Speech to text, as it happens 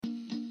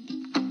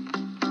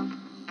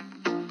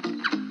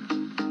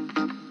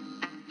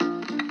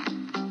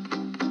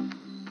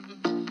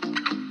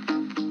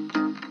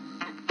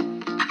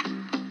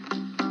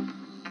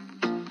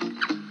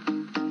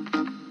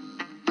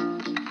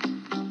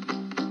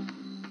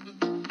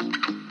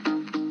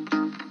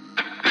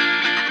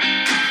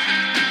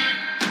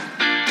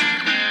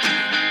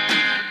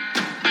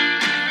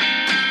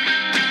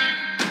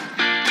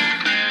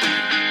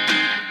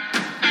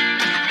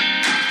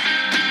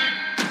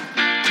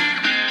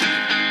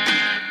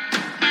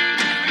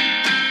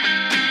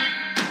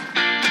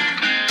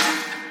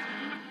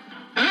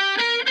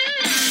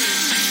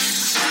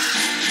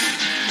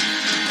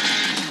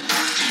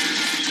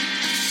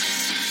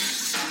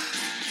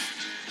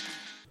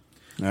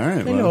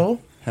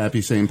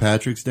Happy St.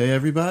 Patrick's Day,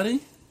 everybody.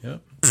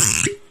 Yep.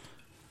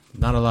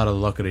 Not a lot of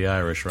luck of the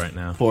Irish right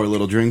now. Pour a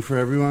little drink for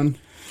everyone.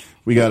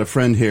 We got a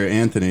friend here,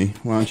 Anthony.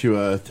 Why don't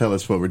you tell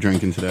us what we're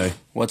drinking today?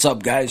 What's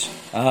up, guys?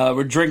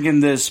 We're drinking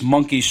this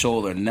Monkey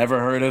Shoulder. Never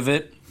heard of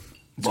it.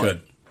 It's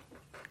good.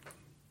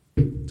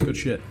 It's good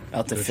shit.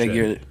 About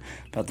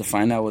to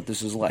find out what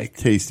this is like.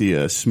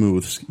 Tasty,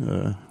 smooth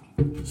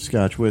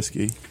Scotch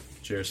whiskey.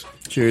 Cheers.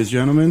 Cheers,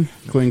 gentlemen.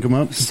 Clink them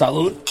up.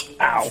 Salud.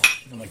 Ow.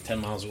 I'm like 10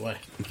 miles away.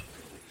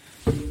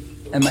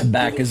 And my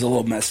back is a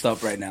little messed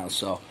up right now,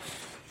 so...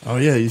 Oh,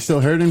 yeah, you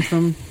still hurting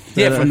from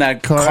that, from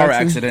that car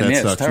accident. That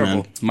Yeah, sucks, it's terrible.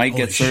 man. Might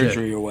get Holy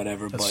surgery shit. or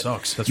whatever. That but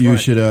sucks. That's You right.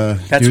 should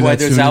That's do why that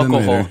there's sooner than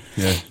alcohol. later.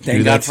 Yeah, Thank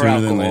do God that for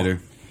sooner than alcohol.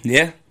 later.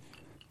 Yeah?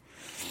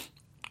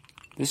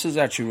 This is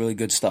actually really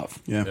good stuff.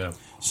 Yeah.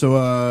 So,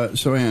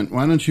 Ant,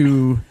 why don't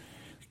you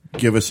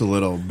give us a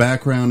little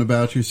background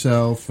about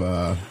yourself?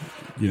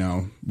 You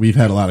know, we've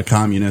had a lot of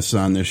communists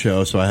on this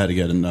show, so I had to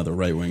get another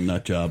right-wing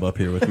nut job up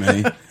here with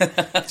me.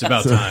 It's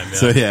about time. Yeah.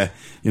 So, yeah,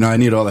 you know, I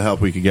need all the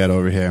help we could get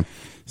over here.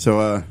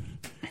 So,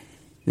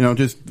 you know,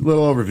 just a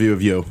little overview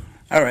of you.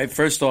 All right.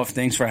 First off,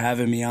 thanks for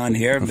having me on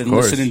here. I've been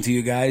course. listening to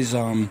you guys.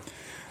 I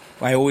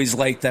always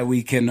like that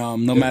we can, no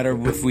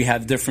matter if we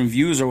have different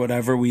views or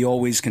whatever, we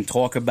always can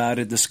talk about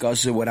it,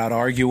 discuss it without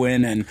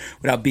arguing and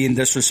without being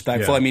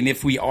disrespectful. Yeah. I mean,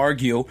 if we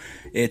argue,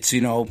 it's,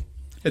 you know...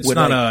 It's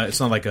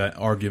not like an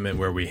argument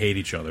where we hate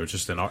each other. It's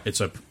just it's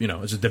a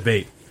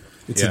debate.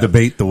 It's a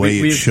debate the way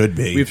it should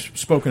be. We've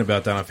spoken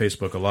about that on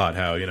Facebook a lot.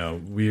 How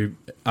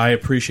I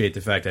appreciate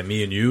the fact that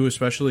me and you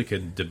especially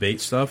can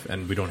debate stuff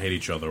and we don't hate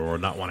each other or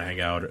not want to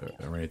hang out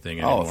or anything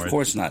anymore. Oh, of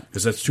course not.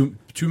 Because that's too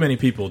many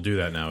people do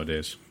that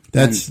nowadays.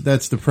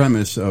 That's the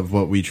premise of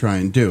what we try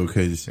and do,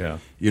 because,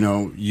 you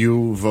know,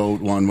 you vote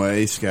one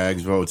way,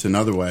 Skaggs votes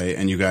another way,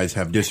 and you guys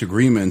have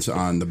disagreements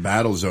on the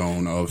battle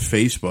zone of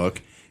Facebook,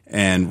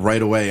 and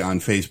right away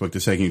on Facebook the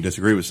second you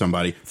disagree with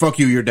somebody, fuck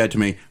you, you're dead to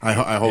me. I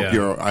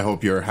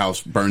hope your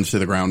house burns to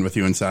the ground with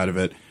you inside of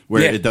it,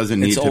 where it doesn't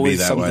need to be that way.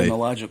 It's always something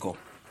illogical.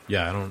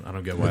 Yeah, I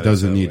don't get why it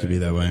doesn't need to be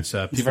that way. It's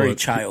very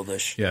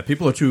childish. Yeah,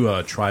 people are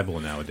too tribal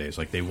nowadays.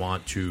 Like, they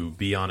want to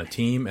be on a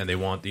team and they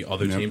want the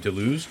other team to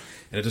lose,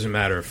 and it doesn't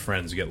matter if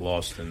friends get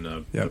lost in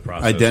the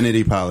process.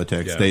 Identity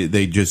politics. Yeah.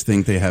 They just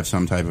think they have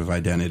some type of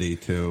identity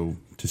to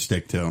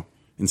stick to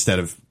instead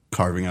of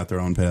carving out their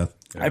own path.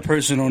 I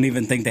personally don't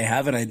even think they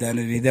have an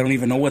identity. They don't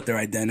even know what their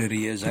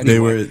identity is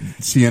anyway.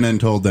 CNN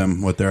told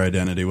them what their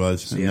identity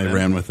was, CNN? and they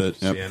ran with it.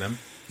 Yep.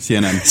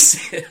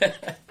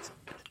 CNN.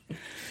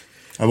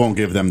 I won't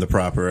give them the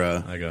proper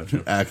I got you.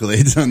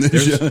 accolades on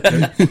this show.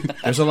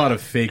 There's a lot of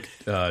fake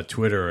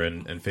Twitter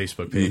and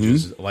Facebook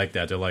pages like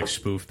that. They're like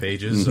spoof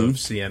pages of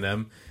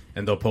CNN,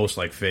 and they'll post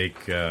like fake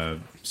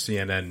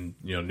CNN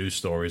news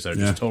stories that are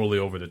just totally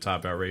over the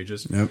top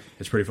outrageous. Yep.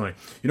 It's pretty funny.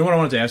 You know what I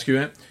wanted to ask you,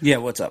 Ant? Yeah,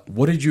 what's up?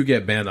 What did you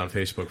get banned on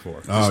Facebook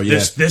for?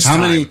 This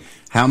time.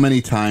 How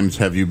many times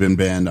have you been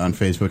banned on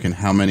Facebook, and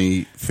how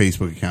many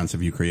Facebook accounts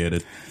have you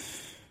created?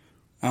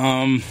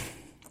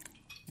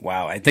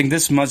 Wow, I think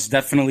this must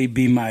definitely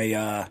be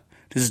my.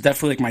 This is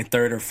definitely like my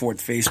third or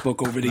fourth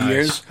Facebook over the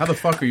years. How the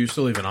fuck are you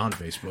still even on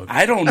Facebook?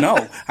 I don't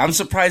know. I'm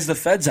surprised the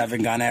feds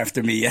haven't gone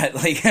after me yet.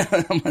 Like,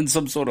 I'm on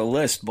some sort of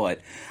list,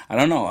 but I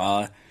don't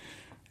know.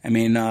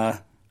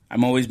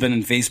 I've always been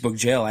in Facebook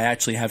jail. I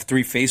actually have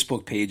 3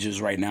 Facebook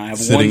pages right now. I have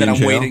Sitting one that in I'm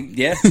jail? waiting.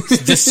 Yeah,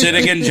 just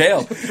sitting in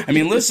jail. I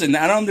mean, listen,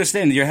 I don't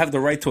understand. You have the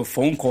right to a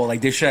phone call.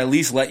 Like, they should at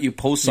least let you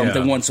post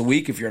something once a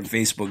week if you're in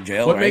Facebook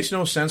jail. What right? makes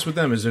no sense with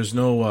them is there's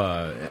no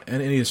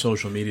and any of the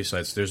social media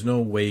sites. There's no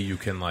way you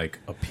can like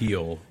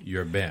appeal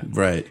your ban.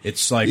 Right.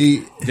 It's like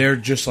they're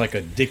just like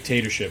a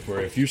dictatorship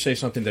where if you say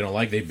something they don't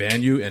like, they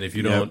ban you, and if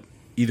you don't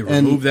either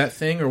remove that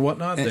thing or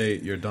whatnot,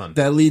 you're done.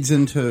 That leads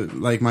into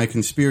like my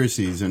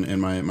conspiracies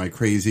and my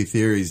crazy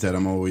theories that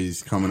I'm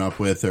always coming up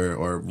with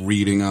or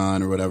reading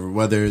on or whatever.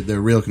 Whether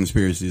they're real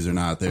conspiracies or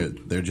not,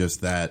 they're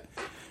just that.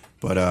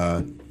 But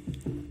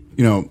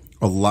you know,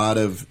 a lot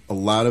of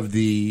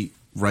the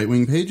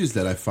right-wing pages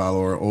that I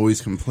follow are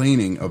always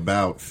complaining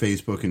about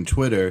Facebook and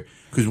Twitter,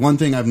 because one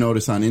thing I've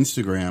noticed on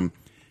Instagram,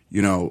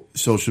 you know,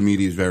 social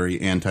media is very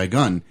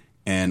anti-gun.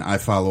 And I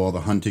follow all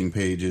the hunting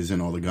pages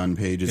and all the gun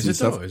pages and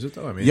stuff. Is it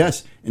though? I mean,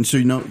 yes. And so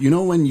you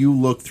know when you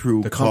look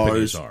through the cars,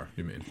 companies are.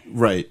 You mean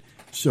right?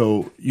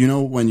 So you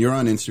know when you're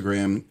on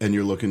Instagram and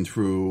you're looking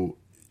through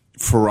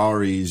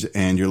Ferraris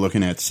and you're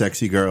looking at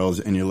sexy girls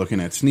and you're looking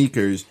at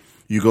sneakers,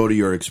 you go to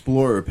your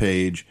Explorer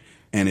page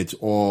and it's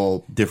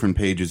all different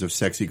pages of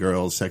sexy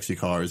girls, sexy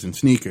cars, and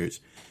sneakers.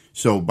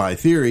 So by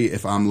theory,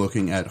 if I'm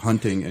looking at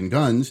hunting and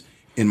guns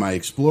in my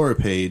Explorer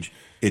page,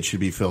 it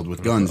should be filled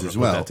with guns as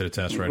well. Put that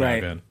to the test right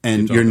now, Ben.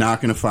 And you're not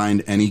going to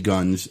find any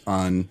guns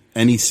on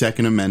any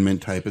Second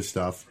Amendment type of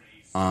stuff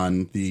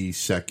on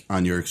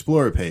on your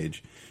Explorer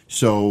page.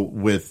 So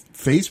with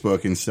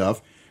Facebook and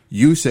stuff,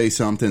 you say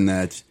something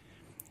that's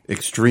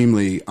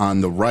extremely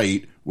on the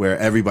right, where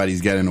everybody's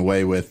getting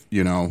away with,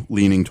 you know,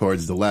 leaning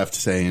towards the left,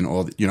 saying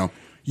all, you know,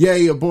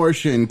 yay,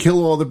 abortion,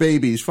 kill all the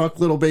babies, fuck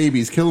little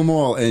babies, kill them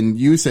all, and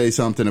you say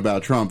something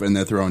about Trump, and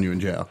they're throwing you in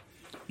jail.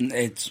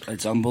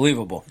 It's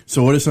unbelievable.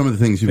 So what are some of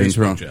the things you've been Facebook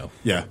thrown? jail.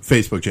 Yeah,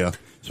 Facebook jail.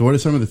 So what are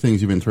some of the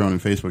things you've been thrown in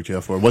Facebook jail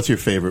for? What's your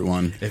favorite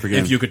one?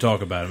 If you could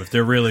talk about them, if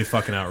they're really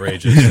fucking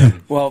outrageous.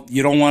 Then Well,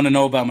 you don't want to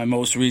know about my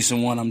most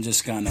recent one. I'm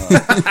just gonna.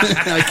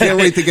 I can't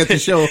wait to get the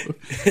show.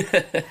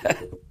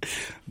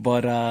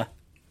 But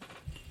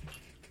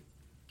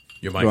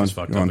your mic is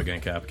fucked up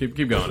again, Cap. Keep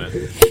going.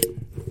 In.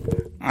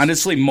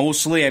 honestly,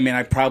 mostly, I mean,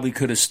 I probably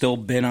could have still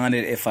been on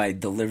it if I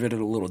delivered it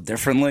a little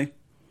differently.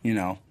 You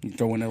know, you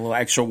throw in a little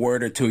extra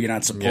word or two you're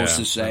not supposed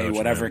to I say, know what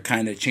whatever you mean.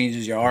 kind of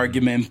changes your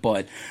argument.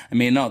 But, I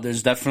mean, no,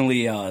 there's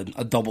definitely a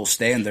double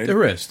standard.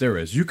 There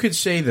is. You could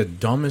say the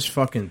dumbest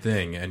fucking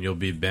thing and you'll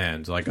be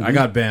banned. Like, I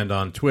got banned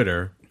on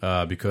Twitter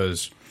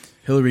because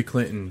Hillary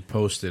Clinton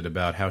posted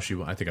about how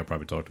I think I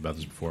probably talked about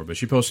this before, but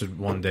she posted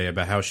one day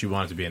about how she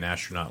wanted to be an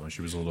astronaut when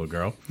she was a little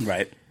girl.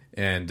 Right.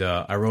 And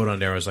I wrote on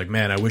there, I was like,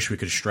 man, I wish we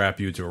could strap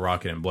you to a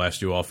rocket and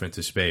blast you off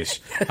into space.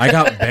 I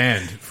got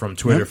banned from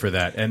Twitter for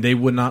that, and they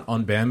would not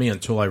unban me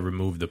until I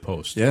removed the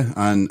post. Yeah,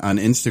 on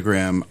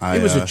Instagram,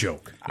 It was a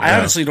joke. I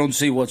honestly don't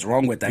see what's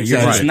wrong with that. You're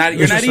You're right. not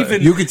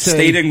even you could say-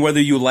 stating whether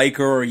you like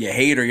her or you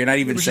hate her. You're not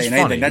even It was saying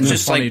just funny. anything. That's It was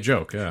just a funny like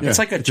joke, yeah. It's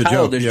like a It's a joke,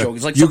 childish yeah. joke.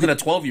 It's like You something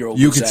could- a 12-year-old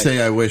You would could say,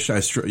 "I wish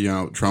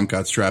Trump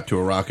got strapped to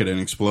a rocket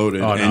and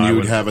exploded," Oh, no, and I you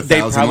would wouldn't. have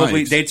 1,000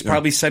 likes. They'd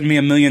probably send me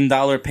 $1 million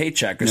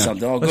paycheck or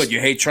something. Oh, good, you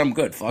hate Trump?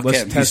 Good, fuck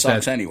Let's him. He test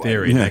sucks that anyway.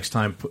 theory. Next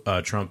time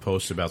Trump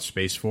posts about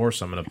Space Force,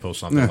 I'm going to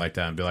post something like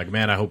that and be like,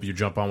 man, I hope you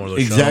jump on one of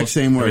those Exact shuttles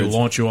same and we words.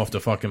 launch you off the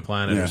fucking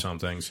planet or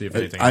something. See if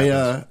anything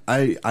happens.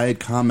 I had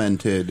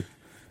commented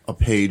a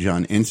page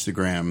on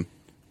Instagram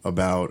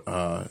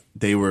about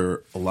they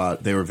were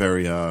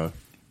very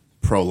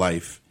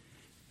pro-life,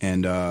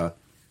 and I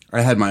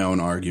had my own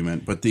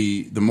argument, but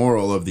the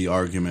moral of the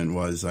argument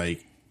was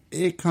like,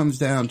 it comes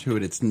down to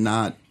it, it's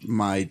not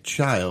my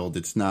child,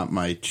 it's not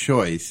my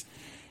choice,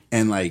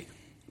 and like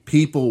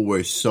people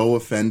were so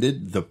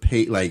offended,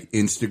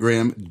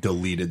 Instagram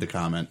deleted the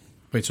comment.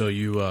 Wait, so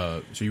you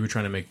were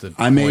trying to make the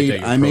I point made that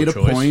you're I made a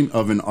pro-choice? point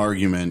of an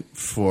argument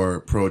for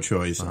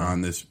pro-choice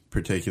on this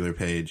particular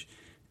page,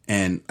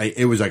 and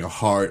it was like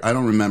I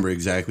don't remember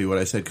exactly what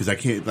I said because I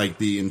can't like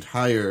the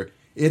entire.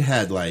 It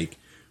had like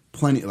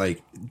plenty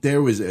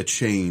there was a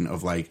chain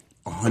of like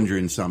 100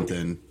 and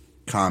something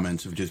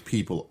comments of just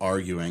people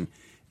arguing,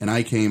 and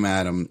I came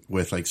at them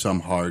with like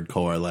some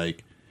hardcore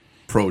like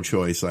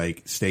pro-choice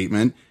like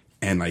statement,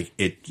 and like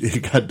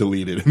it got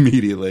deleted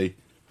immediately.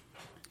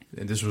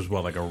 And this was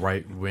like a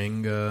right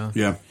wing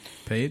Yeah.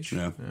 page.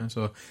 Yeah.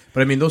 So,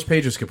 but I mean, those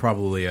pages could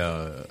probably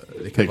they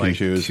could Pick and like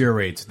choose.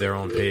 curate their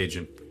own page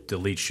and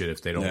delete shit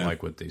if they don't Yeah.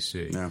 like what they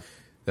see. Yeah.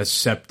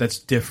 That's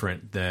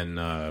different than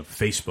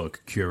Facebook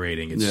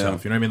curating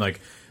itself. Yeah. You know what I mean?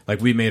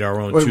 Like we made our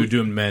own Well, Two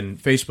Doomed Men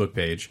Facebook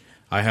page.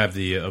 I have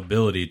the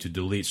ability to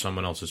delete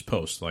someone else's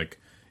post. Like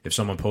if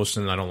someone posts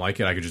and I don't like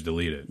it, I could just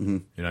delete it. You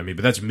know what I mean?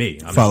 But that's me.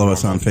 I'm Follow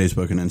just us on normal.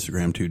 Facebook and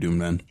Instagram, Two Doomed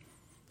Men.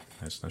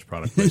 Nice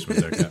product placement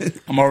there, Cap.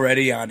 I'm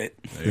already on it.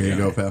 There you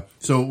go, pal.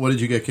 So, what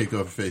did you get kicked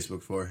off of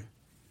Facebook for?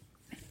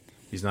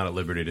 He's not at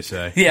liberty to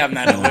say. Yeah, I'm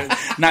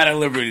not at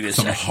liberty to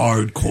say.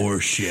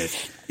 hardcore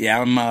shit. Yeah,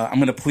 I'm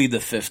going to plead the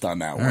fifth on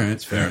that one. All right,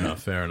 It's fair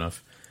enough.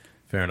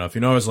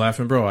 You know, I was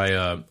laughing, bro. I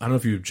don't know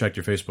if you checked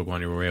your Facebook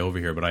when you were way over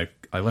here, but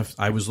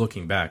I was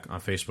looking back on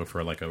Facebook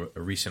for like a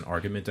recent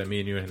argument that me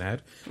and you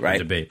had, Right. a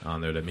debate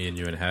on there that me and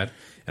you had,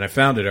 and I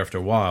found it after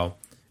a while,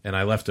 and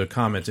I left a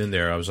comment in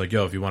there. I was like,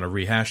 "Yo, if you want to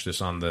rehash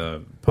this on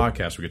the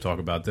podcast, we could talk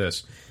about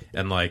this."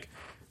 And like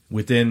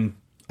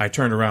I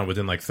turned around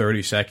within like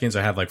 30 seconds,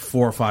 I had like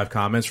 4 or 5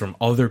 comments from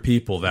other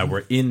people that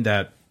were in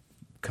that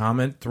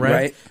comment thread,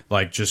 Right.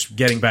 like just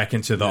getting back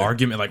into the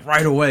argument, like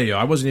right away. Yo,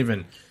 I wasn't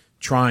even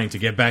trying to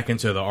get back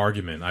into the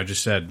argument. I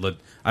just said,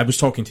 I was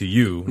talking to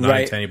you, not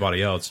Right. to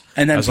anybody else.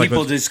 And then I was like, people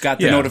let's- just got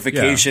the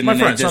notification My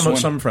and they friend,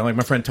 just some friend, like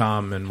my friend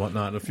Tom and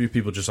whatnot, a few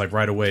people just like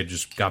right away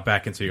just got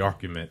back into the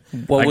argument.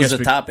 What I was guess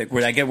the topic?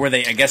 I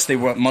guess they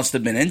must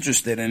have been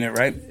interested in it,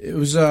 right? It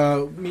was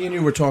me and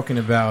you were talking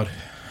about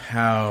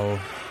how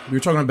we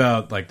were talking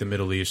about like the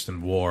Middle East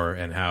and war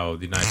and how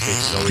the United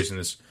States is always in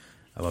this.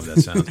 I love that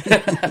sound.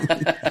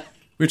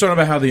 We were talking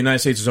about how the United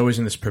States is always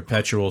in this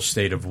perpetual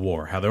state of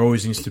war. How there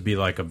always needs to be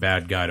like a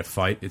bad guy to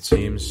fight. It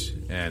seems,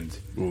 and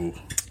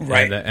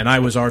Right. and I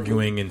was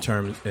arguing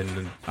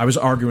I was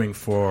arguing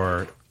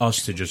for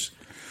us to just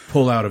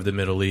pull out of the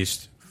Middle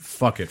East.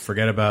 Fuck it,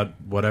 forget about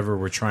whatever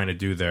we're trying to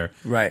do there.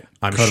 Right.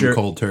 I'm Cut 'em sure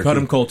cold turkey. Cut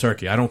them cold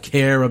turkey. I don't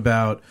care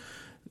about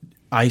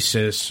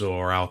ISIS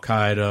or Al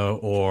Qaeda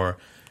or,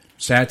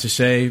 sad to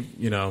say,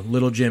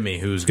 little Jimmy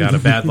who's got a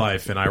bad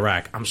life in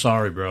Iraq. I'm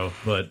sorry, bro,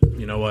 but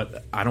you know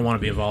what? I don't want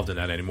to be involved in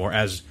that anymore.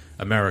 As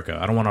America,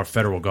 I don't want our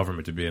federal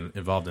government to be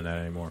involved in that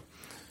anymore.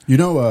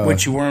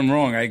 Which you weren't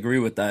wrong. I agree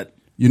with that.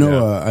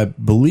 I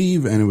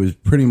believe, and it was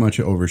pretty much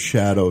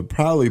overshadowed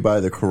probably by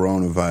the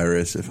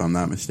coronavirus, if I'm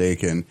not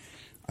mistaken.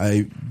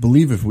 I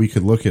believe if we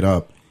could look it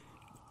up,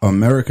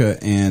 America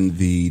and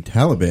the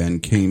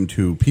Taliban came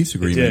to peace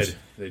agreements.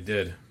 They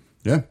did.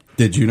 Yeah.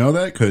 Did you know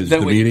that? Because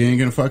the media ain't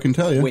going to fucking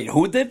tell you. Wait,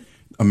 who did?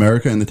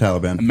 America and the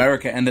Taliban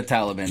America and the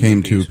Taliban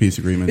came to peace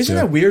agreements. Isn't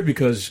that weird?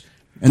 Because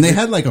And they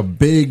had like a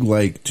big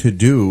like to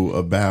do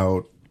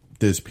about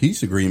this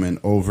peace agreement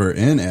over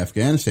in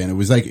Afghanistan. It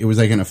was like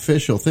an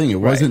official thing. It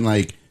wasn't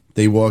like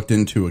they walked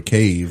into a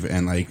cave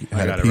and like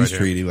had a peace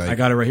treaty. Like I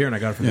got it right here, and I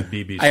got it from the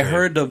BBC. I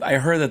heard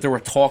that there were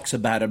talks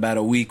about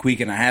a week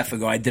and a half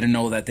ago. I didn't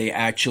know that they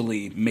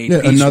actually made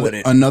peace with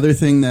it. Another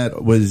thing that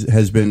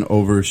has been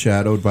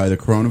overshadowed by the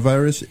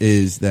coronavirus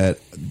is that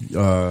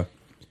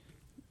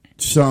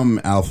some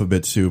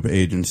alphabet soup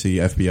agency,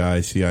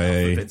 FBI,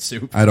 CIA, Alphabet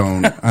soup. I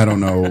don't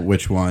know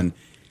which one.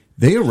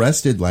 They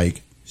arrested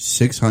like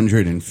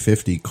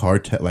 650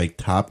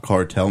 top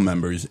cartel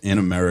members in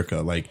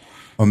America. Like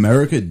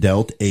America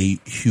dealt a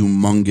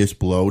humongous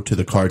blow to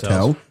the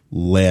cartel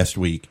last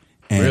week.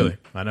 And really?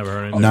 I never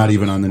heard anything. Not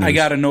even on the news. I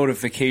got a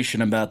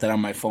notification about that on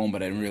my phone,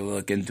 but I didn't really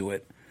look into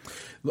it.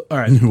 All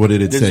right. What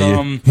did it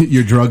say?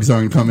 Your drugs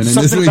aren't coming in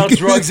this week. Something about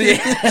drugs.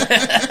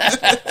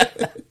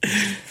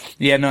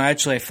 Yeah, no,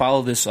 actually, I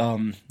follow this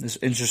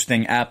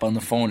interesting app on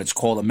the phone. It's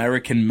called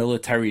American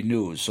Military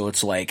News. So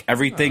it's like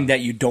everything that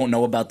you don't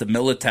know about the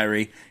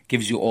military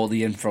gives you all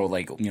the info,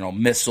 like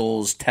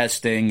missiles,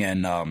 testing,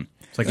 and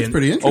It's like That's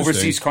pretty interesting.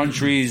 overseas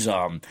countries.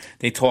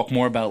 They talk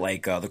more about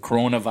like the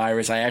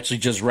coronavirus. I actually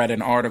just read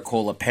an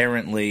article.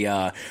 Apparently,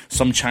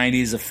 some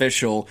Chinese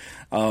official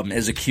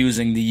is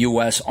accusing the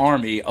U.S.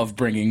 Army of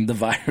bringing the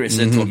virus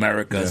into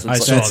America. So I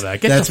it's saw like,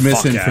 that. Get That's the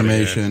fuck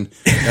misinformation.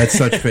 That's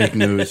such fake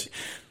news.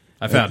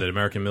 I found it.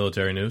 American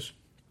Military News.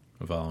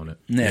 I'm following it.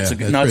 yeah, it's a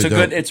good. that's No, it's a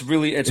pretty good. dope. It's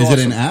really. It's Is awesome.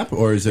 it an app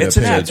or is it It's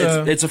a an page?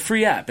 app. It's a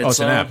free app. It's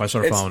an app. I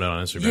started it's- following it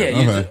on Instagram.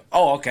 Yeah. Okay.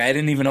 Okay. I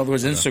didn't even know there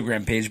was an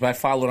Instagram page, but I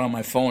follow it on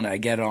my phone. I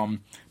get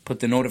put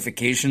the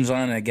notifications on,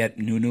 and I get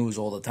new news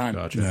all the time.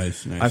 Gotcha.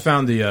 Nice. I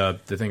found the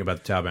thing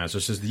about the Taliban. So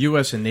it says the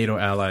U.S. and NATO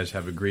allies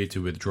have agreed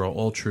to withdraw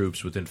all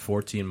troops within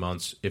 14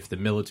 months if the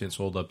militants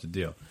hold up the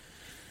deal.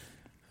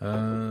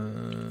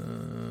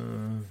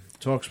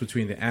 Talks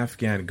between the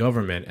Afghan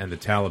government and the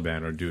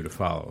Taliban are due to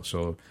follow.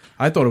 So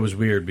I thought it was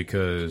weird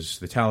because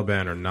the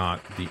Taliban are not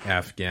the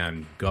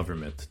Afghan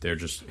government. They're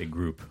just a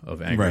group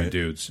of angry Right.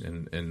 dudes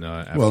in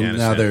Afghanistan. Well,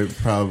 now they're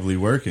probably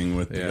working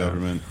with the Yeah.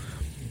 government.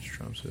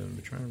 Trump said,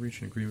 "We're trying to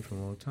reach an agreement for a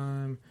long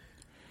time."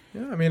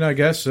 Yeah, I mean, I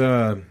guess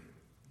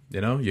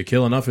you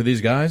kill enough of these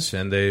guys,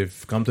 and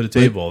they've come to the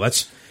table.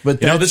 This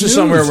that's is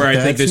somewhere news. where I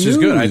think That's this is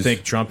good. I news.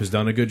 think Trump has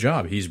done a good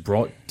job. He's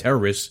brought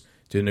terrorists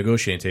to the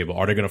negotiating table.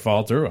 Are they going to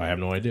follow through? I have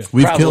no idea.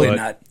 We've Probably killed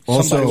not.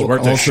 Also, It's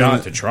worth a also,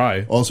 shot to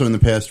try. Also, in the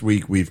past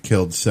week, we've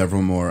killed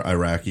several more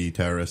Iraqi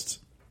terrorists.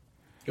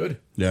 Good.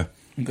 Yeah.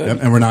 Good. Yep,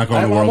 and we're not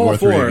going to I'm World all War III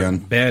for again.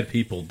 bad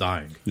people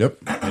dying. Yep.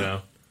 You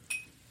know,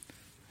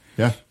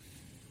 Yeah.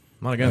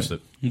 I'm not against it.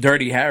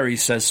 Dirty Harry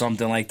says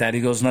something like that. He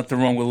goes, "Nothing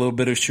wrong with a little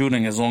bit of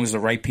shooting as long as the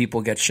right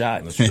people get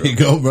shot." That's There true. you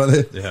go,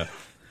 brother. Yeah.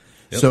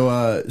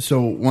 Yep. So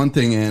one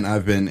thing, and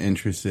I've been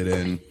interested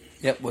in.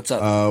 Yep. What's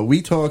up?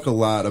 We talk a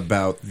lot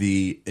about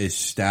the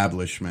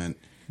establishment.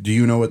 Do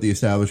you know what the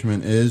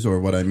establishment is, or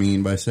what I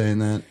mean by saying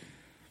that?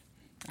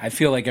 I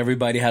feel like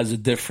everybody has a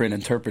different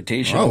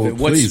interpretation Oh, of it.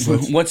 please,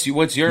 What's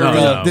your?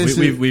 No. this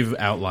is- We've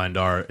outlined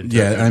our.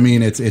 Yeah, I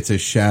mean it's a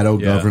shadow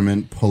Yeah.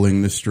 government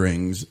pulling the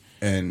strings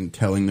and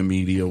telling the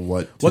media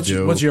what to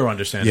do. What's your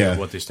understanding Yeah. of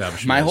what the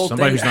establishment My is? whole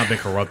Somebody thing- who's not been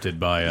corrupted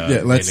by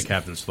Yeah, let's- the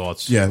captain's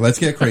thoughts. Yeah, let's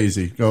get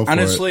crazy. Go for it.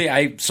 Honestly,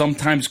 I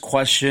sometimes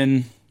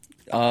question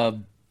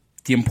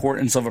the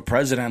importance of a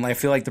president. I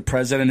feel like the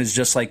president is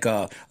just like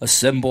a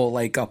symbol,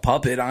 like a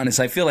puppet.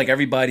 Honestly, I feel like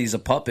everybody's a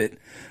puppet.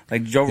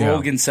 Like Joe Yeah.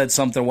 Rogan said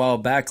something a while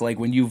back. Like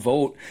when you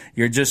vote,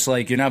 you're just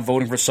like you're not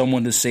voting for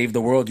someone to save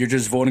the world. You're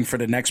just voting for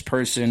the next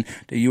person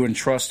that you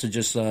entrust to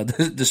just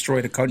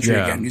destroy the country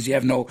Yeah. again.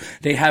 Because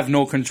they have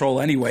no control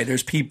anyway.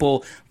 There's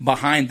people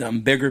behind them,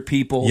 bigger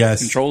people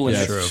controlling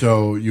yes. it.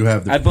 So you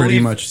have the I pretty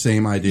believe- much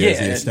same idea as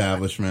the Yeah.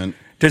 establishment.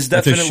 There's It's a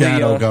definitely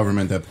shadow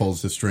government that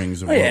pulls the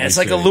strings of Oh, what yeah, we it's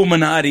like see.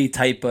 Illuminati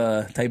type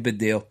of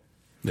deal.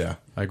 Yeah.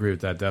 I agree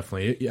with that,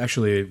 definitely.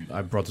 Actually,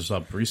 I brought this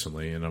up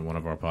recently in one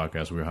of our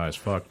podcasts, We Were High as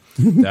Fuck,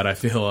 that I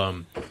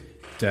feel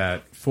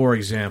that, for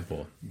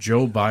example,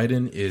 Joe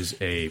Biden is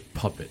a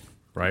puppet,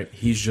 right?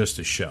 He's just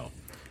a shell.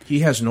 He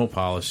has no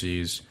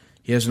policies.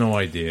 He has no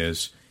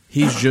ideas.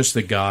 He's just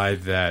the guy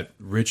that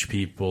rich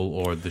people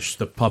or the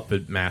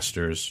puppet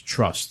masters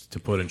trust to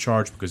put in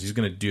charge because he's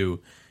going to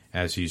do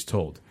as he's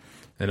told.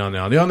 And on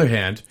the other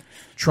hand,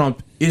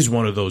 Trump is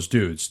one of those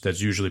dudes that's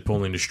usually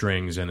pulling the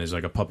strings and is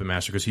like a puppet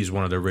master because he's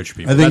one of the rich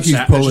people. I think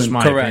That's he's just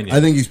my correct. opinion.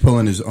 I think he's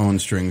pulling his own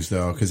strings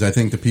though, because I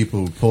think the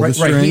people who pull the Right,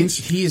 strings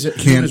he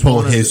can't was pull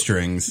one of his the-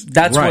 strings.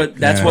 That's Right. what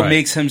Yeah. what Right.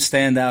 makes him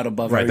stand out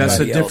above Right, that's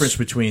the everybody else. difference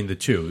between the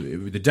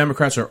two. The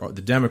Democrats are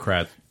the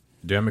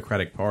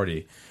Democratic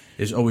Party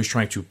is always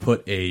trying to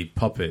put a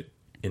puppet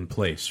in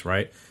place,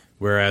 right?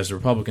 Whereas the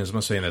Republicans, I'm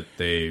not saying that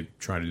they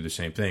try to do the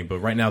same thing, but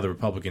right now the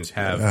Republicans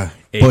have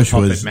a Bush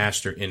puppet was-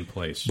 master in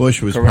place.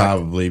 Bush was Correct.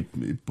 probably,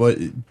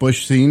 but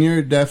Bush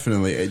Senior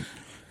definitely.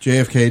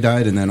 JFK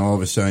died, and then all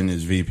of a sudden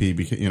his VP,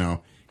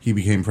 he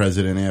became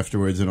president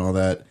afterwards, and all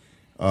that.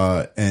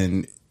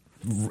 And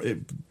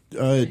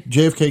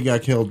JFK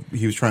got killed.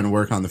 He was trying to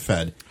work on the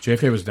Fed.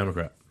 JFK was a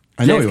Democrat.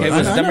 I know he JFK was.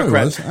 was a I know he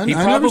Democrat. was. He I never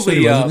said probably,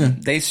 he wasn't,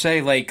 yeah. they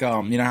say, like, you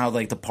know how,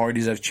 like, the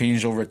parties have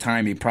changed over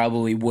time. He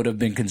probably would have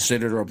been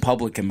considered a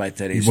Republican by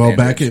today's Well,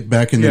 standards.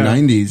 back in the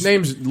 90s,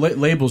 names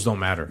labels don't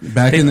matter.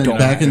 back They in the don't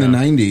back in the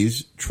matter.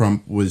 90s,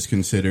 Trump was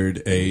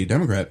considered a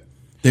Democrat.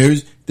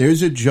 There's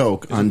a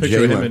joke There's on a picture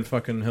Jay of him Leno. and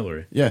fucking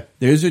Hillary. Yeah,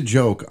 there's a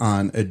joke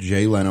on a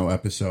Jay Leno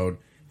episode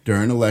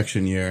during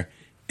election year,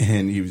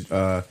 and he was,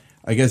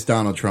 I guess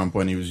Donald Trump,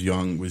 when he was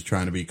young, was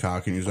trying to be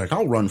cocky, and he was like,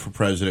 I'll run for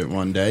president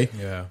one day.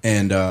 Yeah.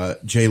 And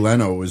Jay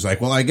Leno was like,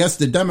 well, I guess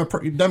the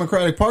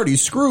Democratic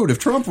Party's screwed if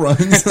Trump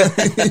runs.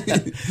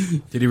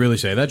 Did he really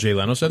say that? Jay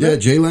Leno said Yeah, that?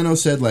 Jay Leno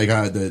said, like,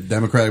 the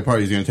Democratic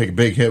Party's going to take a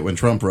big hit when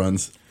Trump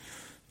runs.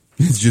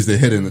 It's just a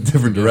hit in a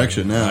different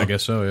direction now. I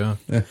guess so, yeah.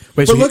 Yeah.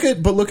 Wait, But so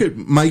look at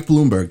Mike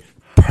Bloomberg.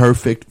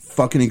 Perfect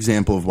fucking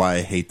example of why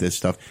I hate this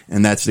stuff,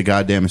 and that's the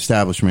goddamn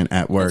establishment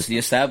at work. It's the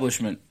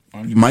establishment.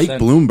 100%. Mike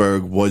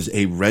Bloomberg was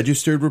a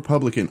registered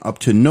Republican up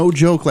to, no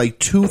joke, like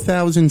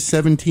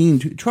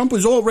 2017. Trump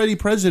was already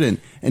president,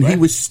 and he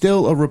was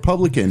still a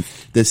Republican.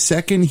 The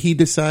second he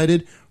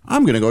decided,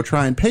 I'm going to go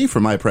try and pay for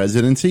my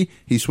presidency,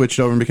 he switched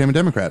over and became a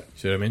Democrat.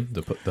 see what I mean?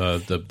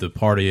 The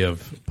party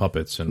of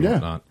puppets and Yeah.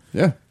 whatnot.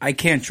 Yeah. I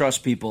can't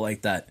trust people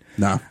like that.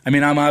 No. I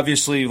mean, I'm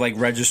obviously like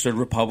registered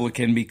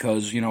Republican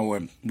because, you know,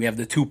 we have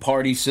the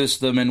two-party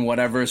system and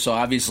whatever. So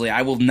obviously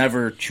I will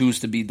never choose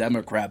to be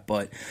Democrat,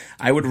 but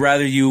I would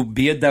rather you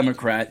be a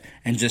Democrat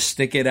and just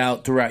stick it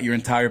out throughout your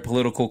entire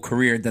political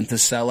career than to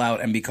sell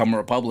out and become a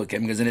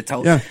Republican, because then it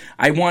tells, Yeah.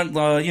 I want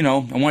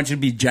you to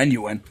be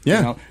genuine. Yeah.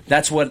 You know?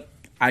 That's what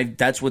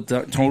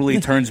totally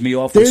turns me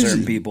off with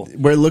certain people.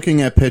 We're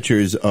looking at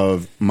pictures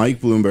of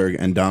Mike Bloomberg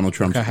and Donald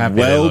Trump's Look how happy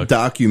they look.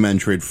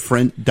 documented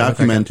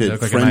They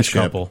look like a nice friendship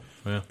couple.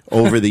 Yeah.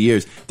 over the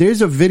years.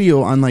 There's a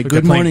video on like Look,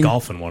 they're Good playing Morning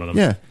golf in one of them.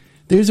 Yeah,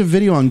 there's a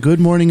video on Good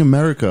Morning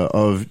America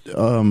of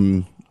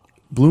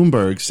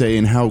Bloomberg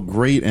saying how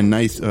great and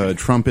nice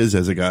Trump is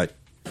as a guy.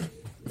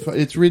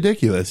 It's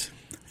ridiculous.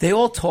 They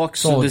all talk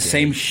all a the game.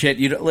 same shit.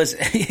 You don't listen.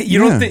 Yeah.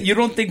 You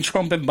don't think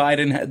Trump and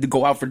Biden had to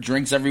go out for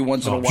drinks every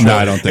once in a while? No,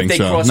 I don't If think they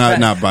so. cross Not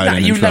paths- Biden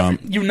and you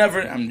Trump.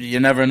 You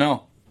never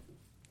know.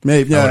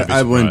 Maybe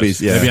I wouldn't be.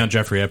 surprised. Yeah, Maybe on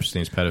Jeffrey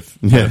Epstein's pedophile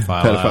pedophile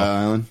island.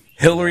 island.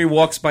 Hillary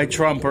walks by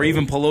Trump, or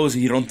even Pelosi.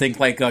 You don't think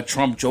like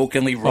Trump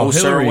jokingly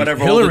roasts her or Hillary-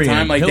 whatever all the Hillary time?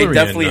 and- Like Hillary they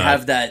definitely and,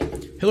 have that.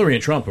 Hillary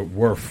and Trump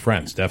were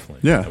friends,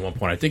 definitely. Yeah. At one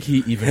point, I think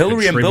he even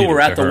Hillary and Bill contributed were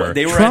at to the. her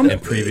They were Trump- at in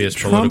the, previous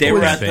Trump political they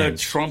were at the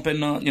campaigns. Trump and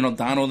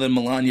Donald and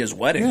Melania's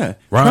wedding. Yeah,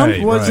 Right,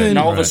 Trump wasn't. And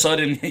all of a Right.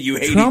 sudden you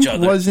hate Trump each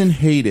other. wasn't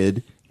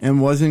hated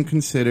and wasn't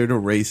considered a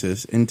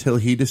racist until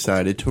he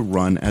decided to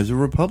run as a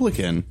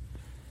Republican.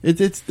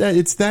 It's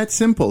that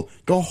simple.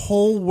 The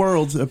whole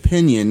world's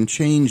opinion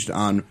changed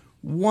on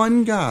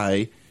one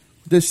guy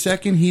the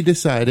second he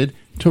decided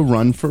to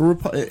run for a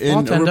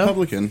Bartender.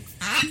 Republican.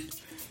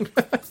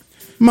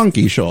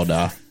 Monkey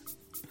shoulder.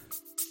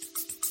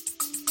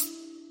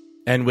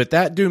 And with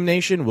that, Doom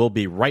Nation, we'll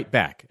be right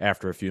back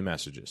after a few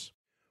messages.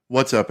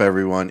 What's up,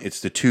 everyone?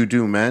 It's the Two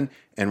Doom Men,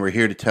 and we're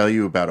here to tell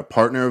you about a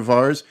partner of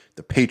ours,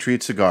 the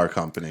Patriot Cigar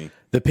Company.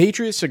 The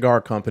Patriot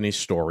Cigar Company's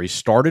story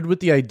started with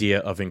the idea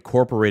of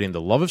incorporating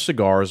the love of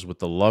cigars with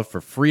the love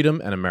for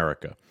freedom and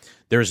America.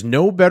 There's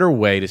no better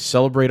way to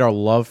celebrate our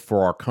love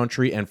for our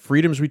country and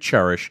freedoms we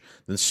cherish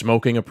than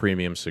smoking a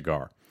premium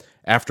cigar.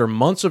 After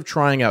months of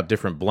trying out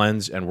different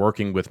blends and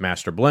working with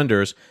master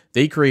blenders,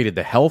 they created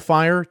the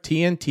Hellfire,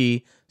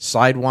 TNT,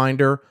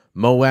 Sidewinder,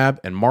 Moab,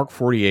 and Mark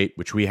 48,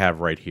 which we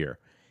have right here.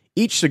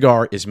 Each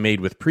cigar is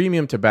made with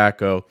premium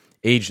tobacco,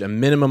 aged a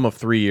minimum of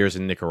 3 years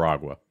in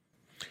Nicaragua.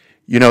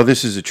 You know,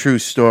 this is a true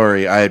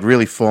story. I had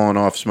really fallen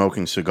off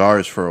smoking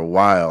cigars for a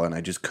while, and I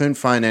just couldn't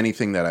find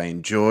anything that I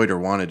enjoyed or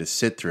wanted to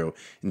sit through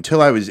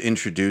until I was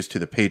introduced to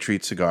the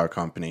Patriot Cigar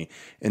Company,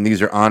 and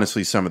these are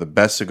honestly some of the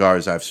best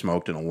cigars I've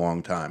smoked in a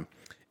long time.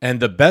 And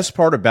the best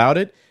part about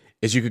it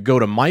is you could go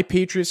to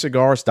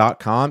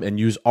mypatriotcigars.com and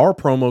use our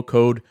promo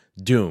code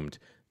DOOMED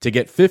to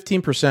get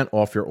 15%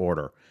 off your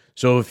order.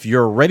 So if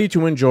you're ready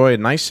to enjoy a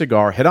nice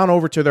cigar, head on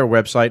over to their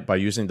website by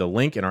using the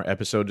link in our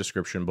episode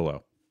description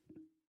below.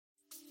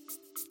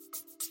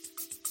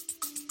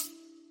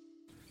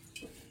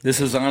 This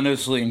is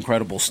honestly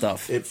incredible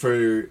stuff.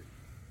 For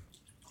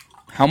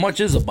How much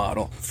is a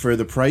bottle?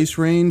 the price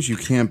range, you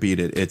can't beat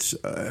it. It's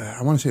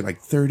I want to say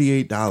like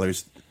 $38,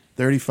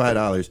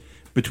 $35.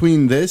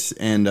 Between this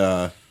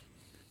and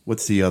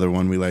what's the other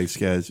one we like,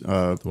 Skaz?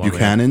 one we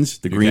Buchanan's,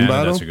 the green Buchanan,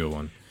 bottle. That's a good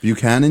one.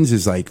 Buchanan's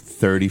is like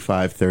 $35,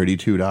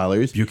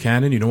 $32.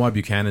 Buchanan, you know why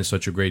Buchanan is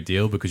such a great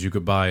deal? Because you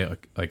could buy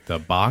like the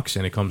box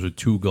and it comes with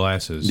 2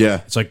 glasses.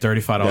 Yeah. It's like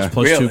 $35 Yeah.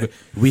 plus Really? 2.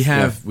 We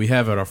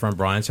have at our friend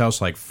Brian's house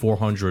like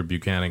 400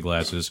 Buchanan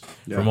glasses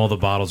from all the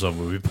bottles of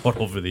we bought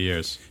over the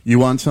years. You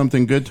want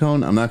something good,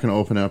 Tone? I'm not going to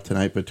open it up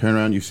tonight, but turn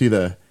around. You see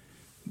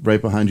right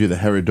behind you the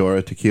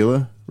Herradura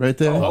tequila right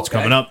there? Oh, it's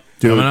coming up.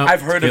 Dude, Coming up.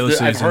 I've heard of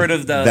Tequila I've season. heard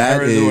of the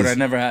That Herradura. is- I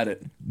never had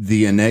it.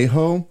 The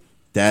Anejo,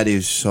 that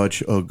is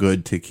such a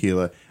good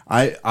tequila.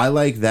 I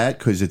like that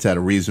because it's at a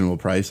reasonable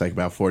price, like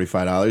about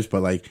 $45.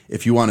 But like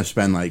if you want to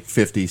spend like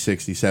 $50,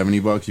 $60,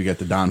 $70, you get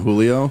the Don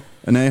Julio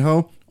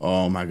Anejo.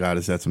 Oh my God,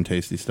 is that some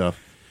tasty stuff?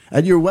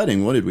 At your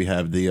wedding, what did we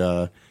have?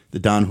 The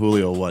Don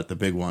Julio, the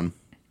big one?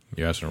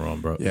 You're asking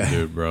wrong, bro. Yeah.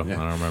 Dude, bro.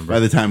 Yeah. I don't remember. By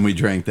the time we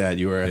drank that,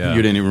 you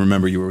didn't even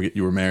remember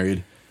you were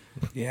married.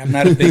 Yeah, I'm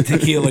not a big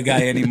tequila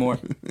guy anymore.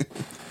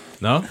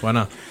 No? Why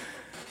not?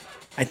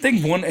 I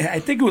think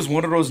it was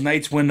one of those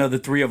nights when the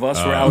three of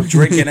us were out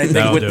drinking. I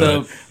think with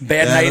the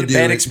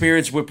bad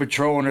experience with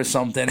Patron or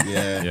something.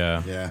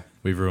 Yeah.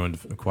 We've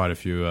ruined quite a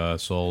few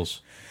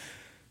souls.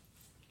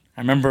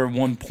 I remember at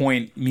one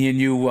point, me and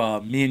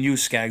you,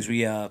 Skaggs,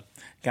 we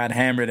got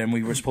hammered and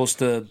we were supposed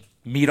to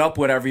meet up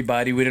with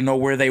everybody. We didn't know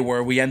where they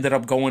were. We ended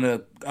up going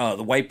to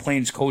the White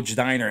Plains Coach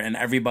Diner, and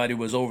everybody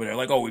was over there.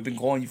 Like, oh, we've been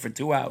calling you for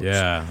 2 hours.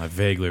 Yeah, I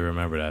vaguely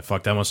remember that.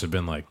 Fuck, that must have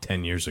been like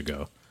 10 years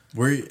ago.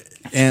 Were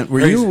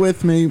you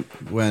with me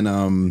when?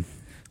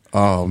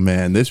 Oh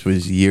man, this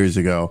was years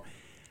ago.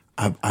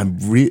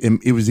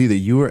 It was either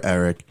you or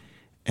Eric,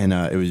 and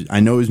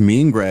it was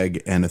me and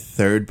Greg and a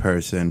third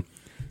person,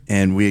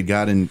 and we had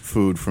gotten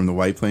food from the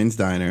White Plains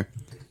Diner.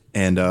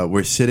 And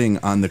we're sitting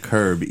on the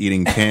curb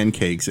eating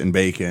pancakes and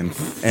bacon,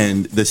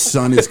 and the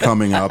sun is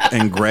coming up,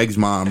 and Greg's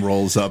mom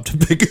rolls up to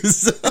pick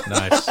us up.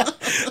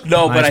 Nice.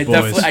 No, nice,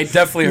 but I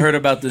definitely heard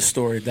about this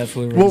story.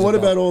 Definitely. Well, what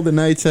about all the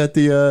nights at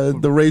the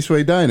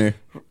Raceway Diner?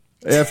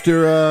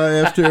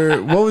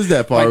 After what was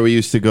that bar we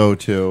used to go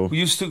to? We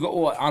used to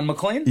go on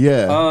McLean.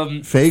 Yeah,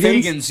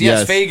 Fagans.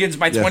 Yes, Fagans.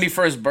 My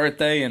 21st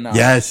birthday, and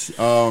yes.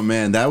 Oh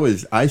man, that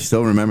was. I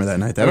still remember that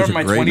night. That was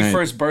my great 21st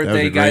night.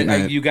 birthday.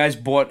 Guys, you guys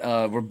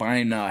were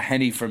buying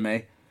Henny for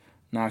me,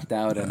 knocked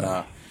out,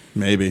 and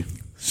maybe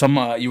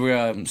somebody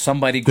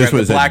grabbed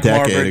a black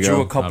marker,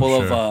 drew a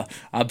couple sure. of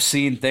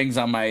obscene things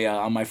on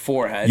my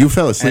forehead. You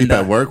fell asleep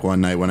at work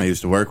one night when I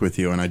used to work with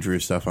you, and I drew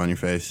stuff on your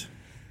face.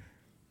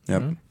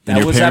 Yep. Mm-hmm.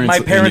 That was at my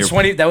parents'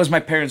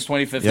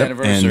 25th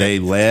anniversary. And they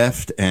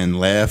laughed and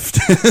laughed.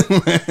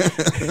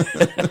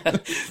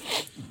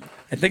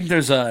 I think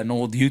there's an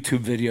old YouTube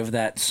video of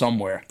that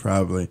somewhere.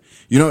 Probably.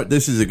 You know what?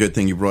 This is a good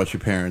thing you brought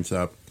your parents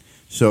up.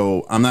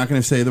 So I'm not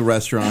going to say the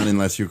restaurant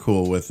unless you're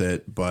cool with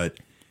it, but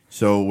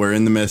so we're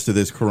in the midst of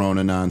this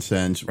Corona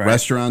nonsense. Right.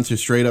 Restaurants are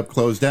straight up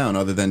closed down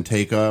other than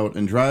takeout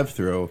and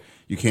drive-through.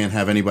 You can't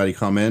have anybody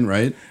come in,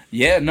 right?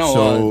 Yeah,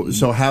 no.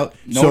 So how?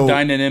 No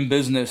dining in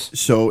business.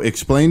 So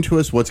explain to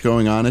us what's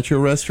going on at your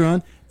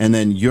restaurant, and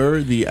then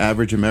you're the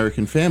average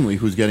American family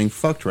who's getting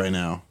fucked right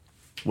now.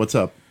 What's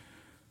up?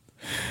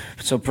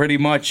 So pretty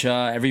much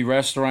every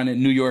restaurant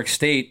in New York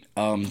State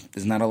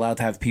is not allowed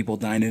to have people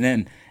dining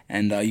in.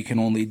 And you can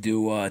only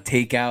do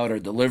takeout or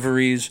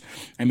deliveries.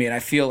 I mean, I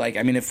feel like,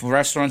 if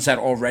restaurants that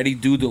already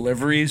do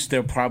deliveries,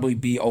 they'll probably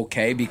be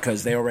okay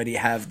because they already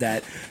have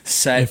that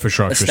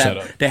infrastructure set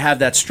up. They have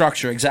that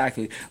structure,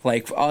 exactly.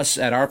 Like us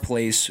at our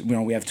place,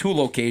 we have 2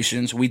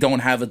 locations. We don't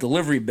have a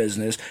delivery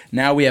business.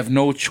 Now we have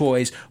no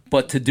choice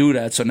but to do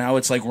that. So now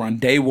it's like we're on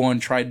day one,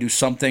 try to do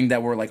something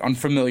that we're like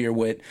unfamiliar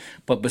with.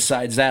 But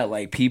besides that,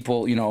 like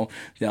people,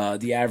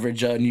 the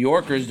average New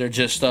Yorkers, they're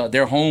just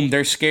they're home,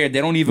 they're scared.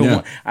 They don't even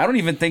want. I don't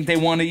even think they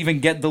want to even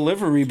get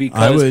delivery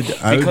because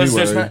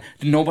there's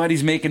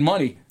nobody's making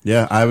money.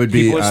 Yeah, I would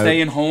be. People are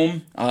staying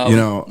home.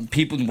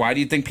 People. Why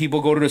do you think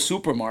people go to the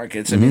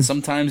supermarkets? I mean,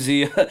 sometimes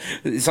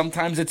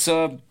it's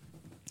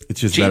it's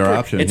just cheaper. Better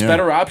option. It's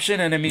better option,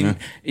 and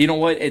you know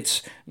what?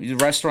 The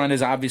restaurant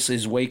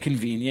is way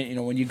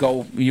convenient. When you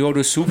go to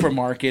a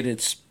supermarket,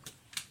 it's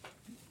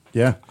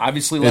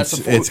obviously less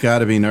affordable. It's got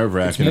to be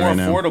nerve-wracking right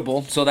now. It's more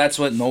affordable, so that's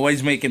what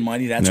nobody's making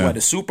money. That's why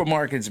the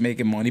supermarket's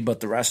making money, but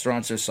the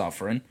restaurants are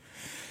suffering,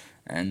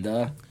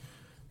 and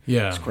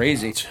it's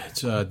crazy.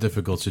 It's a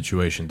difficult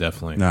situation,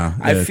 definitely. No,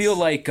 I feel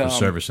like the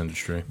service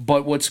industry.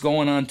 But what's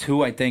going on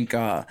too? I think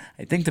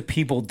the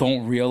people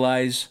don't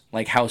realize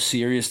like how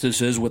serious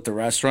this is with the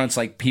restaurants.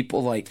 Like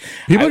people are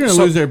going to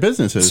lose their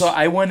businesses. So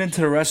I went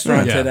into the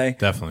restaurant today,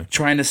 definitely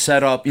trying to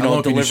set up, how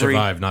long delivery. Can you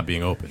survive not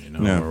being open,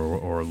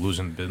 or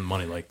losing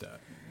money like that.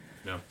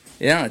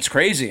 Yeah, it's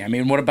crazy. I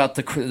mean, what about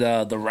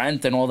the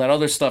rent and all that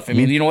other stuff? I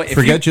mean, you know what?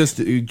 Forget your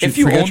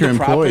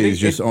employees,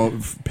 just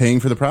paying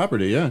for the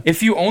property, yeah.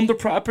 If you own the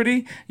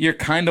property, you're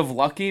kind of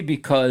lucky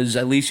because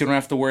at least you don't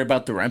have to worry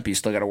about the rent. But you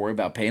still got to worry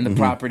about paying the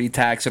property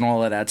tax and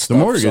all of that stuff.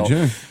 The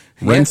mortgage,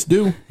 Rent's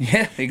due.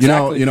 Yeah,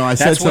 exactly. I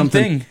said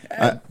something.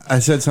 I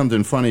said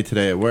something funny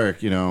today at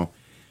work.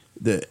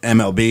 The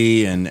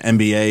MLB and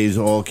NBA's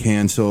all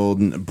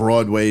canceled.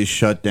 Broadway's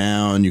shut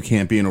down. You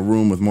can't be in a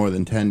room with more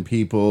than 10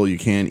 people. You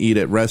can't eat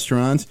at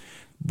restaurants.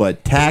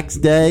 But tax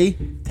day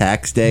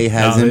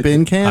hasn't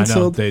been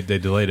canceled. I know. They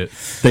delayed it.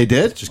 They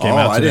did? Just came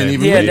out today. I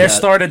didn't even they're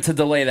starting to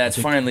delay that.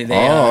 Finally,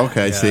 they.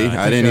 Okay. See,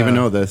 I didn't even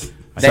know this.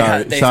 They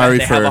have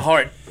a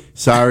heart.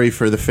 Sorry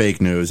for the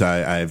fake news.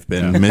 I've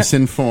been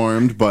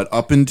misinformed, but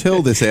up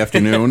until this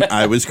afternoon,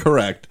 I was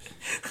correct.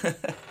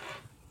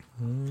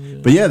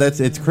 But yeah,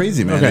 it's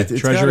crazy, man. Okay.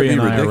 It's Treasury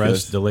and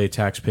ridiculous. IRS delay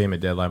tax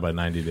payment deadline by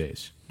 90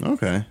 days.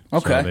 Okay.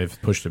 So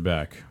they've pushed it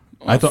back.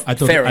 I thought I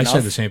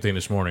said the same thing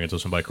this morning until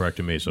somebody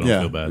corrected me, so I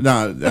don't feel bad.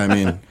 No, I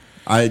mean,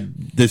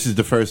 This is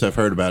the first I've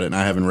heard about it, and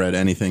I haven't read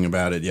anything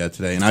about it yet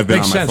today. And I've been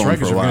Makes on my sense, phone right?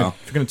 for a 'Cause while.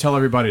 if you're going to tell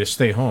everybody to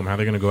stay home, how are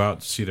they going to go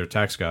out to see their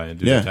tax guy and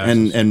do their Yeah,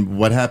 taxes? and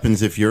what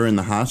happens if you're in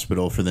the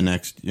hospital for the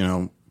next,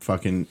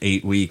 fucking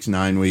 8 weeks,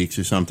 9 weeks,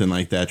 or something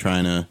like that,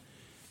 trying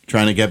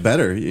to get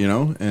better,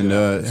 And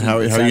how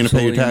are you going to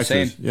pay your absolutely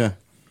taxes? insane.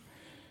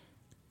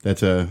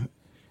 Yeah,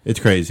 it's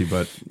crazy,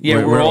 but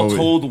Yeah, we're all always-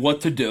 told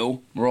what to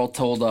do. We're all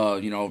told,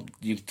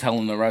 you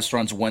telling the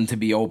restaurants when to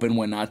be open,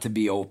 when not to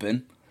be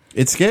open.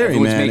 It's scary,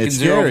 Everyone's man. making It's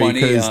zero scary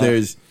money,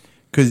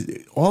 because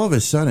all of a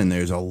sudden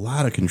there's a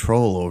lot of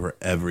control over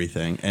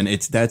everything, and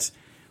that's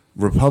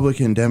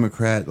Republican,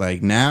 Democrat.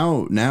 Like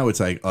now it's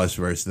like us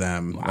versus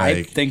them. I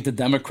Like, think the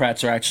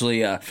Democrats are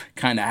actually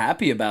kind of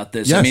happy about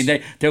this. Yes. I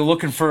mean, they're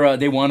looking for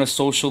they want a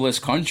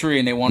socialist country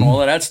and they want all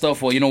of that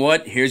stuff. Well, you know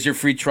what? Here's your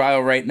free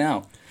trial right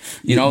now.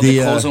 They're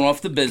closing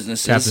off the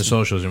businesses. Captain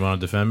Socialist, you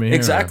want to defend me here?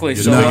 Exactly,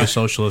 He's so, the biggest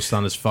socialist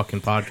on this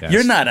fucking podcast.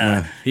 You're not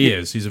a. He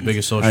is. He's the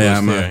biggest socialist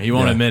am, there. He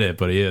won't yeah. admit it,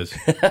 but he is.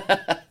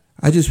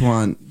 I just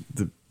want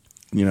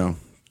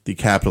the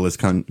capitalist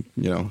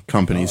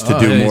companies to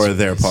do more of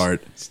their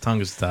part. His tongue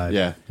is tied.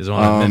 Yeah. He doesn't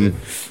want to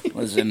admit it.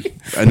 Listen.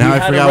 And now we I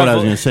had forgot a what I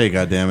was revol- going to say.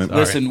 God damn it!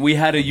 Listen, we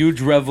had a huge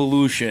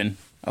revolution.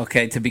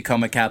 Okay, to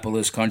become a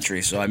capitalist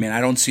country. So I mean,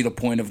 I don't see the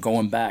point of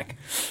going back.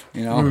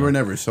 We were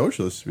never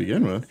socialists to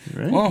begin with,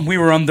 right? Well, we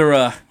were under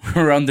the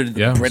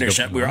Yeah, British.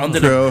 it's a- We were under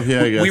True, the.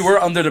 yeah, I guess. We were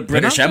under the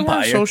British They weren't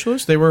Empire.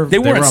 socialists. They were. They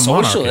weren't were a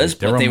monarchy. socialists,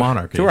 They but were they a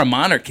monarchy. They were a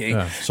monarchy.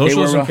 Yeah. They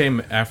Socialism were,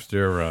 came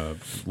after.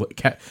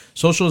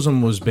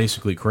 Socialism was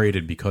basically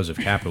created because of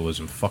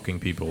capitalism fucking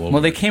people over.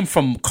 Well, they came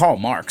from Karl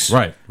Marx.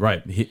 Right.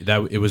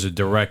 It was a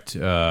direct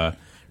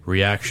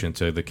reaction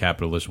to the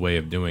capitalist way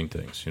of doing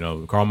things.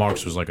 Karl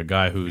Marx was like a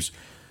guy who,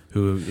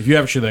 if you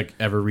actually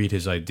ever read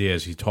his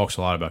ideas, he talks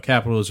a lot about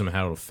capitalism and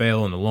how it'll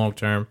fail in the long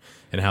term,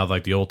 and how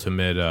like the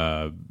ultimate,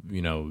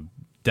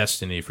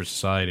 destiny for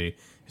society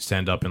is to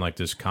end up in like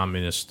this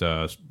communist,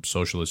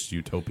 socialist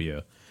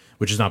utopia,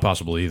 which is not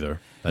possible either.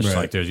 That's Right.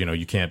 like there's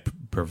you can't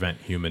prevent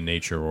human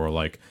nature, or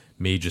like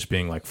me just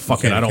being like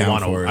fuck can't it, I don't account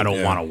want for to, it, I don't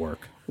yeah. want to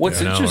work. What's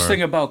You know,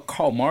 interesting or- about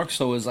Karl Marx,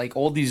 though, is like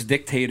all these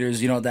dictators,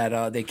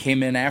 that they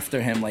came in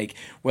after him, like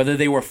whether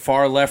they were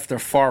far left or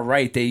far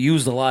right, they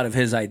used a lot of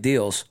his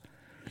ideals.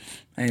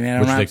 I mean,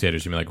 Which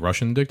dictators? You mean like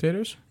Russian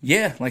dictators?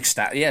 Yeah, like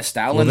Stalin.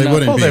 Well, they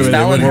wouldn't be. They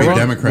Stalin. wouldn't be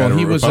Democrat or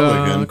he was,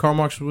 Republican. Karl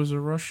Marx was a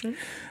Russian,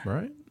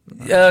 right?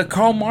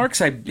 Karl Marx,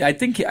 I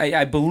think,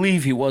 I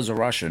believe he was a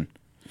Russian.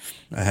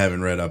 I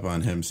haven't read up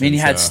on him since. mean, you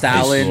had high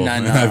Stalin school.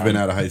 and, I've been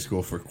out of high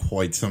school for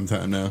quite some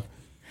time now.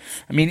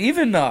 I mean,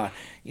 even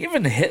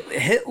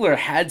Hitler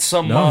had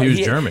some. No, he was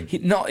German.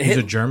 No, He's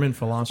a German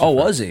philosopher. Oh,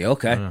 was he?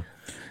 Okay. Yeah.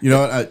 You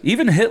know what?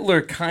 Even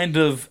Hitler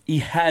he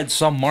had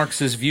some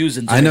Marxist views,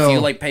 and I know.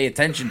 if you pay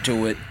attention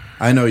to it.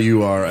 I know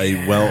you are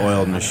a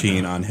well-oiled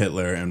machine on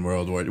Hitler and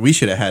World War. We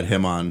should have had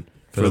him on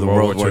for the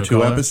World War II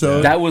caller?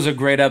 episode. That was a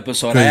great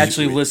episode. I 'Cause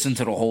actually listened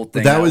to the whole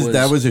thing. That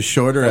was a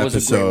shorter that was a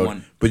great episode.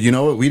 one. But you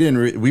know what? We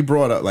didn't. We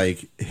brought up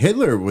like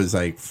Hitler was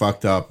like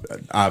fucked up,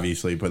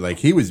 obviously, but like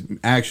he was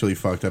actually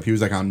fucked up. He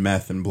was like on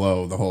meth and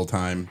blow the whole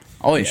time.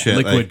 Oh, and yeah. shit,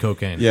 Liquid like-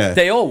 cocaine. Yeah,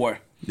 They all were.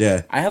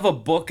 yeah. I have a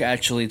book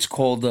actually. It's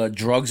called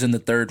 "Drugs in the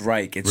Third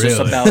Reich." It's just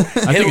Really? about. I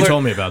think you Hitler.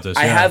 told me about this,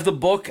 I yeah. have the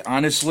book.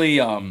 Honestly,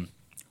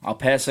 I'll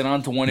pass it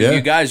on to one Yeah. of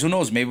you guys. Who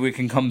knows? Maybe we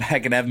can come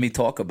back and have me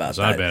talk about It's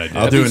not a that. bad idea.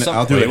 I'll do That'd an. be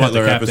I'll do Well, a you want the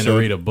Hitler captain episode. to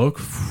read a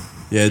book?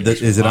 Yeah,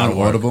 is it Lot on of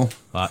work. Audible?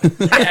 Yeah,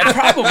 it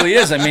probably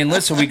is. I mean,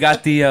 listen, we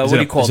got the what do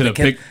you call Is it it?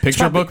 a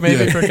picture book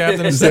maybe Yeah. for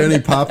Captain? Is there any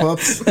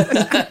pop-ups?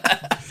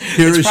 probably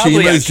Hiroshima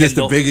a is just a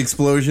Kindle. big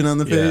explosion on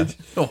the Yeah. page.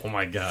 Oh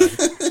my god.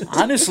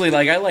 Honestly,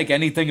 I like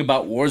anything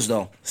about wars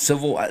though.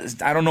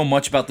 I don't know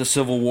much about the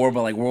Civil War,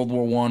 but like World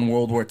War I,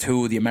 World War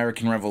II, the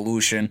American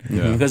Revolution,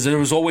 because there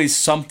was always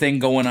something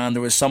going on.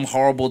 There was some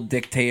horrible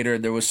dictator.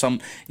 There was some,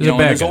 There's a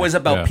bad there's guy. always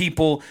about Yeah.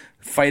 people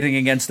fighting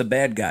against the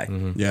bad guy.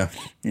 Yeah,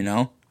 You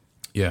know,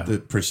 Yeah. the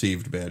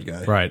perceived bad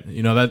guy. Right.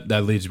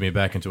 That leads me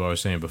back into what I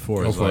was saying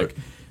before. Is for like, it.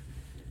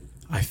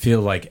 I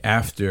feel like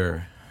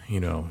after,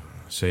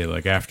 say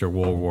like after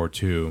World War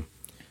II,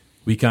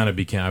 we kind of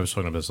became, I was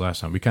talking about this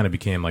last time, we kind of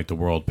became like the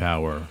world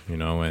power,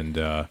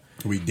 and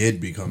We did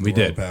become we the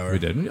did. world power. We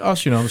did. And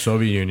us, the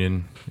Soviet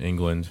Union,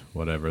 England,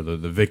 whatever, the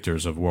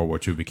victors of World War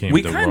II became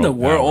we the kind of world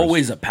were powers.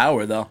 always a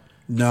power though.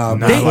 No,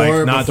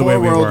 Not the way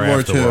we World were War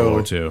after II. World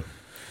War II.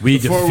 We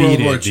Before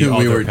defeated World War II, the we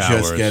other were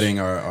powers. just getting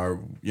our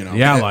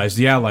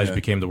The Allies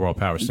became the world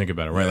powers. Think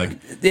about it, right? Yeah. Like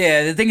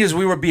Yeah, the thing is,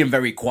 we were being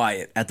very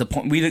quiet at the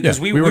point because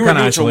Yeah, we we were were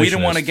kinda neutral. We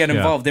didn't want to isolationists, get yeah.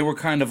 involved. They were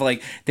kind of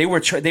like they were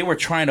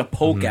trying to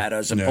poke at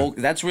us and Yeah. poke.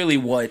 That's really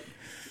what.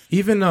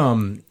 even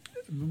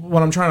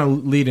what I'm trying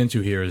to lead into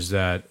here is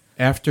that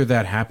after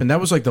that happened, that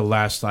was like the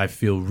last I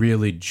feel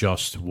really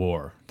just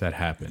war that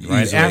happened.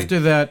 Right Easily. after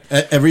that,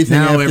 Everything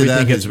now after everything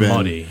that gets has been-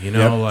 muddy.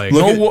 Yep. Like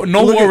Look No, at- war,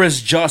 no look war at- is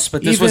just,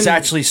 but this was even-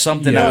 actually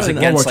something Yeah, that was World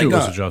against. War II Like,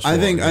 was a just I war,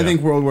 think yeah.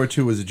 World War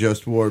II was a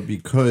just war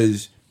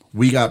because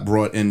we got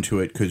brought into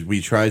it because we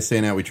tried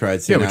staying out, we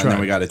tried staying Yeah, we out, and then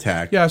tried. we got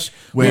attacked. Yes,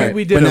 Where,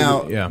 we did. But a-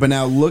 now, yeah. but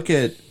now look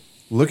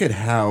at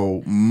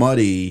how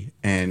muddy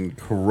and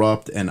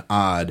corrupt and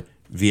odd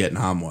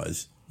Vietnam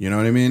was. You know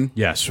what I mean?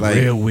 Yes, Like,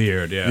 real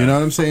weird. Yeah, You know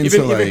what I'm saying? Even,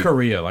 So, even like,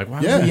 Korea, like why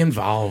are we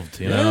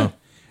involved? You know,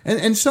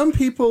 and some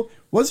people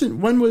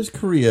when was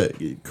Korea?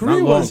 Korea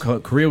not long.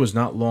 was Korea was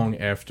not long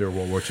after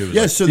World War II. It was yes.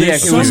 like- So Yeah,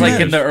 there's it some was like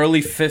men, in the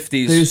early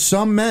 50s. there's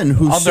some men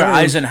who Under served,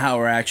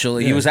 Eisenhower,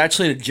 actually. He was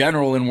actually a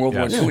general in World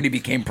War II when he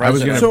became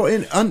president.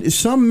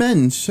 some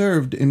men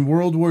served in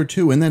World War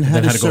II and then had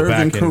Then to had to go serve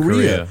back in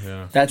Korea.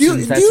 Yeah. That's Do you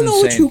know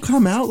what insane. you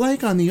come out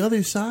like on the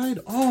other side?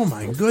 Oh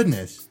my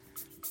goodness.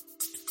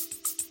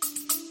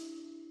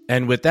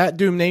 And with that,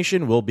 Doom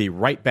Nation, we'll be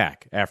right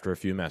back after a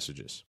few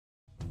messages.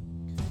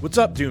 What's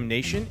up, Doom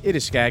Nation? It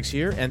is Skaggs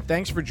here, and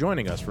thanks for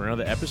joining us for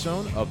another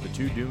episode of the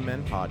Two Doom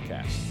Men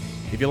podcast.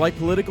 If you like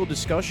political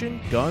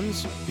discussion,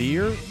 guns,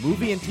 beer,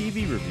 movie, and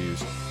TV reviews,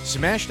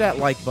 smash that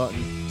like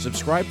button,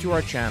 subscribe to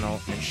our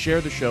channel, and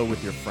share the show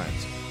with your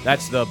friends.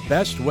 That's the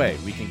best way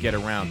we can get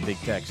around Big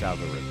Tech's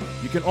algorithm.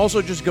 You can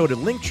also just go to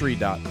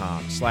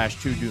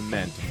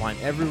linktree.com/2doommen to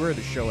find everywhere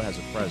the show has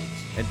a presence.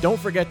 And don't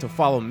forget to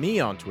follow me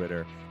on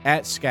Twitter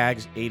at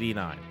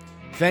Skaggs89.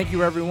 Thank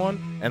you, everyone,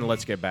 and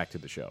let's get back to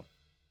the show.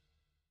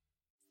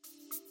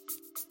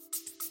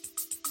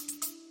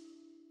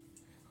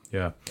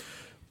 Yeah.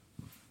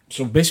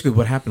 So basically,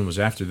 what happened was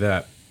after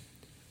that,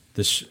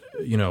 this,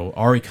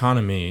 our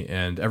economy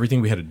and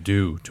everything we had to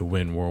do to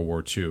win World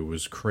War II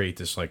was create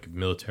this like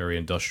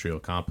military-industrial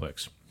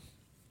complex,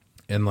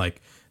 and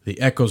like the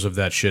echoes of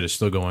that shit is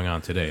still going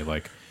on today.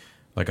 Like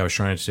I was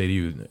trying to say to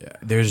you,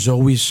 there's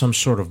always some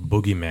sort of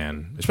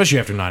boogeyman, especially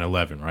after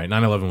 9/11, right?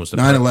 9/11 was the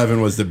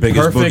 9/11 was the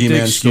biggest perfect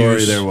boogeyman story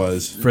excuse there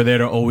was. for there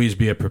to always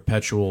be a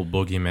perpetual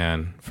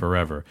boogeyman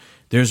forever.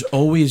 There's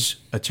always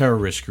a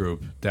terrorist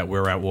group that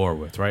we're at war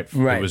with, right?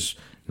 Right. It was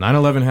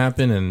 9/11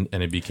 happened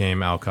and it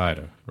became Al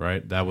Qaeda,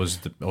 right? That was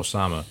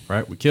Osama,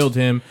 right? We killed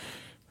him,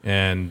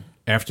 and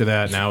after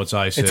that, now it's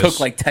ISIS. It took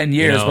like 10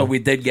 years, but we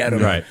did get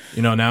him. Right.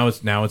 Now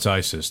it's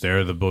ISIS.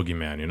 They're the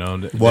boogeyman,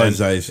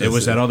 ISIS. It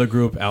was that other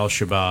group,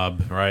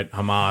 Al-Shabaab, right?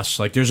 Hamas.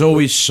 Like, there's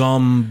always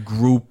some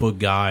group of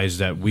guys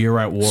that we're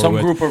at war Some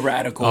with. group of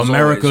radicals.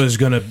 America always. is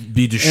going to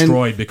be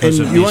destroyed because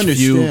and of you these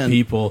few understand-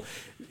 people.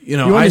 You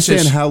understand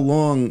ISIS, how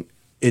long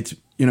it's,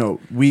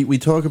 we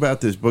talk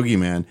about this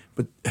boogeyman,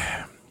 but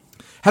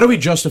how do we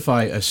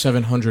justify a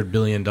 $700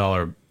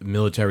 billion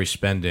military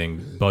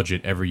spending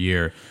budget every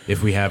year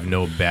if we have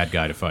no bad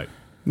guy to fight?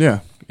 yeah.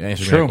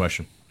 Answer me True. that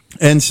question.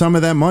 And some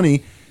of that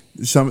money,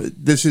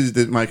 this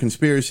is my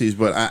conspiracies,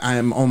 but I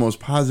am almost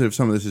positive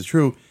some of this is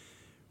true.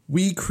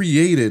 We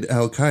created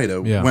Al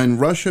Qaeda Yeah. when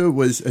Russia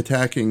was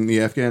attacking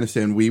the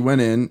Afghanistan. We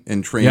went in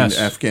and trained Yes.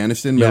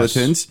 Afghanistan Yes.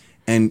 militants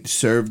and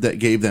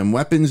gave them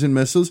weapons and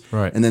missiles.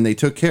 Right. And then they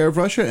took care of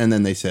Russia, and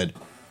then they said,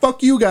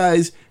 "Fuck you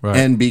guys," Right.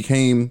 and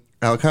became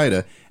Al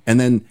Qaeda. And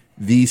then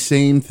the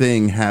same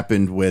thing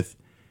happened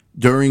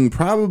during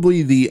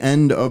probably the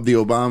end of the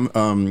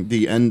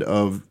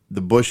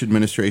Bush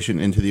administration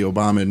into the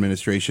Obama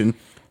administration.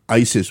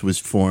 ISIS was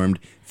formed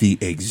the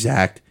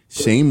exact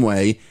same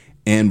way,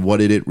 and what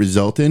did it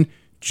result in?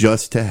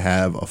 Just to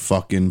have a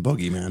fucking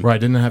boogeyman.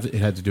 Right. It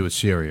had to do with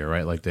Syria,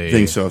 right? Like they I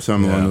think so,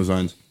 something along Yeah. those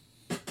lines.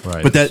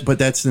 Right. But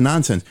that's the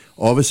nonsense.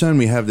 All of a sudden,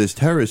 we have this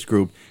terrorist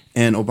group,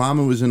 and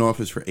Obama was in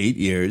office for 8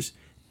 years,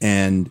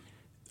 and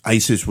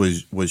ISIS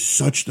was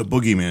such the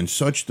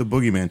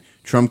boogeyman.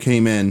 Trump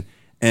came in,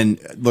 and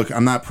look,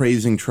 I'm not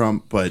praising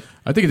Trump, but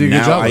I think he did a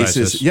good now job with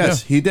ISIS.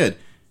 Yes, Yeah. he did.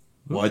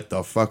 What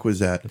the fuck was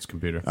that? It's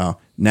computer. Oh,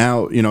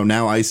 now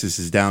ISIS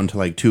is down to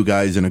like two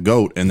guys and a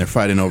goat, and they're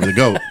fighting over the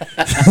goat.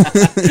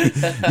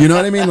 You know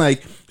what I mean?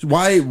 Like,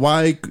 why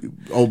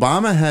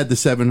Obama had the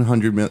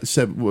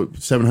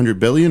 700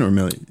 billion or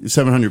million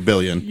 700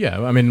 billion? Yeah,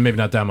 I mean maybe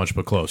not that much,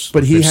 but close.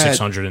 But he There's had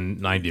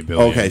 690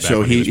 billion. Okay, back so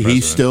when was he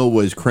president. still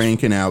was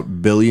cranking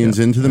out billions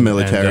into the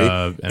military,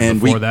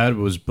 and before that it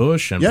was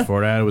Bush, and Yeah.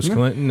 before that it was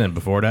Clinton, and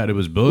before that it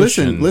was Bush.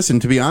 Listen.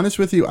 To be honest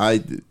with you,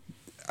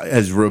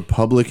 as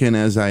Republican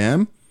as I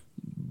am,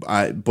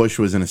 Bush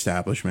was an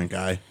establishment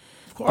guy.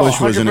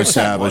 Bush was an 100%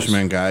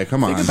 establishment guy.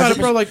 Come on, Think about it,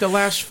 bro. Like the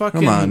last Come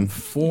fucking on.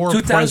 4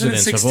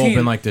 presidents have all 2016.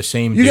 been like the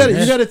same. you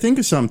dude. got to think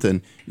of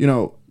something.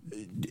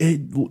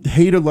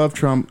 Hate or love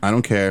Trump, I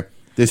don't care.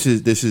 This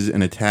is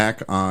an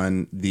attack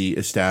on the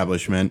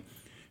establishment.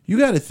 You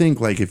got to think,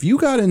 like, if you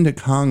got into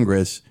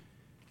Congress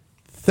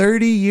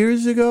 30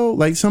 years ago,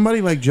 like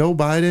somebody like Joe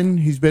Biden,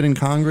 he's been in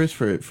Congress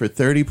for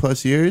 30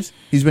 plus years.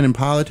 He's been in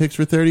politics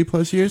for 30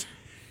 plus years.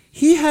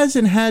 He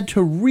hasn't had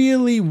to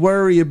really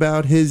worry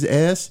about his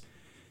ass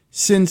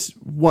since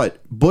what?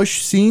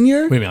 Bush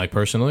Senior? What do you mean, like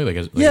personally, like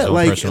his own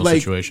personal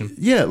situation?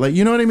 Yeah, like,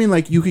 you know what I mean?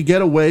 Like, you could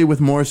get away with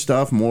more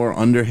stuff, more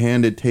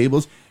underhanded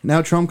tables.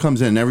 Now Trump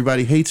comes in and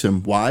everybody hates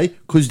him. Why?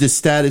 Because the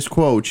status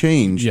quo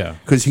changed. Yeah.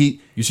 Because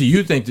You see,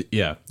 you think,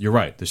 you're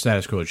right. The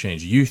status quo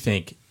changed. You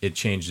think it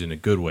changed in a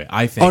good way.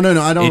 I think. Oh, no,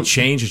 I don't- It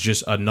changed. It's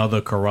just another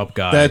corrupt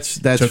guy. That's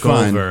took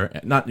fine. over.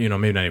 Not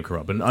maybe not even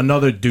corrupt, but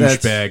another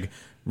douchebag.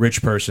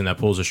 Rich person that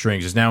pulls the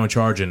strings is now in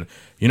charge, and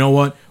you know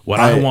what? What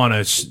I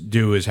want to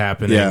do is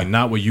happening, Yeah. and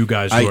not what you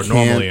guys who I are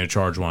normally can't- in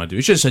charge want to do.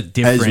 It's just a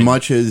different as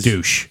much as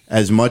douche.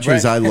 as much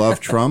as I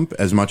love Trump,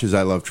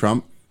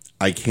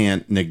 I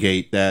can't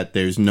negate that.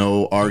 There's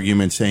no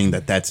argument saying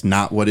that that's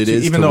not what it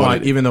is. Even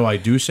though I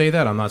do say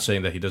that, I'm not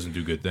saying that he doesn't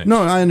do good things.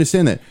 No, I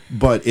understand that,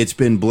 but it's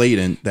been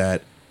blatant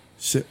that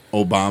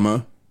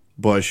Obama,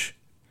 Bush,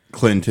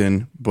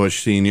 Clinton,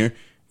 Bush Sr.,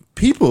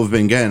 people have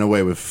been getting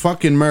away with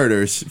fucking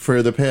murders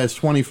for the past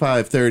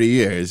 25, 30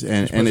 years.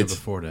 And it's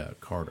before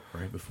that, Carter,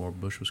 right? Before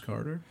Bush was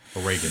Carter?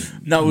 Or Reagan?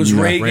 No, it was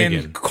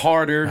Reagan,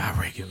 Carter.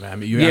 Reagan. I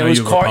mean,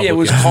 it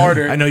was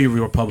Carter. I know you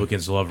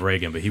Republicans love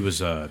Reagan, but he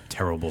was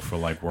terrible for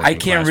like working. I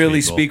can't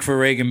really speak for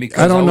Reagan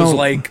because I was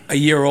like a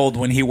year old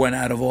when he went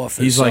out of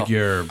office. He's like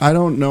your... I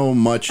don't know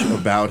much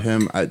about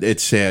him.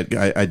 It's sad.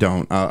 I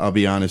don't. I'll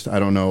be honest. I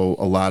don't know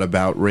a lot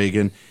about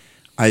Reagan.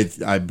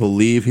 I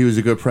believe he was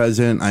a good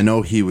president. I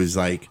know he was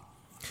like...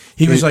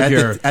 He was like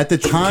at the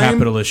time,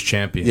 capitalist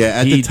champion. Yeah,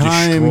 at he the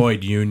time,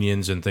 destroyed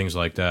unions and things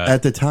like that.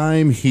 At the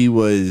time, he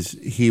was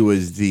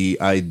the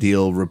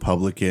ideal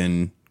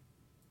Republican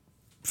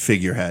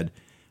figurehead.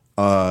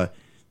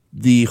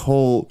 The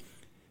whole,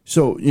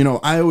 so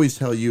I always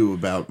tell you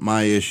about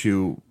my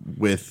issue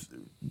with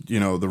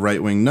the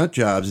right wing nut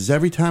jobs is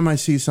every time I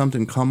see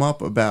something come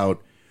up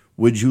about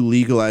would you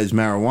legalize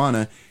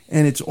marijuana.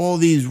 And it's all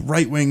these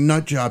right-wing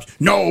nut jobs.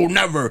 No,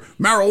 never.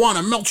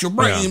 Marijuana melts your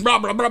brain. Yeah. Blah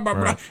blah blah blah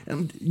blah.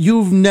 And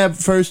you've never.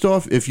 First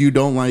off, if you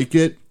don't like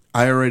it,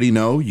 I already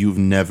know you've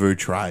never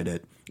tried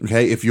it.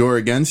 Okay, if you're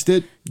against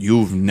it,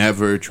 you've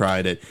never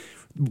tried it.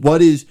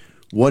 What is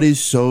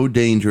so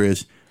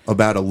dangerous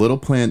about a little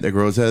plant that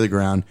grows out of the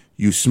ground?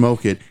 You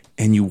smoke it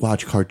and you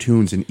watch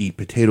cartoons and eat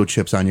potato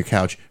chips on your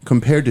couch,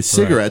 compared to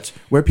cigarettes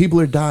where people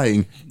are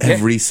dying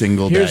every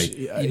single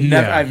day.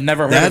 I've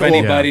never heard of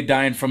anybody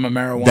dying from a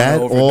marijuana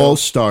overdose. That all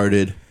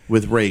started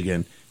with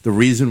Reagan. The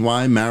reason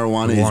why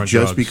marijuana is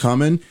just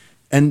becoming...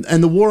 And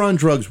the war on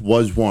drugs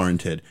was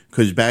warranted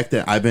because back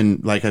then I've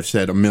been, like I've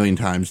said a million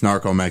times,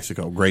 Narco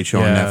Mexico, great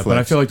show on Netflix. But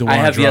I feel like the war I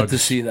on have drugs, yet to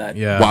see that.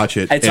 Yeah, watch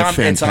it. It's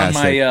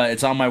fantastic.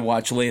 It's on my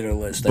watch later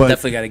list. I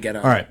definitely got to get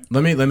on. All right,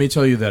 let me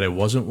tell you that it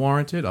wasn't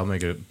warranted. I'll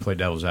play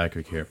devil's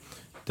advocate here.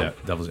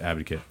 Devil's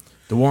advocate.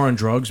 The war on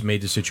drugs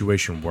made the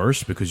situation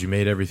worse because you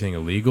made everything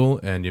illegal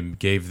and you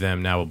gave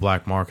them now a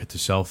black market to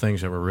sell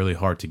things that were really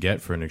hard to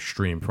get for an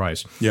extreme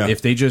price. Yeah.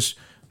 If they just...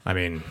 I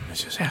mean,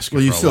 it's just asking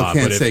for a lot. Well,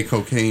 you still can't say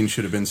cocaine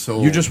should have been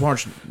sold. You just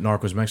watched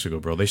Narcos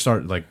Mexico, bro. They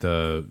started, like,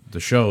 the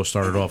show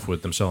started off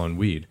with them selling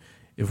weed.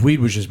 If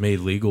weed was just made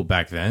legal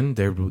back then,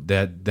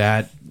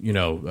 Felix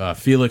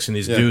and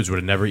these dudes would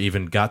have never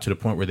even got to the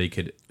point where they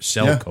could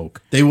sell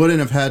coke. They wouldn't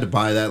have had to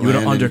buy that land. You would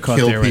have undercut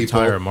their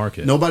people. entire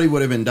market. Nobody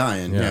would have been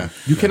dying. Yeah.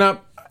 You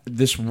cannot...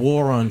 This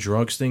war on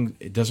drugs thing,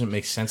 it doesn't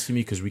make sense to me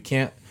because we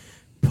can't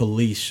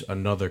police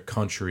another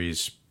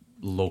country's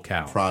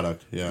locale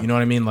product. Yeah, you know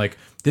what I mean. Like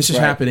this is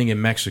happening in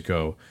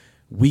Mexico.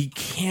 We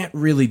can't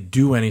really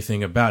do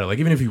anything about it. Like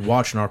even if you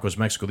watch Narcos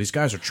Mexico, these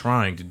guys are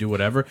trying to do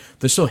whatever.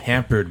 They're still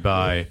hampered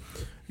by,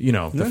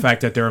 the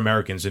fact that they're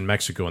Americans in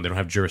Mexico and they don't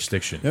have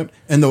jurisdiction. Yep.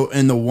 And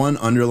the one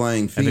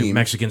underlying theme, and the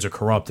Mexicans are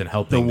corrupt and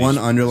helping. The one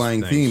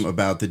underlying theme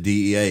about the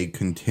DEA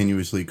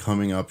continuously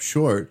coming up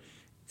short,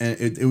 and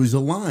it was a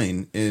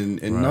line in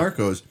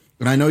Narcos.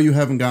 And I know you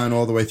haven't gone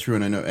all the way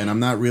through, and I'm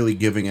not really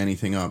giving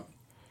anything up.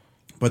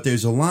 But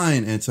there's a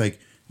line, and it's like,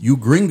 you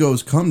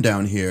gringos come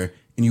down here,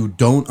 and you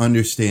don't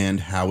understand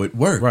how it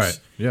works. Right,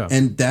 yeah.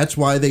 And that's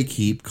why they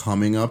keep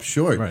coming up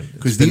short. Right.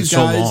 Because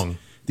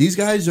these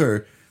guys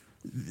are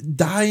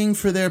dying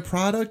for their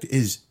product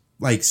is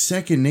like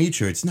second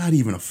nature. It's not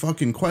even a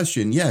fucking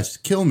question. Yes,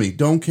 kill me.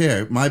 Don't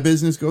care. My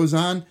business goes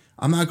on.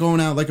 I'm not going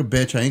out like a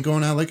bitch. I ain't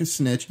going out like a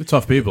snitch. They're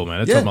tough people,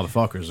 man. They're tough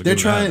motherfuckers.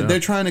 They're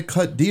trying to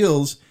cut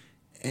deals.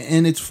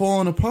 And it's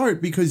falling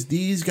apart because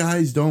these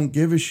guys don't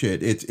give a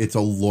shit. It's a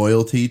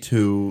loyalty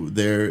to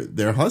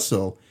their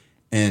hustle,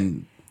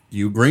 and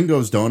you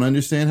gringos don't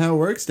understand how it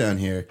works down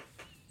here,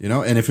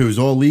 And if it was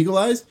all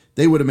legalized,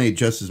 they would have made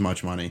just as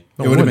much money.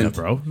 No, it would have been,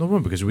 bro. No,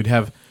 because we'd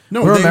have.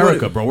 We're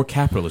America, bro. We're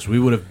capitalists. We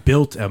would have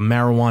built a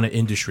marijuana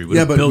industry. We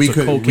would have built a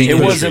cocaine industry.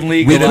 It wasn't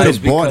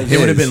legalized. It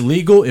would have been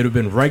legal. It would have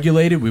been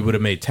regulated. We would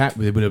have made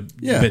We would have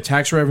been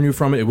tax revenue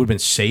from it. It would have been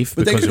safe.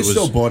 But they could have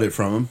still bought it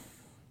from them.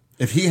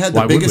 If he had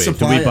the biggest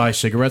supply... Did we buy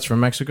cigarettes from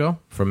Mexico?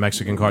 From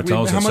Mexican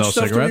cartels that sell cigarettes?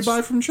 How much stuff did we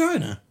buy from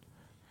China?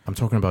 I'm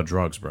talking about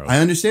drugs, bro. I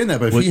understand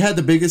that, but if he had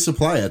the biggest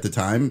supply at the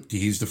time,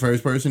 he's the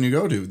first person you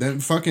go to. Then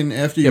fucking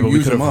after you use him up... Yeah,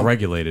 but we could have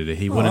regulated it.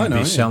 He wouldn't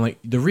be selling...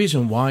 The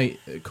reason why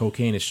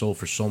cocaine is sold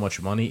for so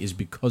much money is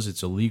because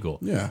it's illegal.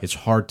 Yeah. It's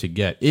hard to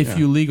get. If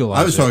you legalize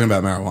it... I was talking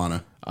about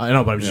marijuana. I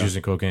know, but I'm just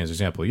using cocaine as an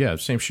example. Yeah,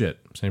 same shit.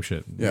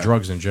 Yeah.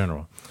 Drugs in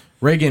general.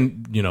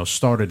 Reagan,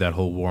 started that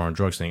whole war on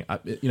drugs thing.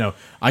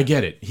 I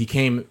get it. He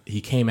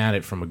came at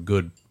it from a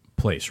good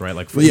place, right?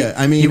 Like,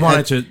 I mean,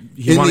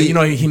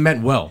 he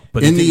meant well,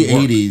 but in the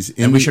 80s,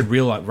 and we should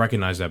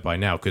recognize that by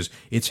now because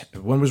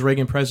when was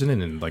Reagan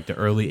president in like the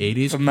early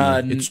 80s? From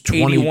it's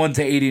 81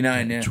 to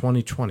 89,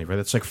 2020, right?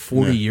 That's like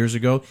 40 years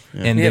ago,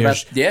 and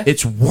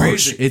it's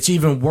worse. Crazy. It's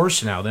even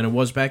worse now than it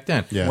was back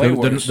then. Yeah.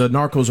 The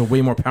narcos are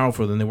way more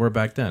powerful than they were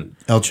back then.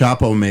 El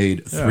Chapo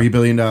made $3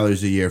 billion a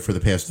year for the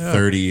past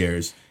 30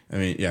 years. I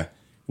mean, yeah.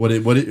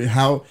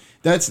 How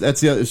that's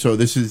the other. So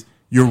this is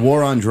your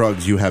war on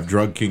drugs, you have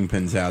drug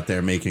kingpins out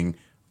there making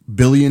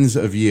billions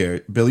of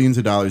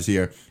dollars a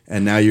year,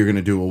 and now you're going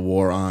to do a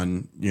war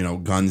on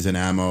guns and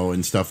ammo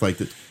and stuff like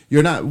that.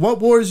 You're not. What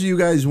wars are you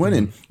guys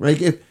winning?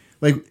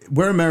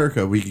 We're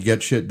America, we could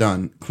get shit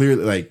done.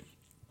 Clearly,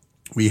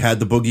 we had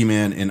the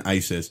boogeyman in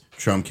ISIS.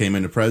 Trump came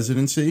into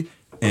presidency,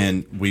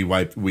 and we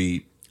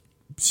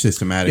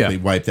systematically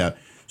wiped out.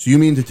 So you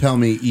mean to tell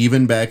me,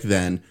 even back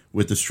then,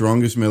 with the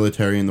strongest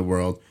military in the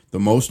world, the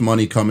most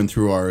money coming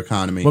through our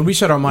economy, when we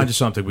set our mind to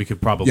something, we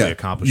could probably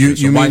accomplish it.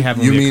 So you why mean,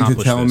 haven't you we mean to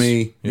accomplished tell this?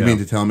 me Yeah. you mean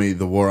to tell me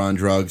the war on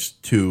drugs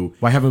to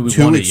Why haven't we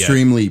two won it yet?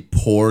 extremely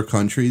poor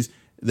countries?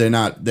 They're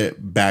not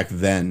that back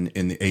then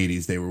in the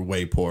 80s they were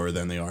way poorer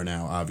than they are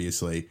now,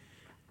 obviously.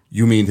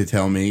 You mean to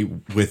tell me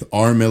with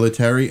our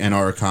military and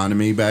our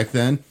economy back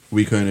then,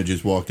 we couldn't have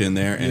just walked in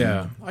there and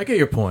Yeah, I get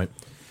your point.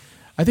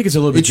 I think it's a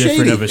little bit It's different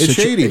shady. of a It's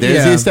situation. shady.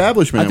 There's the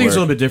establishment I think at it's a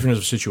work. little bit different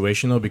of a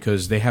situation though,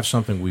 because they have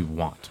something we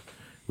want,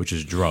 which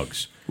is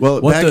drugs. Well,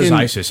 what back does in-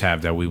 ISIS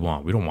have that we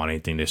want? We don't want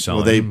anything they're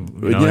selling. they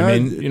you know what I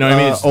mean? You know what I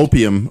mean? It's-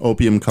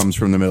 opium comes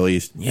from the Middle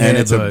East. Yeah, and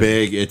it's but- a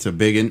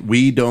big and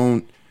we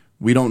don't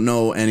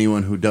know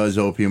anyone who does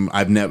opium.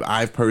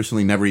 I've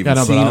personally never even Yeah,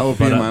 no, but seen I'll-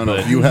 opium. but- I don't know but-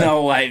 if you have.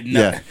 No,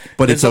 Yeah,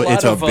 but there's it's a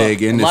lot of,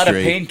 big A lot of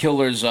industry.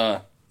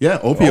 painkillers. Yeah,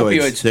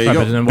 opioids. There you Right,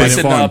 go. but then why Big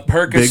didn't- farm. Big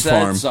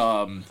Percocets,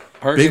 farm.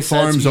 Percocets, Big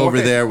farms over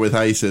morphine. there with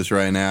ISIS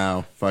right now.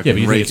 yeah, Fucking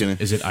but you think raking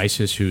it. is it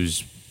ISIS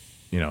who's,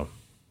 no,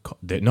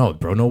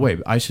 bro, no way.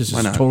 ISIS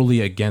is not?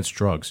 totally against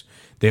drugs.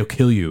 They'll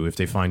kill you if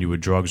they find you with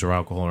drugs or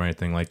alcohol or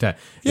anything like that.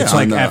 Yeah, it's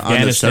like on the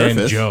Afghanistan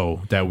surface.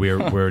 Joe that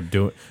we're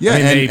doing. Yeah, I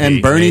mean, maybe,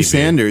 and Bernie maybe.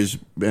 Sanders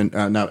and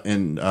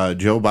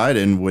Joe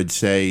Biden would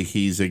say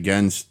he's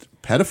against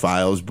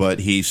pedophiles, but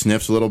he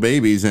sniffs little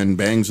babies and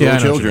bangs Yeah, I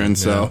little know what you mean.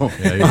 children. So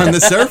Yeah, yeah, on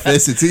the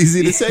surface, it's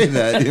easy to say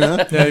that.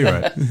 Yeah, you're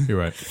right. You're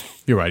right.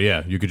 You're right.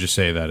 Yeah, you could just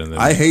say that, and then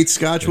I hate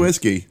Scotch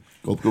whiskey.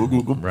 Gulp, gulp,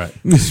 gulp, gulp. right.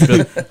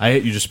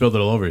 You just spilled it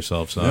all over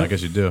yourself, so I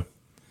guess you do.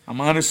 I'm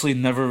honestly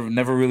never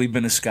really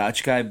been a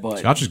Scotch guy, but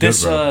Scotch is good,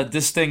 bro.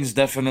 this thing's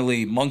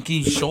definitely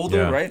monkey shoulder,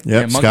 Yeah. right?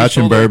 Yep, monkey Scotch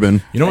and shoulder.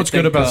 bourbon. You know what's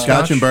good think, about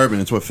Scotch and bourbon.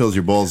 It's what fills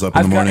your balls up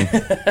in the morning.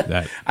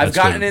 I've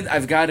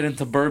gotten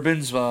into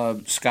bourbons,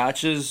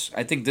 scotches.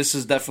 I think this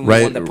is definitely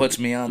Right, one that puts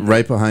me on.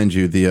 right behind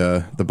you,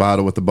 the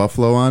bottle with the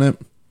buffalo on it.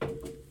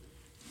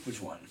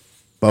 Which one?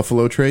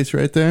 Buffalo Trace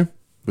right there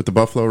with the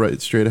buffalo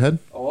right straight ahead.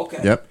 Oh, okay.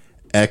 Yep,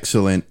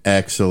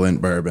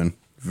 excellent bourbon.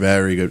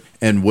 Very good.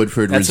 And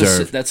Woodford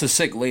Reserve. That's a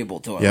sick label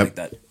too. I Yep. like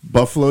that.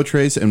 Buffalo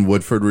Trace and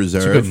Woodford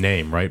Reserve. It's a good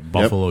name, right?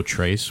 Buffalo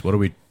Trace. What are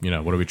we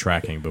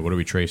tracking? But what are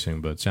we tracing?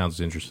 But it sounds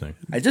interesting.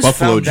 I just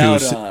Buffalo found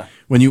juice. out.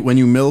 When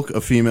you milk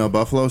a female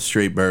buffalo,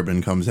 straight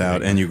bourbon comes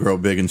out, and you grow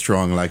big and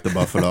strong like the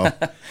buffalo.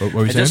 What were you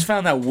I saying? just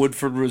found out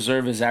Woodford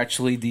Reserve is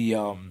actually the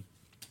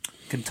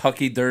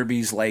Kentucky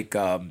Derby's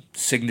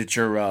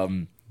signature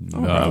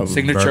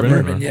signature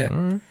bourbon. Yeah. All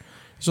right.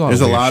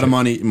 There's a weird lot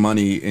of shit.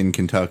 money in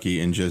Kentucky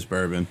in just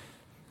bourbon.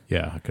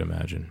 Yeah, I can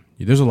imagine.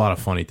 There's a lot of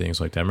funny things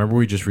like that. Remember,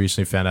 we just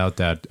recently found out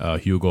that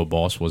Hugo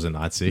Boss was a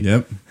Nazi.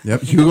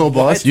 Yep. Hugo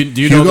Boss. Do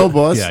you Hugo know the-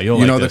 Boss. Yeah, you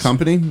you'll know like the this.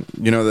 company.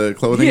 You know the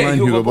clothing line.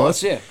 Hugo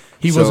Boss. Yeah.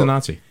 He was a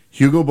Nazi.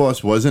 Hugo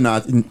Boss was a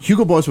Nazi.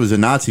 Hugo Boss was a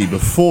Nazi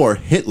before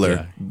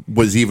Hitler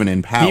was even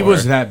in power. He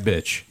was that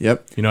bitch.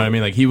 Yep. You know what I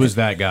mean? Like he was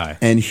that guy.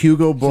 And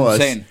Hugo Boss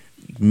insane.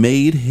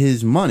 made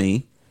his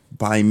money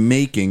by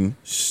making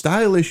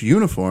stylish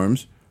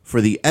uniforms for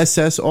the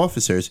SS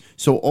officers.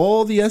 So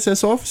all the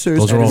SS officers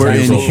Those are all were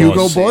in Hugo Hugo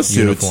Boss Boss suits.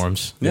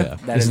 uniforms. Yeah. Yeah,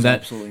 That is isn't that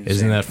absolutely isn't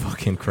insane. that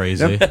fucking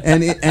crazy? Yep.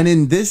 and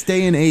in this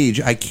day and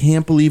age, I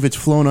can't believe it's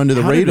flown under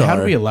the How radar.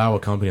 do we allow a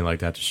company like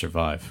that to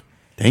survive?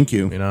 Thank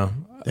you. You know,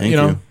 Thank you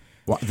know, you.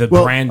 The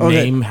Well, brand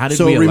okay, name. How did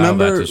so we allow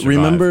remember- that to survive?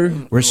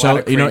 remember- we're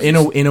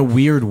of in a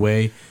weird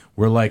way.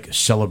 We're like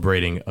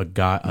celebrating a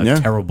Yeah.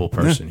 terrible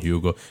person.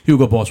 Hugo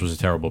Boss was a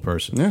terrible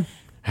person. Yeah.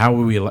 How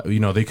would we?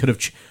 They could have.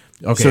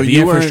 Okay, So the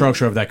you weren't-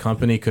 infrastructure of that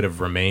company could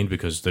have remained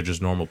because they're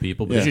just normal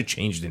people, but Yeah. they should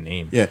change the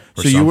name. Yeah.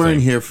 or So you weren't something.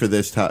 here for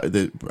this.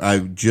 I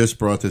just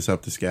brought this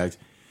up to Skaggs.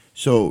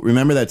 So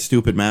remember that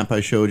stupid map I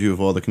showed you of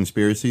all the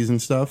conspiracies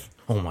and stuff?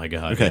 Oh my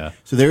god! Okay. Yeah.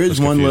 So there is That's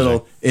one confusing.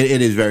 little.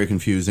 It is very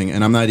confusing,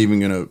 and I'm not even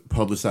going to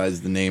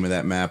publicize the name of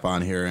that map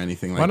on here or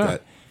anything like not?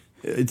 that.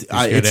 It's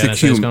scared it's the the NSA 's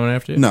Q. coming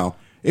after you? No,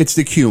 it's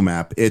the Q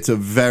map. It's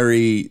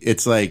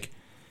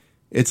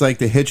like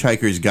the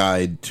Hitchhiker's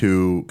Guide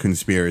to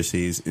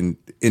conspiracies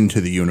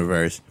into the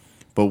universe.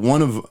 But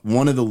one of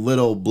the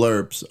little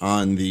blurbs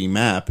on the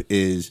map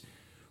is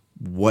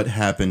what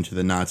happened to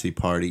the Nazi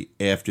Party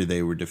after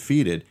they were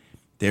defeated.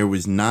 There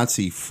was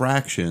Nazi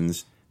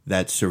fractions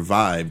that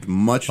survived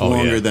much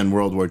longer yeah. than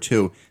World War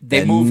II. They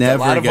that moved.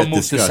 never A lot of get them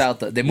moved discussed.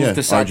 to South. They moved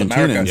to South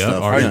Argentina America. and Yep,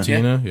 stuff.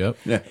 Argentina. Yep.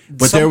 Yeah.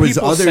 But Some there was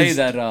people others. say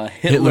that Hitler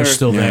Hitler's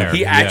still there.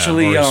 He Yeah,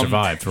 actually or he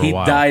survived for a he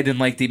while. died in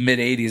like the mid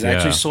 '80s. I Yeah.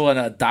 actually saw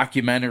a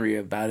documentary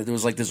about it. There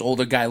was like this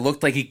older guy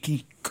looked like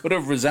he could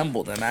have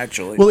resembled him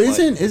actually. Well, but-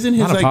 isn't his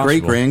Not like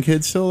great impossible.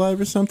 grandkid still alive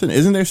or something?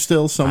 Isn't there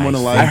still someone I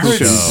alive who heard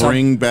can some-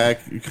 bring back,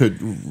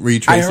 could I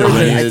retrace heard their that.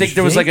 lineage? I think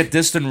there was like a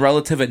distant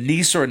relative, a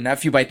niece or a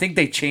nephew, but I think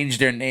they changed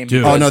their name.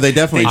 Dude. because Oh, no, they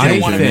definitely didn't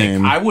changed wanna their be-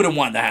 name. I wouldn't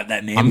want to have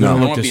that name. I'm I gonna don't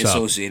look want to be this up.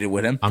 associated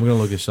with him. I'm going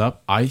to look this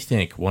up. I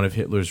think one of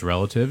Hitler's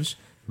relatives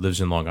lives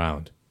in Long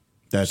Island.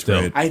 That's still.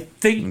 great. I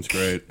think That's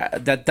great.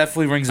 that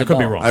definitely rings a could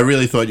be bell. wrong. I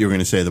really thought you were going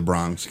to say the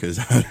Bronx because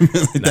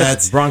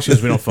that's Bronx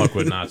says we don't fuck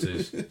with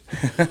Nazis.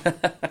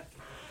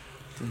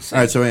 all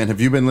right. So, Ann,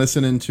 have you been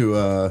listening to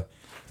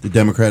the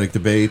Democratic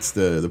debates,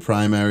 the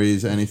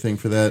primaries, anything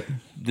for that?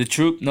 The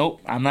truth?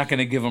 Nope. I'm not going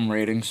to give him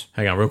ratings.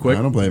 Hang on, real quick.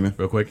 I don't blame you.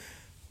 Real quick.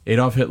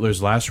 Adolf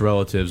Hitler's last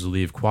relatives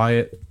lead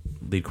quiet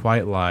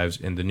lives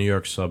in the New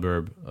York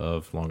suburb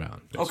of Long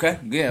Island. Okay.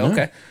 Yeah.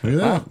 Okay. Look at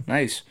that. Wow,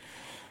 nice.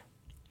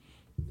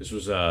 This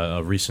was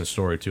a recent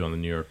story too on the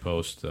New York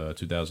Post,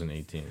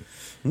 2018.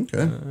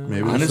 Okay,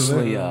 maybe this is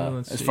Honestly, it.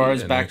 let's as see, far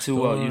as the back next to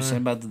what you were door.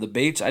 saying about the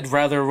debates, I'd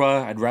rather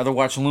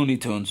watch Looney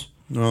Tunes.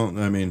 Well,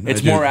 I mean,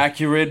 It's I do- more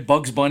accurate.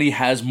 Bugs Bunny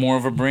has more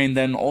of a brain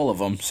than all of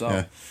them. So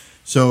Yeah.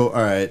 So,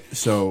 all right.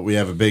 So we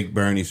have a big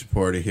Bernie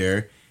supporter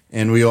here,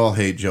 and we all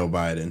hate Joe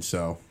Biden.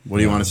 So, what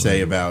do you want to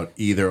say about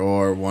either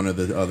or one or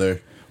the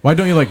other? Why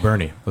don't you like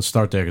Bernie? Let's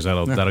start there because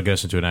that'll get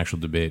us into an actual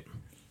debate.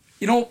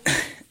 you know,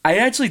 I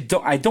actually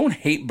don't. I don't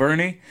hate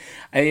Bernie.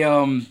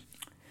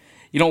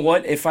 You know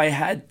what? If I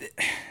had,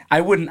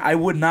 I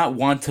would not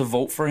want to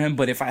vote for him.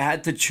 But if I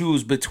had to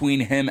choose between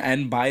him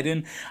and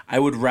Biden, I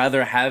would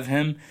rather have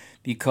him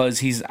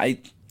because I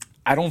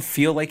don't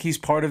feel like he's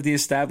part of the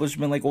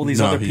establishment like all these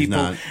No, other he's people.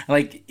 not.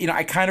 Like, you know,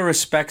 I kind of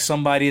respect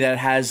somebody that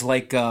has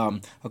like a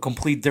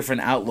complete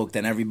different outlook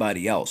than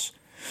everybody else.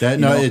 That You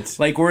no, know, it's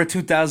like we're at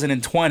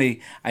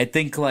 2020. I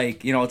think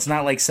like, you know, it's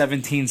not like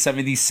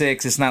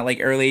 1776. It's not like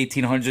early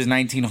 1800s,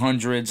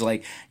 1900s.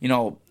 Like, you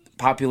know,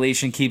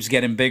 population keeps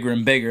getting bigger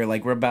and bigger.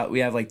 Like we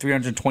have like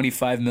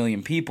 325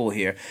 million people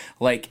here.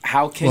 Like,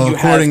 how can Well, you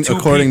according- have two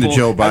according to people,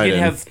 Joe how can you Biden.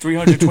 have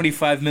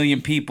 325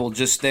 million people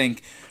just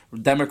think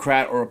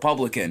Democrat or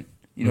Republican?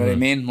 You know what I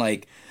mean?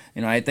 Like,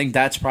 you know, I think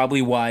that's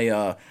probably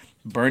why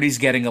Bernie's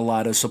getting a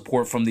lot of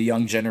support from the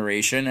young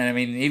generation, and I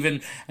mean,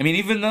 even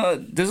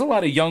there's a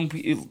lot of young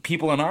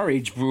people in our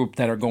age group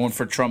that are going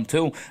for Trump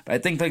too. But I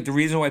think like the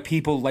reason why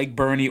people like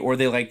Bernie or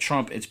they like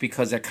Trump, it's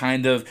because they're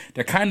kind of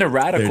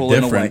radical They're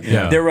in a way. different,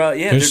 yeah.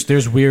 They're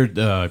There's weird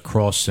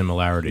cross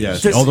similarities.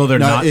 Yes. Although they're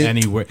No, not it-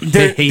 anywhere.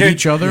 They hate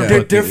each other. Yeah. They're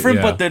but different,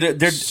 yeah, but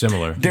they're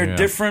similar. They're yeah.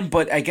 different,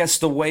 but I guess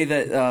the way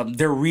that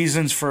their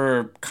reasons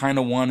for kind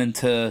of wanting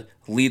to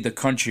lead the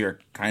country are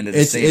kind of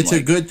the same. it's a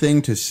like- good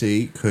thing to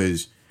see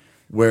because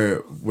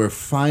we're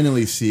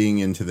finally seeing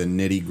into the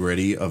nitty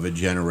gritty of a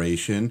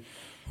generation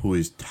who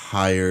is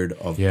tired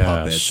of Yeah,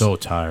 puppets. so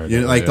tired.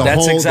 You know, like the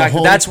That's whole, exactly. the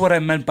whole, That's what I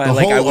meant by the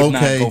like I whole would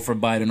okay- not go for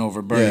Biden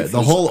over Bernie. Yeah, the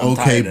because whole I'm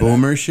okay tired of that.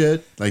 boomer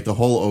shit, like the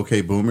whole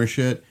okay boomer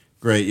shit.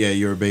 Great, yeah,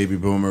 you're a baby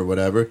boomer,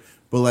 whatever.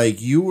 But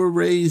like you were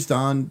raised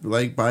on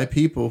like by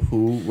people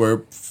who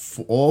were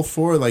all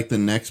for like the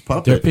next There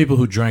are puppet. people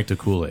who drank the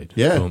Kool-Aid.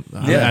 Yeah. Boom.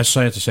 Yeah. As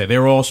I have to say, they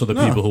were also the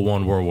No. people who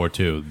won World War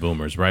II, the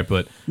boomers, right?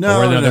 But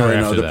No, or no, they were no.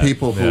 after The that.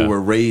 people who Yeah.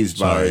 were raised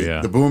Sorry, by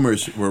yeah. the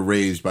boomers were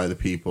raised by the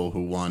people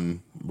who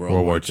won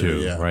World War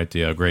II, Yeah. right?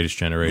 The Greatest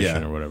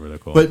Generation Yeah. or whatever they're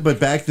called. But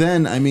back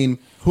then, I mean,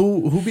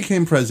 who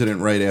became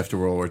president right after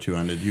World War II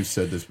ended? You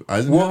said this.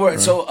 Eisenhower, or-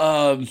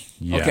 So,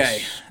 Yes. okay,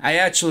 I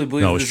actually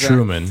believe no, it was this,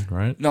 Truman,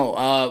 right?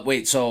 No,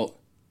 wait. So,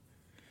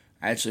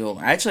 I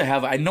actually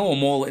have. I know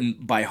them all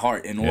by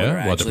heart in order.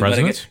 Yeah? What, the actually, but I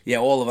presidents? guess- yeah,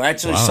 all of them.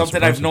 Actually, Wow, that's something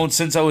I've impressive. known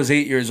since I was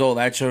 8 years old.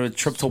 Actually, a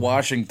trip to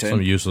Washington.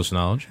 Some useless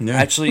knowledge. Yeah.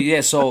 Actually,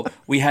 yeah. So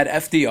we had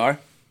FDR.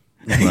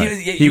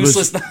 He was-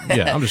 useless.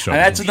 yeah, I'm just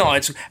joking.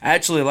 It's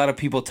actually a lot of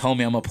people tell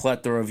me I'm a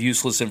plethora of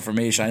useless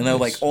information. I know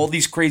like all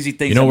these crazy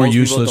things. You know that where most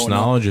people useless don't know.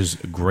 knowledge is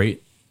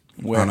great?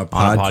 on a On a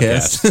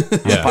podcast.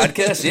 podcast. Yeah.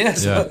 Podcast,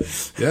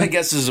 yes. Yeah. I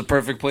guess this is a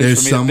perfect place There's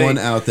for me someone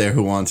to be. out there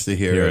who wants to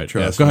hear Hear it. it.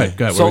 Trust Yeah. me.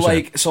 Go ahead. So What were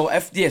you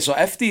saying? so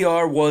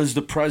FDR was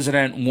the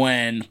president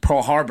when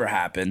Pearl Harbor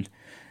happened,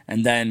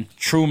 and then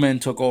Truman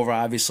took over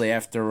obviously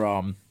after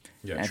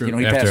Yeah, and, true. you know,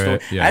 he After passed away.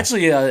 it, yeah.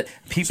 Actually,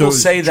 people So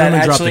say that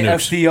Truman dropped actually the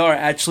nukes. FDR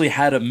actually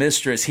had a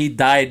mistress. He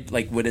died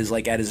like with his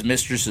at his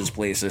mistress's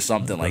place or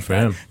something like for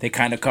that. him. They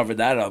kind of covered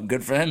that up.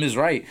 Good for him is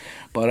right.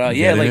 But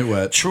Getting it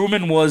wet.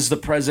 Truman was the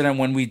president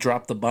when we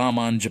dropped the bomb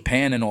on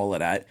Japan and all of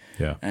that.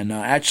 Yeah. And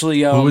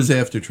actually, Who was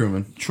after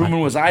Truman? Truman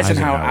was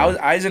Eisenhower.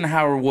 Eisenhower.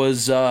 Eisenhower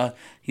was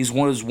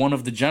was one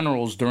of the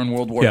generals during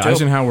World War Yeah, II.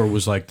 Eisenhower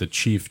was like the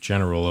chief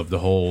general of the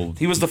whole.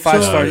 He was the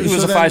five-star. He was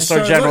so a then- five-star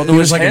so- general. so- There He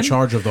was like him. in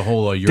charge of the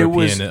whole was-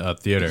 European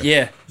theater.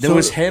 Yeah, there So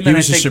was him he and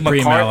was the I think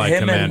Supreme Allied him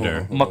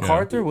Commander. and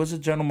MacArthur. Was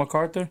it General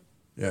MacArthur?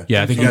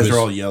 Yeah, I think you he guys was- are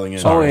all yelling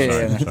at Sorry, Oh, yeah,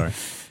 sorry, yeah. sorry.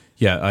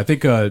 Yeah, I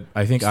think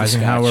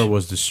Eisenhower Scotch.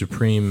 was the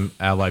Supreme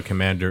Allied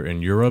Commander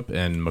in Europe,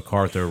 and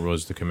MacArthur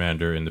was the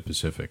commander in the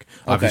Pacific.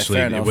 Obviously,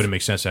 fair it enough. wouldn't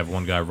make sense to have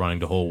one guy running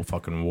the whole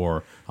fucking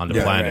war on the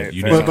Yeah, planet. right,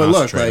 You fair need to But look,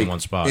 concentrate like in one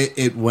spot.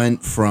 it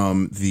went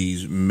from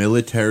these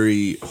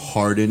military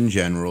hardened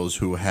generals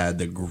who had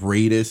the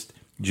greatest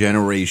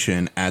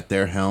generation at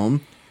their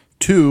helm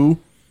to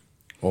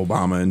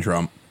Obama and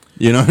Trump.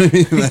 You know what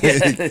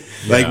I mean?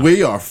 Like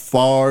we are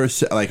far.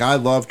 Like I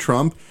love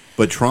Trump,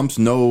 but Trump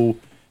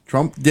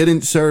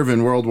didn't serve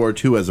in World War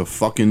II as a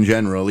fucking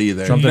general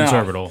either. Trump didn't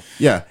serve at all.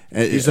 Yeah,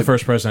 He's the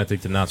first president I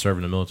think to not serve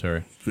in the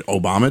military.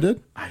 Obama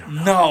did. I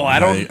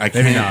don't. I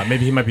can't. Maybe not.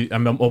 Maybe he might be.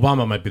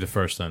 Obama might be the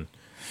first then.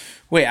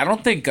 Wait, I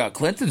don't think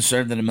Clinton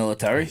served in the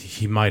military.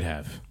 He might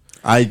have.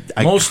 I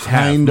Most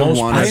kind have. of Most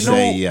want to have.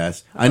 say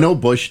yes. I know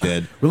Bush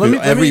did. Well, let me-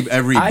 every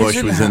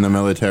Bush was in the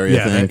military.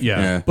 I think.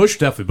 Yeah. Bush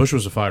definitely. Bush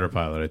was a fighter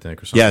pilot, I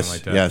think, or something Yes.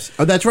 like that. Yes.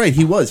 Oh, that's right.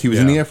 He was. He was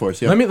in the Air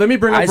Force. Yeah. Let me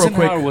bring up real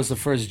Eisenhower quick. was the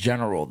first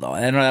general, though.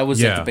 I know that was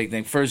like Yeah. the big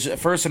thing.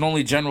 First and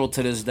only general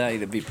to this day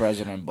to be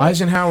president. But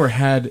Eisenhower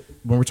had,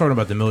 when we're talking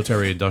about the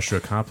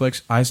military-industrial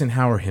complex,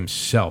 Eisenhower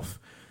himself,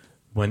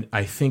 when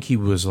I think he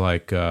was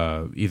like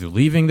either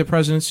leaving the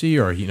presidency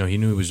or he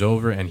knew it was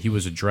over, and he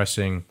was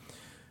addressing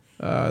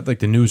like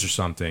the news or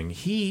something,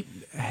 he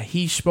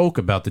spoke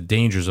about the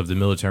dangers of the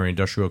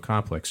military-industrial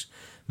complex.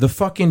 The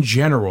fucking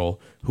general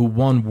who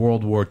won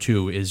World War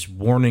II is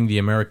warning the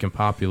American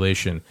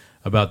population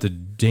about the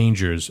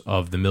dangers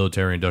of the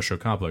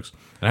military-industrial complex.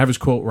 And I have his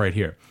quote right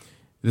here.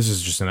 This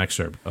is just an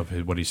excerpt of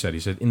what he said.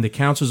 He said, "In the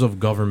councils of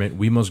government,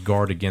 we must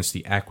guard against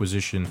the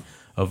acquisition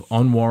of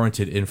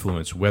unwarranted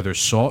influence, whether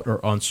sought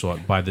or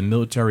unsought, by the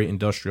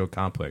military-industrial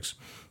complex.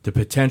 The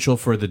potential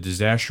for the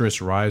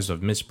disastrous rise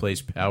of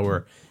misplaced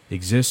power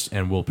exists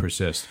and will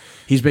persist."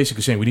 He's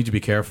basically saying we need to be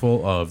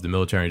careful of the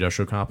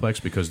military-industrial complex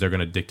because they're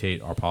going to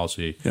dictate our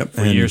policy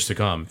for years to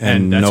come.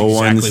 And that's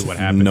exactly what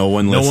happened. No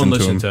one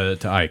listened to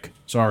Ike.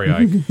 Sorry,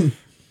 Ike.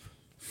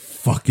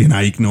 Fucking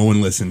Ike. No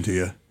one listened to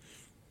you.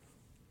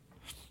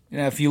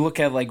 if you look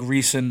at like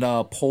recent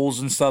polls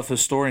and stuff,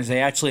 historians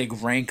they actually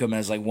like, rank him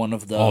as like one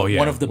of the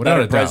Without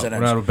better a doubt.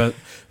 presidents.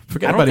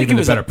 Forget I don't about think even he the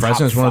was a better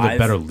presidents. top One of the five.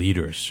 better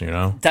leaders.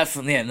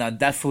 Definitely,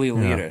 definitely a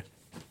leader.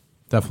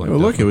 Definitely. Well,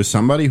 look, it was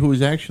somebody who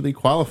was actually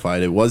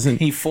qualified. It wasn't.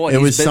 He fought. It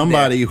He's was been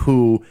somebody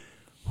who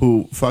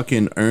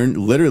fucking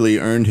literally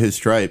earned his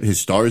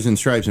stars and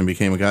stripes, and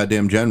became a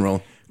goddamn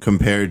general.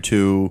 Compared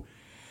to,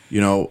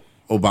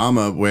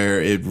 Obama, where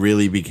it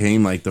really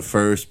became like the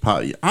first.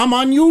 I'm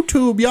on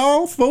YouTube,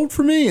 y'all, vote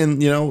for me,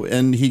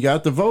 and he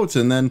got the votes,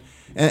 and then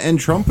and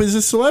Trump is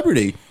a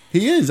celebrity.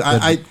 He is.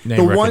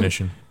 Name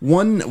recognition.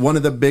 One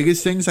of the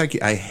biggest things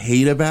I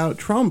hate about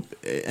Trump,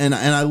 and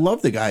I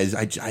love the guy, is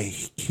I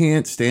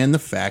can't stand the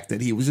fact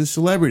that he was a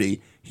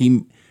celebrity.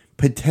 He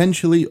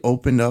potentially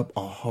opened up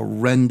a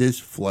horrendous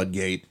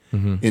floodgate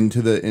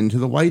into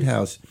the White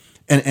House,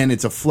 and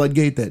it's a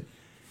floodgate that,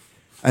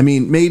 I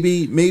mean,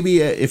 maybe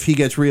if he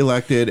gets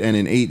reelected, and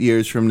in 8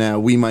 years from now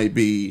we might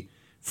be,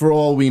 for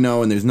all we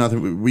know, and there's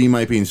nothing, we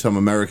might be in some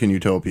American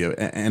utopia,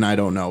 and I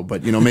don't know,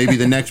 but maybe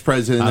the next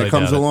president that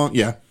comes along,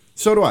 yeah.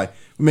 So do I.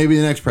 Maybe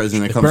the next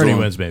president that comes Bernie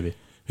along wins, maybe.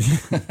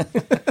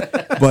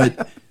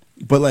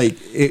 but like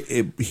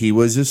he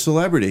was a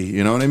celebrity.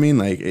 You know what I mean?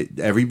 Like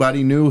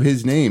everybody knew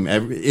his name.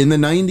 In the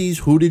 90s,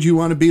 who did you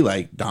want to be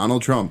like?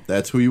 Donald Trump.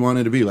 That's who you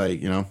wanted to be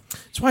like.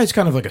 That's why it's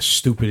kind of like a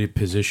stupid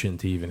position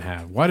to even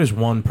have. Why does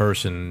one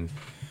person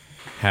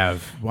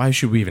why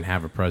should we even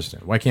have a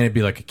president? Why can't it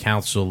be like a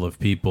council of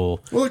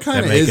people? Well, it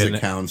kind of is a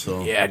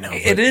council. Yeah, no,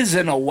 It is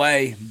in a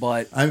way,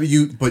 but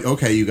But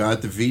okay, you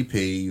got the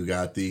VP, you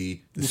got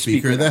the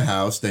Speaker of the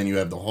House, then you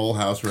have the whole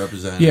House of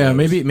Representatives. Yeah,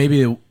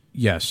 maybe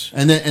yes.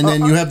 And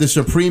then you have the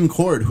Supreme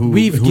Court, who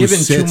given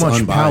sits too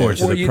much unbiased. power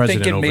to or the you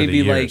president thinking over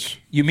maybe the years. like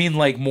you mean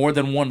like more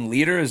than one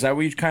leader? Is that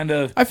what you kind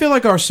of? I feel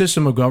like our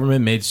system of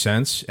government made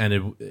sense,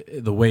 and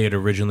the way it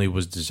originally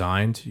was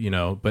designed,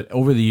 But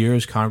over the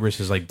years, Congress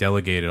has like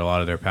delegated a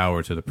lot of their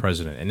power to the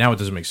president, and now it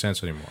doesn't make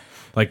sense anymore.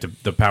 Like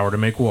the power to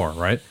make war,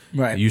 right?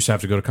 Right. You used to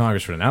have to go to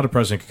Congress for that. Now the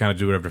president can kind of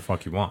do whatever the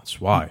fuck he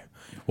wants. Why?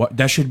 What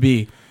that should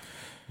be?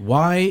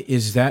 Why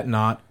is that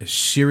not a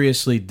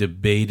seriously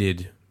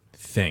debated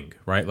thing?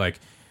 Right? Like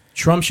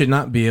Trump should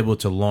not be able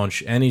to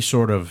launch any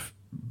sort of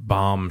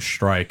bomb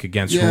strike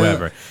against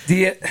whoever.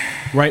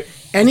 Right?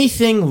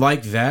 Anything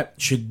like that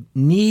should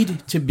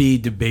need to be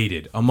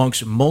debated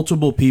amongst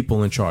multiple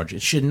people in charge.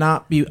 It should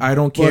not be, I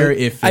don't care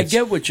if it's I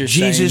get what you're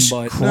Jesus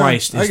saying, but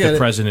Christ is the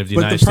president of the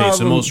United States,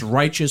 the most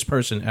righteous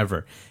person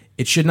ever.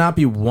 It should not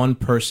be one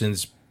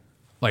person's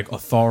like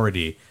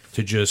authority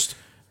to just,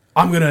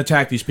 I'm going to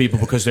attack these people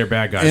because they're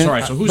bad guys. And, all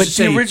right, so who's but to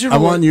say? the original, I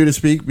want you to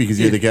speak because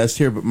you're the guest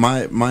here, but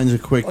mine's a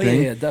quick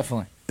thing. yeah,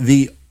 definitely.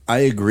 I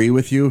agree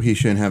with you. He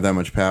shouldn't have that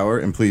much power,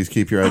 and please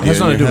keep your idea. It has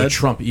nothing to in do your with head.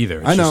 Trump either.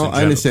 It's I know, just in I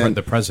general, understand.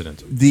 the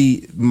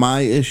president.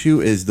 My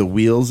issue is the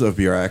wheels of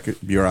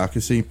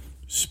bureaucracy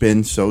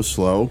spin so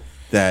slow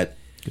that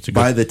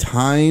by the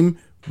time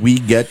we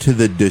get to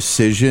the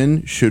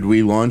decision, should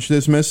we launch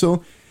this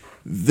missile,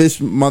 this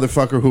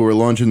motherfucker who we're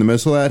launching the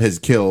missile at has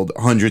killed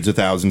hundreds of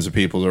thousands of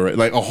people already.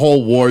 Like a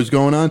whole war is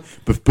going on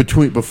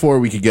before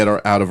we could get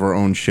out of our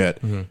own shit.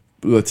 Mm-hmm.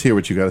 Let's hear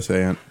what you got to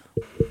say, Ant.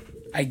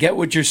 I get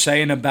what you're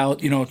saying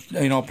about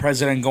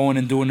president going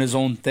and doing his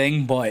own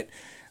thing, but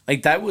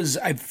like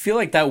I feel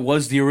like that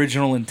was the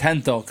original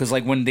intent though, because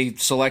like when they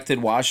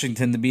selected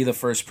Washington to be the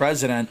first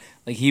president,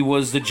 like he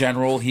was the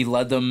general, he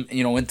led them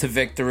into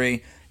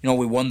victory.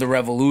 we won the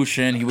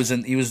revolution. He was,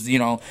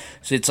 so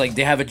it's like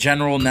they have a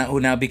general now, who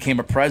now became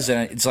a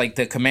president. It's like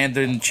the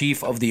commander in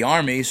chief of the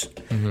armies.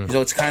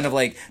 So it's kind of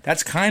like,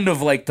 that's kind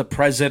of like the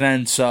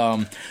president's,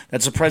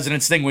 that's the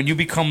president's thing. When you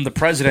become the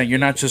president, you're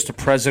not just the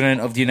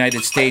president of the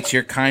United States.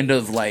 You're kind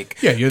of like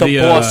you're the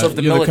boss of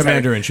the you're military. the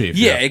commander in chief.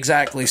 Yeah,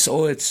 exactly.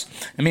 So it's,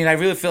 I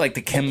really feel like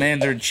the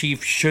commander in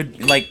chief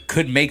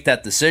could make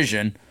that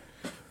decision.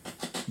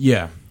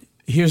 Yeah.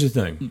 Here's the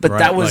thing. But right?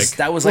 that was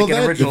like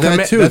an original.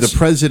 That too. The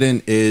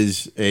president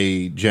is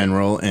a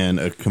general and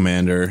a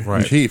commander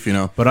in chief.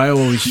 But I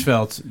always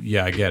felt,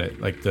 I get it.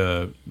 Like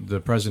the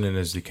president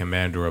is the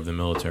commander of the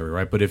military,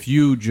 right? But if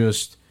you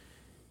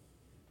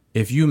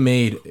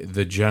made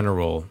the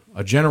general,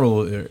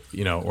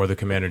 or the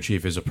commander in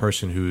chief is a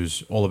person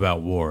who's all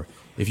about war.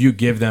 If you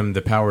give them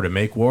the power to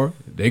make war,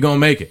 they gonna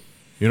make it.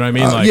 You know what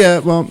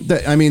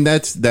I mean?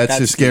 That's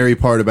the scary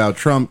part about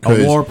Trump.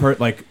 A war, for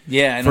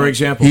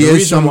example, he the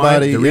is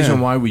somebody. The reason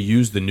why we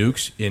use the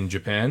nukes in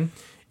Japan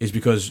is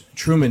because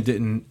Truman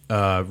didn't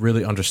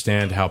really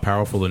understand how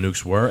powerful the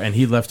nukes were, and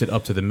he left it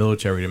up to the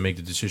military to make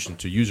the decision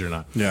to use it or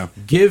not. Yeah.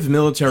 Give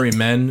military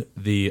men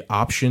the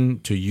option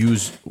to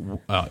use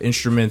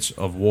instruments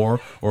of war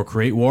or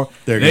create war.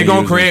 They're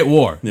going to create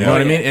war. You know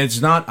what I mean? And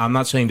it's not. I'm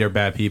not saying they're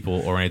bad people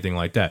or anything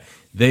like that.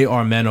 They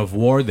are men of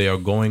war. They are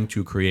going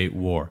to create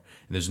war.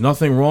 There's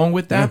nothing wrong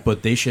with that,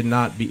 but they should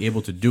not be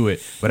able to do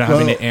it without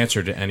having to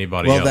answer to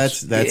anybody else.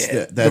 That's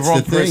the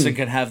wrong person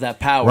can have that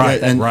power. Right,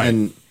 right.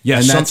 And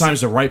sometimes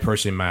the right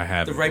person might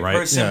have the right it,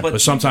 person, but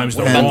sometimes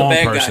the wrong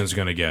person's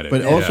going to get it.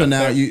 But also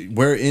now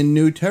we're in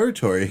new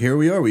territory. Here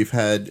we are. We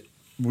should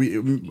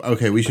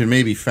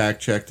maybe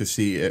fact check to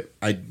see if,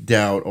 I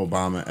doubt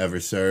Obama ever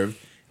served,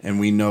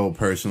 and we know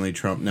personally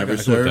Trump never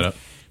served.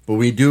 But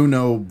we do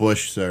know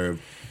Bush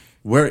served.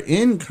 We're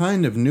in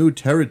kind of new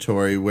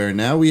territory where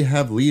now we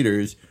have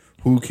leaders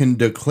who can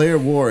declare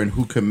war and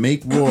who can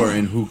make war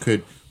and who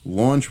could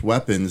launch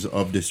weapons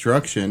of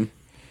destruction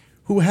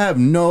who have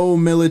no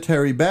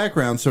military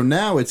background. So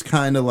now it's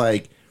kind of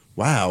like,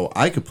 wow,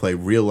 I could play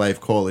real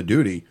life Call of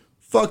Duty.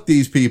 Fuck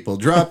these people.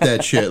 Drop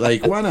that shit.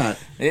 Like, why not?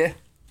 Yeah,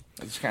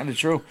 that's kind of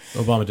true.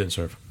 Obama didn't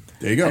serve.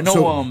 There you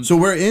go. So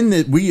we're in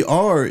that. We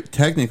are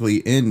technically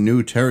in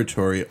new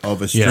territory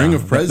of a string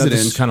of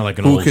presidents kind of like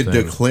who could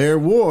declare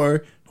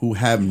war, who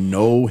have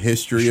no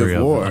history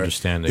of war.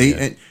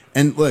 Understanding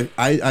and look,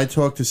 I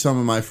talk to some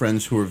of my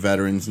friends who are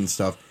veterans and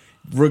stuff,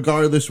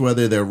 regardless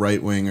whether they're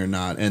right wing or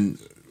not, and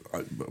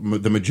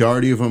the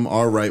majority of them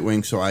are right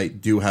wing. So I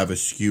do have a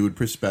skewed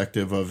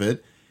perspective of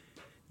it.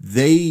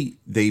 They've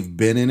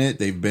been in it.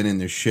 They've been in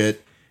the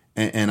shit.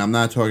 And I'm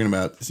not talking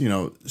about,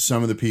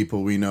 some of the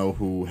people we know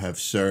who have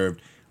served.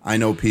 I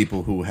know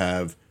people who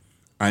have,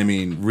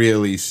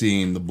 really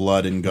seen the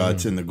blood and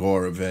guts and the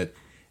gore of it.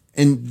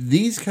 And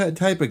these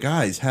type of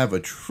guys have a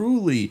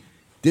truly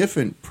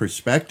different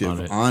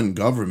perspective on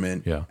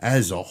government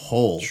as a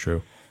whole. It's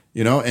true.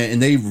 But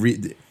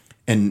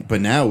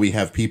now we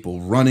have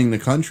people running the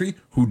country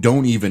who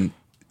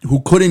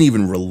couldn't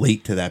even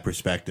relate to that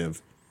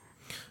perspective.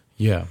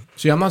 Yeah.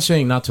 See, I'm not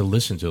saying not to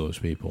listen to those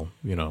people,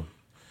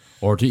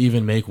 or to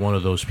even make one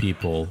of those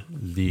people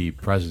the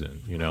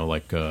president,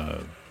 like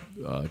Dan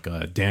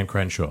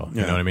Crenshaw.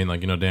 You know what I mean? Like,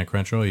 Dan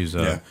Crenshaw? He's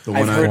I've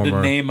heard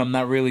the name. I'm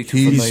not really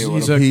too familiar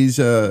with him. He's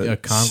a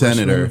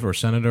senator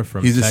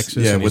from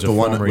Texas. With the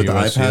one with the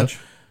eye patch.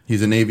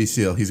 He's a Navy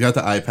SEAL. He's got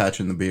the eye patch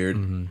and the beard.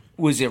 Mm-hmm.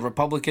 Was he a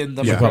Republican?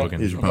 Republican.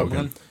 He's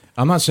Republican.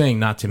 I'm not saying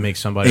not to make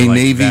somebody a like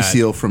Navy that.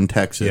 SEAL from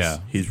Texas. Yeah.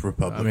 He's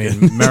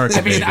Republican.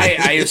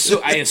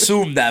 I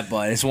assume that, but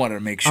I just wanted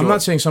to make sure. I'm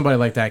not saying somebody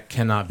like that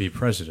cannot be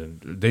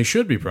president. They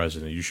should be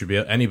president.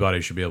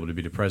 Anybody should be able to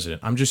be the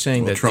president. I'm just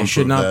saying that Trump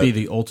should not be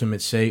the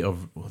ultimate say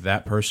of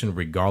that person,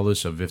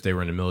 regardless of if they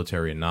were in the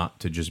military or not,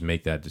 to just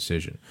make that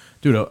decision.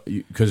 Dude,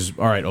 because,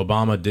 all right,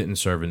 Obama didn't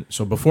serve.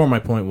 So before, my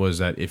point was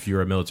that if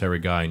you're a military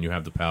guy and you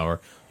have the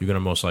power, you're going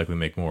to most likely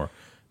make war.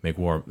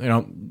 All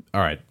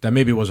right, that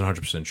maybe wasn't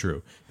 100%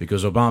 true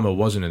because Obama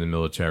wasn't in the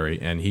military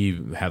and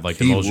he had like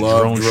the most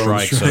drone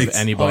strikes of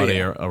anybody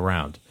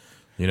around.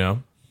 Yeah.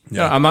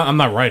 I'm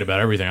not right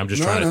about everything. I'm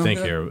just trying to think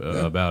here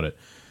about it.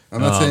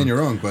 I'm not saying you're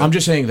wrong, but I'm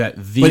just saying that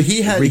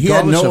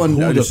regardless of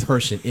who the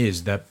person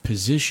is, that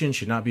position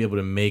should not be able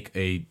to make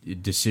a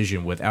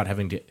decision without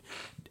having to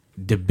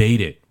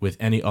debate it with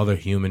any other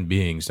human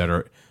beings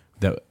that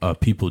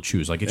people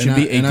choose. Like, it should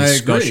be a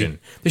discussion.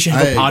 They should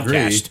have a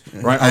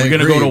podcast, right? Are we going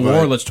to go to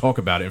war? Let's talk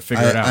about it and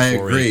figure it out. I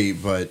agree,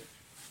 but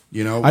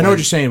I know what you're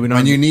saying.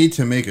 When you need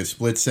to make a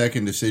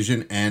split-second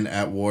decision and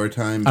at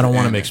wartime... I don't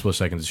want to make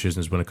split-second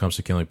decisions when it comes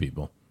to killing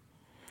people.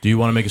 Do you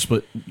want to make a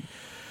split...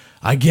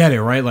 I get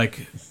it, right?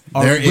 Like,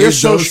 we're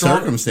so strong,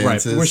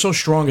 circumstances. Right, we're so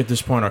strong at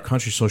this point. Our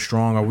country's so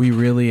strong. Are we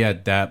really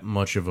at that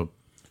much of a point?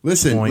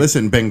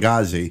 Listen,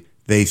 Benghazi,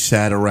 they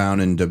sat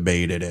around and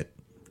debated it.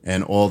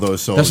 And all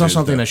those soldiers. That's not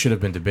something that should have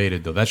been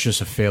debated, though. That's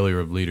just a failure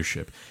of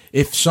leadership.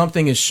 If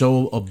something is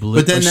so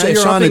oblivious, but then now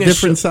you're on a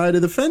different side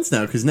of the fence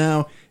now, because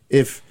now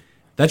it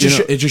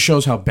just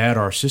shows how bad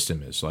our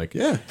system is. Like,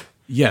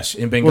 Yes,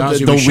 in Benghazi, Well,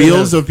 we the should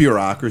wheels have- of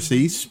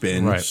bureaucracy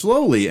spin Right.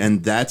 slowly,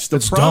 and that's the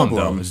It's dumb,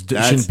 problem. though. It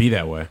That's- shouldn't be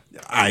that way.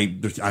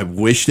 I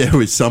wish there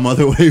was some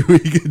other way we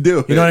could do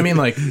it. You know what I mean?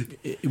 Like,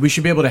 we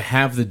should be able to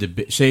have the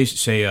debate. Say,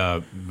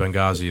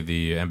 Benghazi,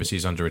 the embassy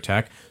is under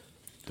attack.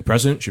 The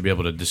president should be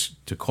able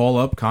to call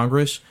up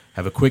Congress,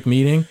 have a quick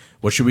meeting.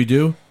 What should we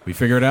do? We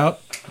figure it out.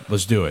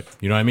 Let's do it.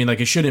 You know what I mean? Like,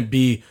 it shouldn't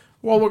be.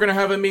 Well, we're going to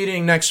have a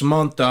meeting next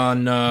month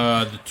on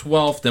the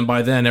 12th, and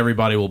by then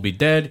everybody will be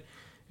dead.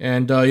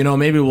 And,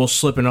 maybe we'll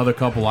slip another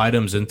couple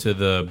items into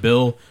the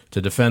bill to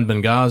defend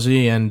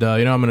Benghazi, and,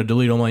 I'm going to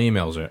delete all my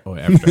emails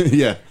after.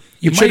 Yeah.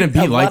 It shouldn't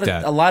be like A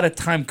that. lot of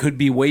time could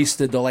be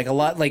wasted, though.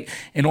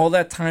 In all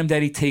that time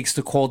that he takes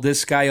to call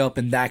this guy up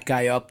and that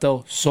guy up,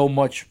 though, so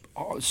much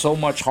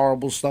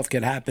horrible stuff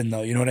can happen,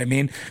 though. You know what I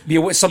mean?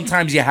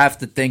 Sometimes you have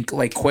to think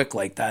quick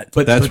like that.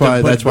 But That's why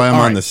I'm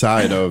all on right. the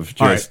side of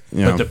All right, just,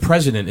 you know. but the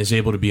president is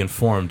able to be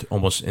informed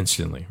almost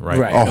instantly, right?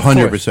 Right. Oh, Of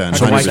 100%.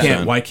 So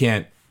 100%. why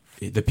can't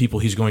the people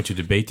he's going to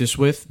debate this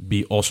with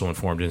be also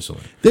informed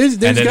instantly? There's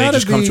and then they gotta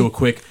just come be- to a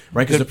quick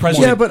right because the Good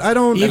president. Yeah, but I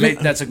don't.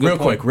 That's a good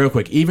point. Real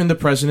quick. Even the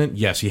president,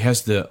 yes, he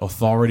has the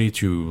authority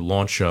to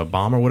launch a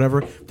bomb or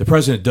whatever. The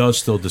president does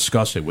still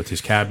discuss it with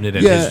his cabinet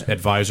and Yeah. his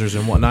advisors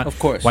and whatnot. Of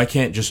course. Why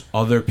can't just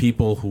other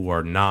people who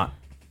are not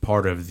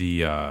part of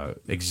the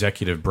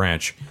executive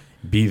branch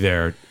be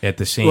there at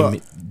the same Well,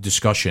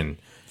 discussion?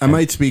 I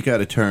might speak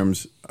out of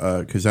terms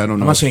because I don't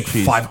know. I'm not saying if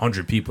she's-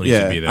 500 people need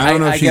Yeah, to be there. I don't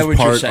know I if get she's what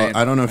you're part. saying.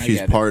 I don't know if I she's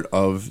get it. part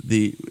of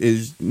the.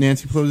 Is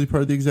Nancy Pelosi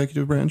part of the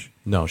executive branch?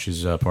 No,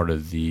 she's part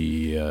of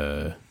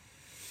the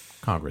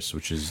Congress,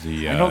 which is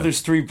the. I know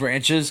there's 3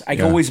 branches. I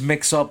Yeah. always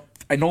mix up.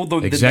 I know the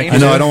Executive-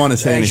 names. I know. I don't want to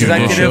say anything.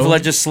 Executive, Judicial.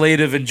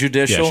 legislative, and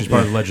judicial. yeah, she's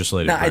part of the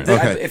legislative Nah, branch.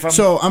 Okay, if I'm-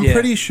 so I'm yeah.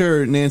 pretty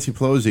sure Nancy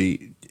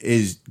Pelosi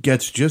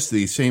gets just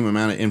the same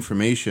amount of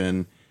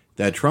information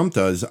that Trump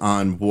does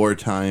on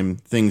wartime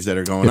things that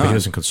are going Yeah, but he on.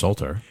 doesn't consult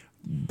her.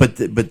 But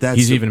that's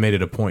He's even made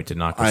it a point to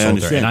not consult her,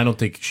 understand. and I don't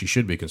think she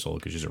should be consulted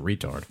because she's a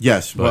retard.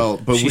 yes. But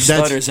She that's,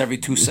 stutters every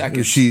 2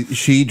 seconds.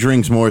 she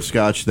drinks more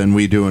scotch than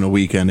we do in a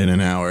weekend in an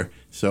hour.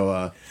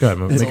 So Go ahead,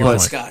 make your lot of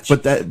point. Scotch.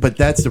 But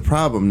that's the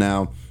problem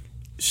now.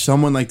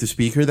 Someone like the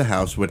Speaker of the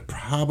House would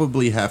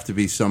probably have to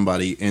be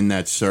somebody in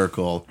that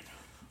circle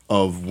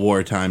of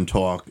wartime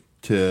talk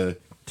to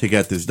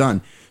get this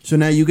done. So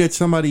now you get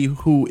somebody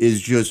who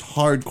is just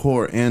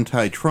hardcore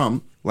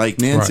anti-Trump, like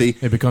Nancy.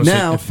 Right. It becomes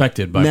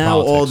affected by now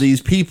politics. all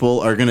these people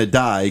are going to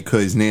die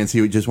because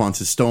Nancy just wants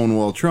to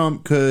stonewall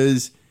Trump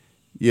because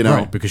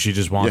Right, because she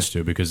just wants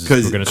to, because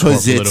we're going to score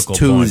because it's political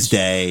points.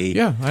 Tuesday.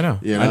 Yeah, I know.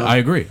 You know? I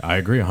agree. I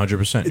agree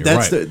 100%. You're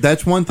That's right.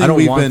 that's one thing I don't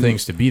we've want been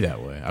things to be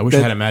that way. I wish I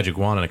that- had a magic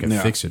wand and I could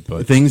Yeah. fix it,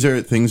 but things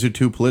are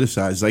too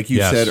politicized. Like you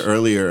Yes. said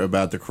earlier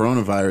about the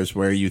coronavirus,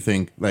 where you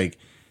think like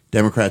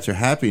Democrats are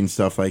happy and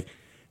stuff. Like,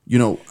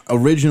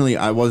 originally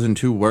I wasn't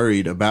too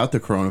worried about the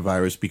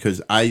coronavirus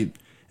because I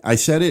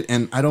said it,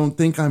 and I don't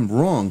think I'm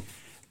wrong.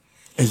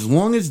 As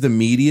long as the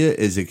media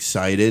is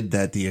excited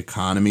that the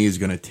economy is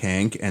going to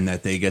tank and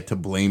that they get to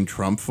blame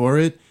Trump for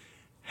it,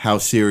 how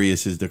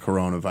serious is the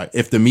coronavirus?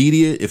 If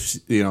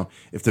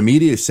the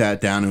media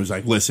sat down and was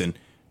like, "Listen,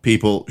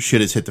 people,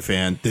 shit has hit the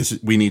fan.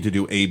 We need to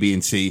do A, B,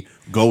 and C.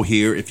 Go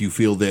here if you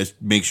feel this.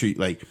 Make sure."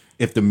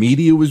 If the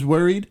media was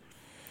worried,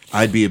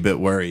 I'd be a bit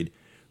worried.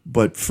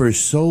 But for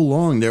so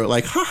long, they were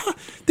like, "Ha,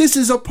 this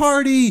is a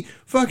party.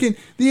 Fucking,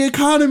 the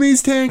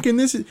economy's tanking.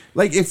 This is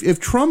like if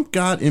Trump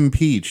got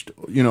impeached,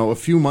 a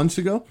few months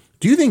ago.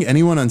 Do you think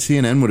anyone on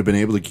CNN would have been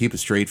able to keep a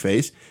straight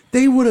face?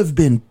 They would have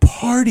been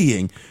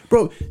partying,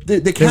 bro. The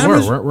they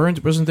cameras.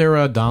 wasn't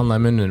there Don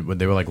Lemon and when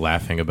they were like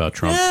laughing about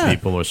Trump's Yeah.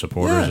 people or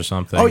supporters Yeah. or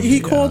something? Oh, he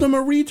Yeah. called him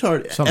a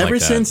retard. Something Ever like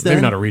that. since then,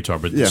 Maybe not a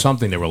retard, but Yeah.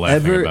 something they were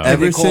laughing about.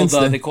 ever they called since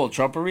then- they called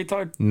Trump a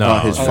retard. No,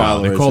 his no,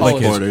 followers, they called his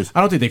like his, supporters. I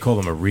don't think they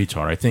called him a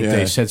retard. I think Yeah.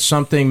 they said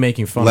something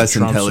making fun Less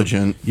of Trump.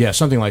 intelligent. Yeah,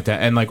 something like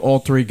that. And like all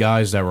 3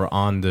 guys that were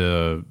on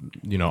the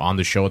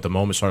show at the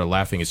moment started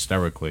laughing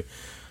hysterically.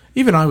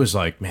 Even I was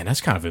like, man,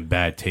 that's kind of in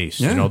bad taste.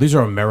 Yeah. These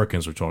are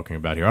Americans we're talking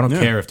about here. I don't Yeah.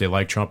 care if they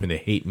like Trump and they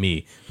hate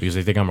me because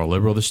they think I'm a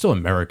liberal. They're still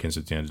Americans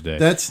at the end of the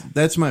day.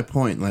 That's my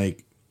point.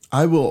 Like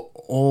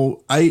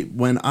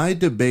when I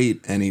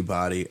debate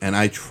anybody, and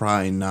I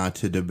try not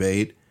to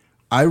debate,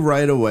 I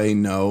right away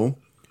know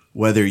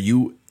whether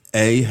you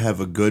A,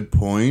 have a good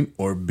point,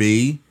 or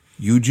B,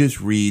 you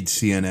just read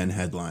CNN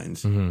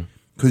headlines.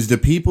 Because the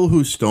people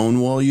who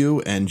stonewall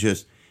you and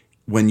just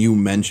when you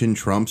mention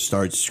Trump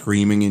start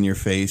screaming in your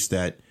face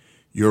that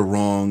you're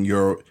wrong,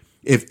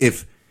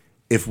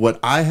 if what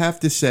I have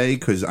to say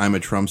because I'm a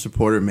Trump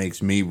supporter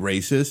makes me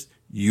racist,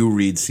 you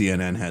read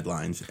CNN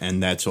headlines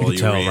and that's all you you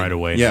can tell read. right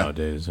away Yeah.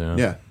 nowadays.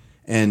 Yeah,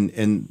 and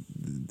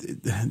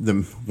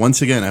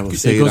once again, I will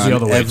say goes it the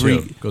on other way, every.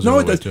 too. Goes the No,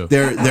 other it way, does. too.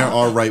 There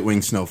are right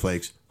wing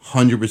snowflakes.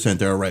 100%,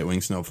 there are right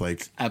wing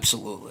snowflakes.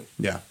 Absolutely.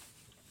 Yeah.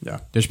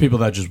 There's people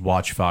that just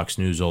watch Fox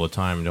News all the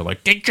time, and they're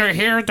like, "Did you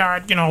hear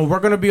that? We're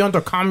going to be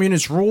under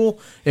communist rule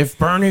if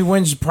Bernie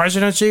wins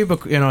presidency. But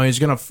he's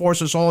going to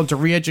force us all into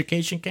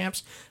re-education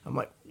camps." I'm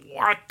like,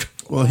 "What?"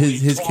 Well, What are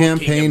his you talking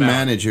campaign about?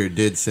 manager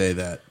did say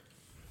that.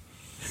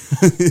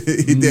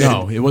 He did.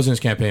 No, it wasn't his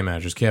campaign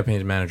manager. His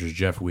campaign manager is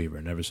Jeff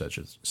Weaver. Never said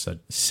such a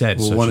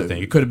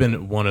thing. It could have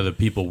been one of the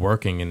people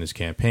working in his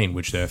campaign,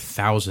 which there are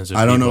thousands of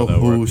people. I don't know that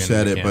who work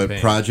said in the it, but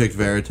campaign. Project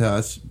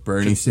Veritas,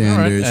 Bernie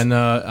Sanders. Right. And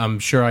I'm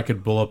sure I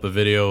could pull up a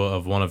video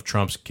of one of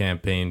Trump's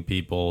campaign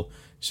people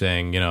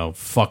saying,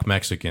 fuck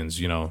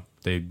Mexicans.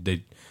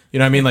 They you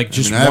know what I mean? Like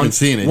just I haven't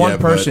seen it one yet,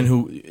 person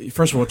who,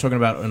 first of all, we're talking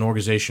about an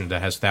organization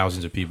that has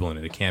thousands of people in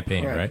it, a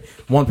campaign, right?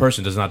 One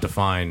person does not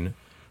define,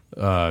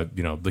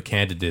 the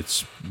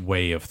candidate's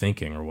way of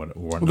thinking or whatnot.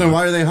 Well, then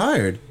why are they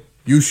hired?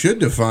 You should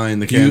define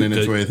the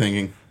candidate's way of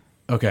thinking.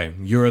 Okay,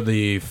 you're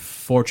the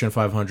Fortune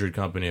 500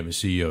 company of a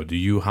CEO. Do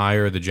you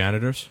hire the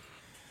janitors?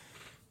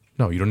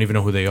 No, you don't even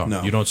know who they are.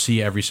 No. You don't see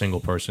every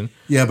single person.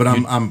 Yeah, but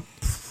I'm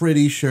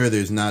pretty sure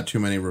there's not too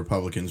many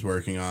Republicans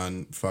working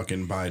on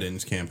fucking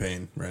Biden's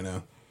campaign right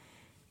now.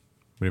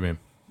 What do you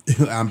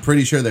mean? I'm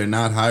pretty sure they're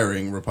not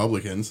hiring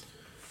Republicans.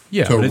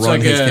 Yeah, to but it's run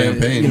like his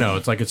campaign.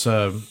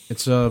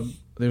 It's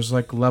there's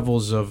like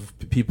levels of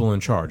people in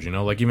charge.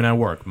 Like even at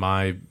work,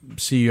 my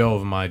CEO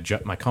of my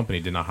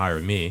company did not hire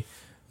me.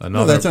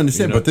 No, that's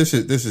understandable. But this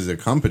is a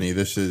company.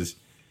 This is,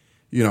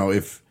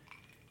 if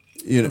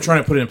I'm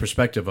trying to put it in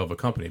perspective of a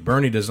company.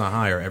 Bernie does not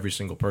hire every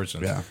single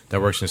person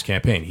that works in his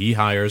campaign. He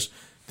hires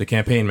the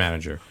campaign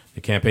manager.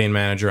 The campaign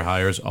manager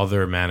hires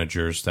other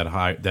managers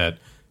that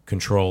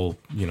control,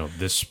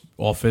 this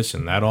office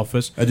and that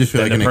office. I just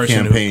feel like in a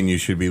campaign, you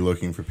should be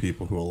looking for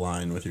people who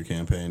align with your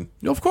campaign.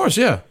 Of course,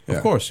 yeah.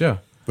 Of course, yeah.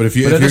 But if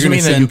you're going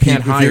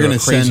to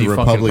send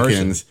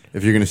Republicans,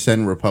 if you're going to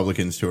send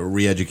Republicans to a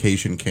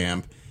re-education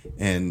camp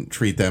and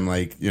treat them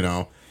like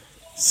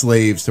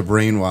slaves to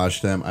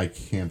brainwash them, I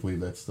can't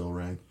believe that still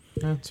rang.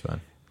 That's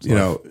fine. Try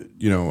and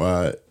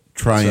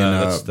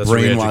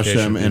brainwash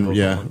them, and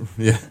yeah,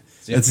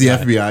 it's the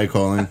FBI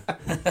calling.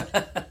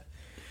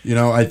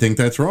 I think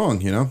that's wrong.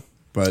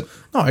 But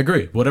no, I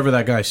agree. Whatever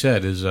that guy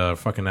said is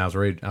fucking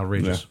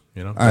outrageous.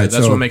 Yeah. All right,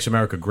 that's what makes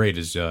America great.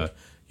 Is I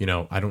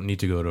don't need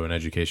to go to an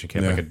education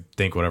camp. I could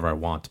think whatever I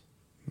want.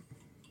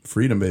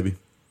 Freedom, baby.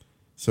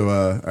 So,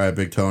 all right,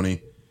 Big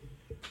Tony.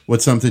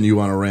 What's something you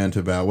want to rant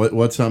about?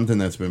 What's something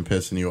that's been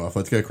pissing you off?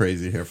 Let's get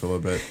crazy here for a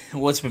little bit.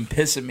 What's been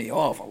pissing me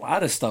off? A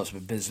lot of stuff's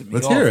been pissing me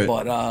off. Let's hear it.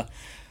 But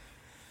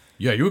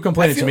yeah, you were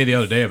complaining to me the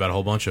other day about a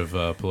whole bunch of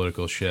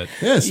political shit.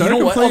 Yeah, start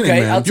complaining,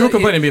 man. You were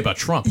complaining to me about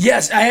Trump.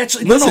 Yes, I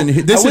actually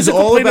listen. This is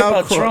all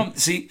about Trump.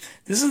 See,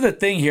 this is the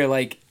thing here.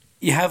 Like,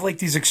 you have like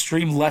these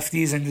extreme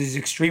lefties and these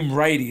extreme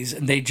righties,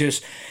 and they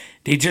just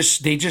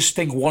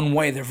think one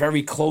way. They're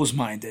very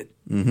close-minded.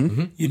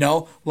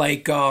 Mm-hmm.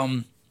 Like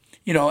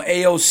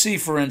AOC,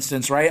 for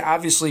instance, right?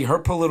 Obviously,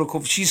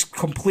 she's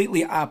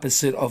completely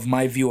opposite of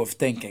my view of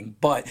thinking,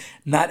 but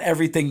not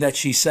everything that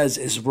she says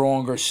is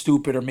wrong or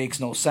stupid or makes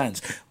no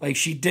sense. Like,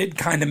 she did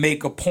kind of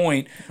make a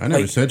point. I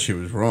never said she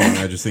was wrong.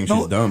 I just think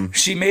she's dumb.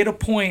 She made a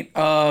point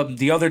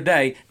the other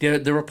day.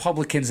 The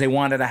Republicans, they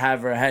wanted to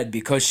have her head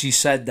because she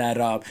said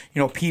that,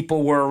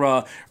 people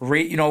were,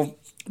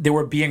 they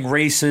were being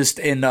racist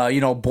in,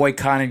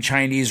 boycotting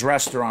Chinese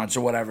restaurants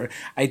or whatever.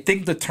 I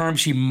think the term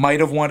she might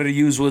have wanted to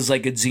use was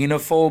like a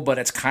xenophobe, but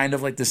it's kind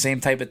of like the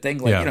same type of thing.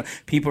 Like,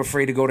 people are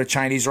afraid to go to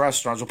Chinese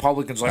restaurants.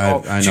 Republicans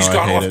like, she's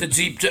gone off the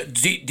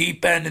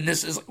deep end, and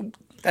this is...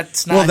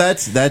 That's not. Well,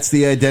 that's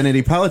the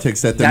identity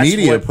politics that the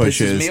media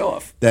pushes. Me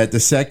off. That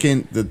the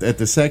second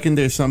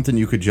there's something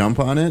you could jump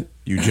on it,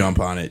 you jump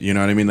on it. You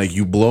know what I mean? Like,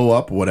 you blow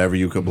up whatever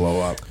you could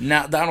blow up.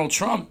 Now, Donald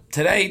Trump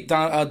today,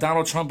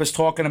 Donald Trump is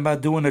talking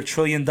about doing $1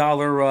 trillion,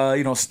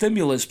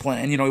 stimulus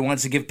plan. He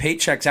wants to give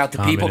paychecks out to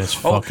Communist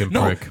people. Fucking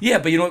prick. Yeah,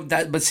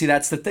 but But see,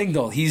 that's the thing,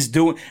 though. He's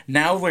doing.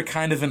 Now we're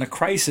kind of in a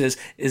crisis.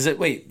 Is it?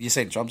 Wait, you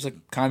saying Trump's a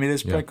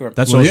communist prick? Or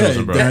that's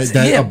socialism, bro. A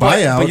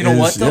buyout. But you know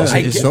what, though?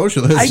 Is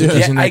socialist.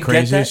 Isn't that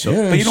crazy? But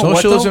you know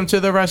socialism what, to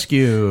the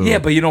rescue. Yeah,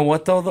 but you know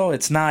what, though?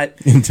 It's not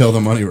until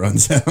the money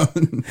runs out.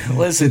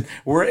 Listen,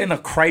 we're in a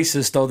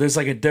crisis, though. There's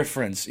like a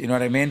difference. You know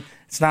what I mean?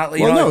 It's not.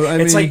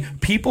 It's like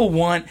people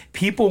want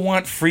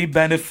free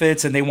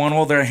benefits and they want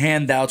all their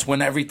handouts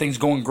when everything's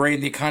going great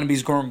and the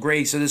economy's going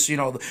great. So this,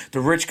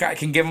 the rich guy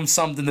can give them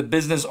something, the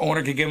business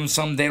owner can give them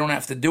something. They don't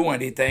have to do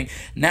anything.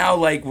 Now,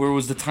 like, where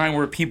was the time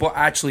where people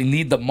actually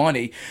need the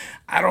money?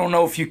 I don't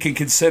know if you can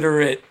consider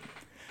it.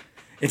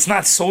 It's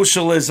not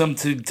socialism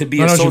to be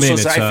a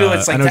socialist. I feel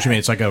it's like I know what you mean.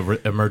 It's like an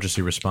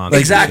emergency response.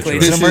 Exactly,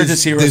 it's an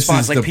emergency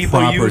response. Like, people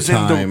are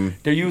using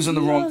they're using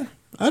the wrong.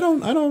 I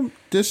don't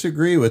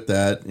disagree with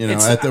that.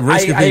 At the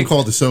risk of being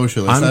called a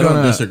socialist, I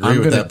don't disagree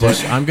with that.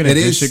 But I'm going to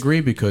disagree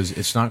because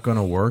it's not going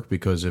to work.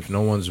 Because if no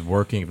one's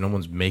working, if no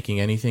one's making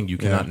anything, you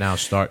cannot now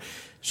start.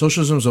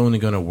 Socialism is only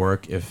going to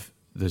work if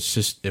the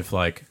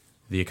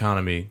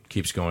economy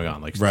keeps going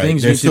on. Like,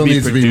 things there need still to be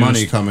needs to be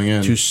money coming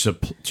in to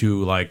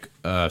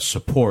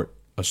support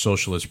a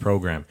socialist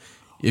program.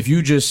 If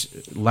you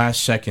just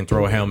last second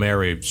throw a Hail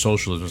Mary,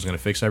 socialism is going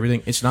to fix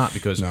everything. It's not,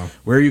 because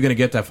where are you going to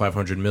get that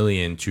 $500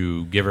 million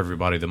to give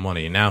everybody the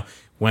money? And now,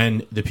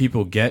 when the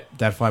people get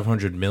that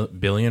 $500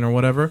 billion or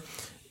whatever,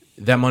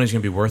 that money's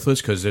going to be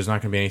worthless because there's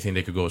not going to be anything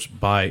they could go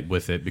buy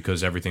with it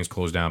because everything's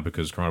closed down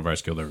because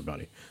coronavirus killed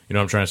everybody. You know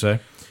what I'm trying to say?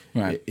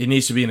 Right. It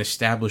needs to be an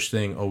established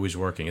thing, always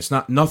working. It's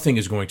not. Nothing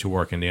is going to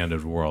work in the end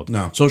of the world.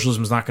 No.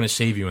 Socialism is not going to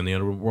save you in the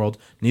end of the world.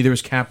 Neither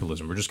is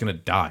capitalism. We're just going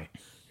to die.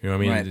 You know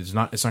what I mean? Right. It's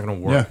not going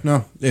to work. Yeah,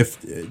 no.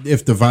 If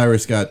the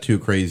virus got too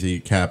crazy,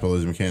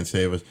 capitalism can't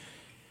save us.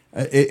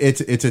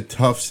 It's a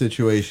tough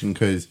situation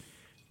because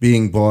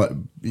being bought,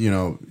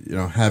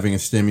 having a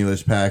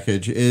stimulus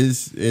package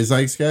is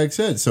like Skag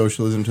said,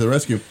 socialism to the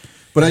rescue.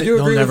 But I do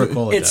agree. They'll never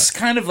call it It's that.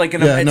 kind of like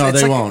an. Yeah, no,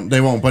 it's they like, won't. They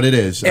won't. But it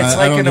is. It's I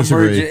like don't an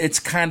disagree. emergency. It's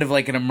kind of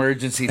like an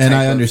emergency. And type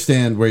I of-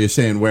 understand where you're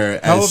saying,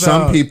 whereas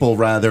some people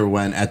rather,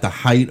 when at the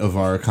height of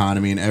our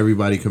economy and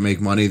everybody can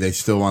make money, they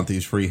still want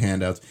these free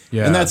handouts.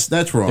 Yeah. And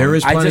that's wrong. There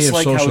is I plenty just of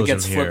like how socialism it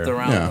gets flipped here.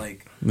 around. Yeah.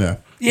 Like, Yeah.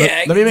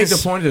 yeah. Let me make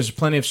this- the point. There's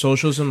plenty of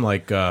socialism,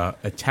 like a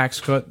tax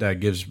cut that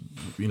gives,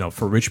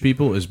 for rich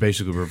people is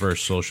basically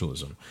reverse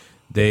socialism.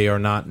 They are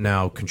not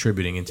now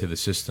contributing into the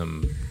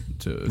system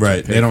to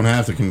Right. pay They don't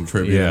have to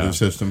contribute Yeah. to the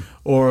system.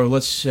 Or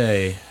let's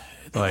say,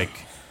 like,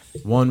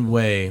 one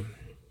way,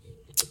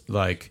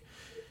 like,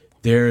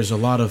 there's a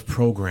lot of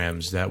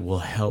programs that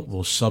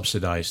will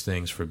subsidize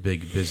things for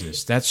big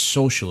business. That's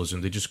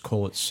socialism. They just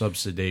call it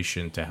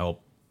subsidization to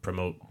help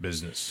promote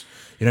business.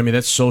 You know what I mean?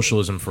 That's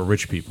socialism for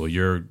rich people.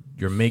 You're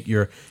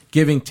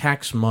giving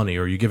tax money,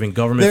 or you're giving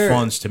government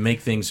funds to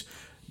make things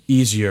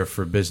easier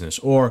for business.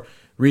 Or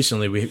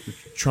recently,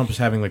 Trump is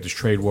having like this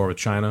trade war with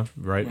China,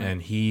 right?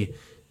 And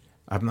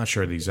I'm not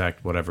sure the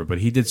exact whatever, but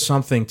he did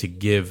something to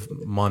give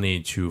money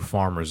to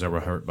farmers that were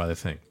hurt by the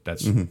thing.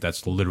 That's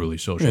literally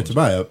socialism. Yeah, it's a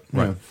buyout.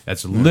 Right. Yeah.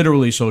 That's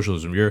literally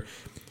socialism.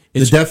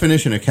 The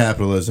definition of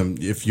capitalism,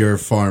 if your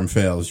farm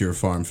fails, your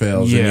farm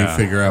fails, and you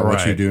figure out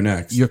what you do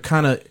next.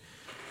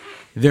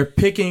 They're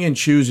picking and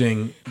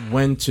choosing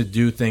when to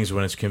do things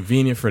when it's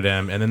convenient for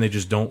them, and then they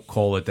just don't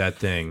call it that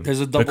thing.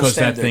 There's a double because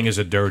standard. that thing is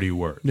a dirty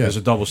word. There's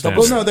a double standard.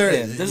 Well, no,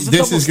 there's a this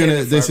double is standard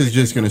for this is just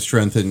everything. going to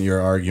strengthen your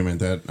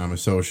argument that I'm a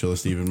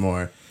socialist even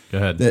more. Go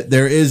ahead.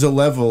 There is a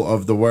level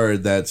of the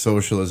word that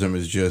socialism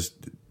is just,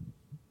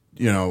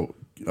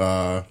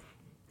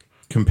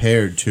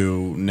 compared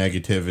to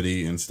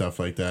negativity and stuff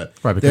like that.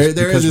 Right, because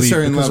there is a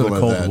certain because level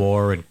of the Cold that.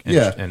 War and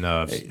Yeah.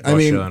 Russia I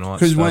mean, and all that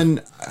because stuff.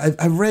 when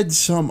I read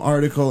some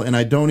article, and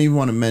I don't even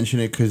want to mention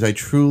it because I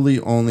truly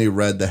only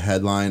read the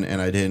headline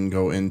and I didn't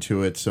go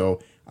into it,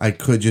 so I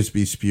could just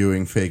be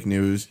spewing fake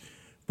news.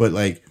 But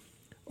like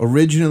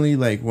originally,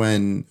 like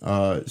when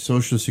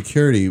Social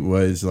Security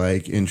was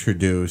like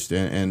introduced,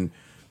 and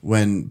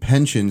when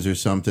pensions or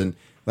something,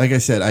 like I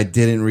said, I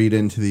didn't read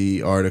into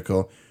the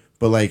article.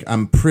 But like,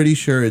 I'm pretty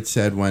sure it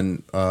said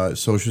when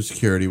Social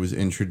Security was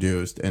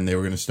introduced and they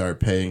were going to start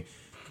paying,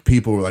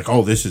 people were like,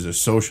 "Oh, this is a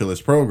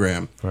socialist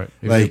program." Right.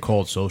 It Like, was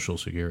called Social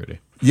Security.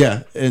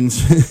 yeah, and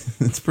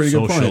it's a pretty good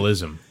point.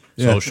 Socialism.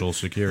 Yeah. Social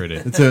Security.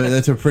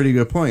 That's a pretty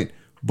good point.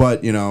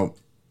 But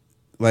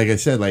like I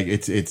said, like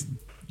it's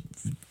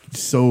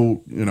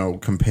so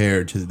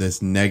compared to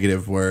this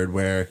negative word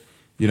where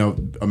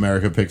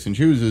America picks and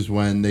chooses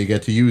when they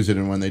get to use it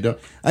and when they don't.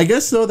 I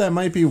guess though that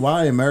might be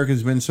why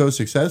America's been so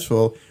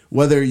successful.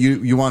 Whether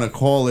you want to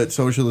call it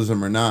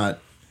socialism or not,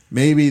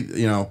 maybe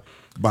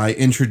by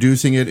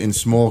introducing it in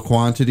small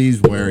quantities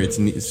where it's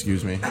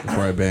excuse me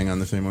before I bang on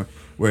the same word,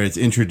 where it's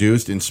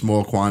introduced in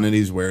small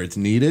quantities where it's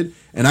needed.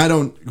 And I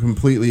don't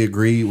completely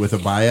agree with a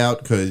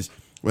buyout because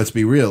let's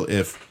be real,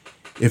 if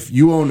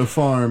you owned a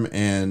farm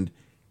and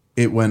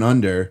it went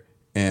under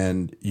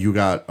and you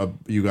got a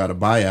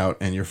buyout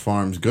and your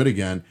farm's good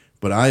again,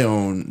 but I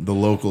own the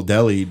local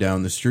deli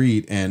down the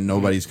street and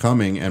nobody's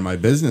coming and my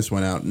business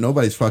went out,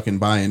 nobody's fucking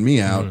buying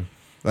me out.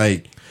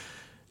 Like,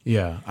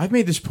 Yeah, I've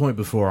made this point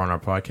before on our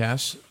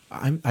podcast.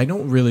 I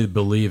don't really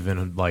believe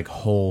in like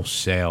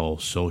wholesale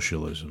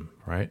socialism,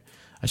 right?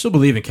 I still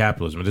believe in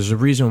capitalism. But there's a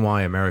reason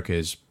why America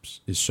is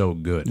so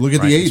good. look at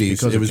right? the It's 80s.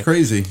 because It of was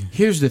crazy.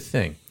 Here's the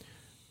thing.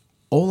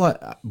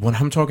 When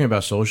I'm talking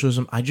about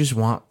socialism, I just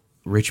want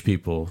rich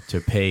people to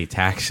pay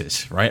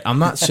taxes, right? I'm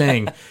not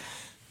saying back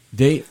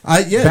in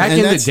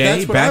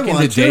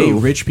the day,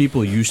 rich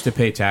people used to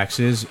pay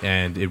taxes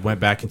and it went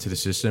back into the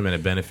system and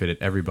it benefited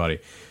everybody.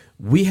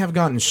 We have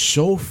gotten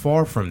so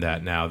far from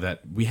that now that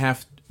we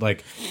have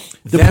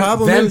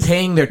them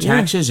paying their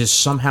taxes is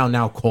somehow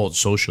now called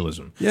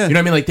socialism. Yeah. You know what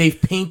I mean? Like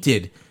they've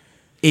painted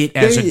it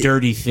as a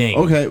dirty thing.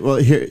 Okay, well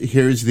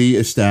here's the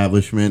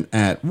establishment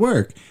at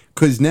work.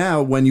 Because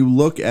now when you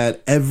look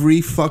at every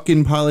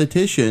fucking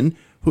politician,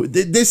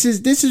 this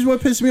is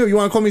what pisses me off. You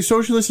want to call me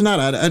socialist or not?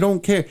 I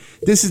don't care.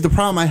 This is the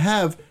problem I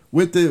have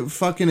with the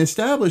fucking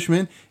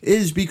establishment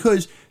is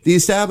because the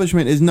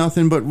establishment is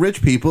nothing but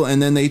rich people,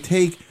 and then they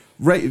take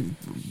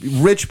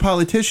rich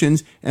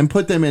politicians and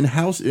put them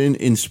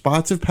in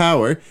spots of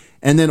power,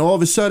 and then all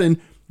of a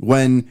sudden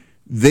when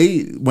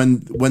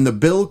the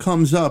bill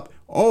comes up,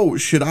 oh,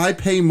 should I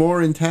pay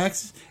more in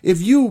taxes?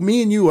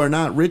 Me and you are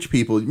not rich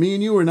people.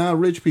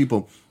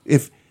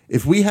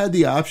 If we had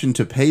the option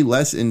to pay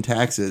less in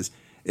taxes,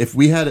 if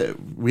we had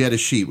a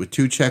sheet with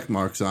 2 check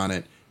marks on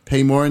it,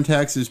 pay more in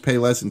taxes, pay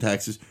less in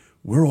taxes,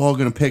 we're all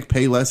going to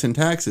pay less in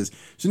taxes.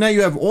 So now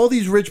you have all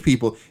these rich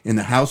people in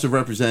the House of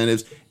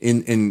Representatives,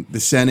 in the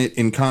Senate,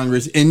 in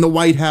Congress, in the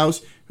White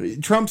House.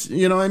 Trump's,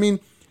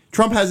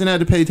 Trump hasn't had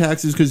to pay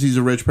taxes because he's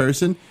a rich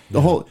person.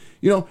 The whole,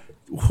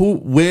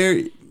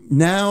 where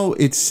now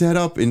it's set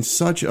up in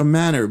such a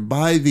manner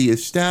by the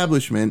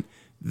establishment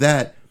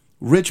that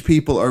rich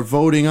people are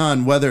voting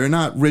on whether or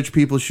not rich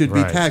people should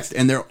be taxed,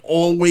 and they're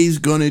always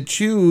going to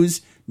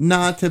choose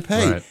not to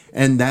pay,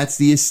 and that's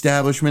the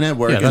establishment at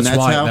work. Yeah, and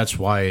that's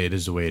why it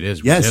is the way it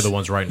is. Yes, they're the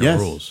ones writing the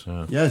rules.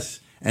 Yes,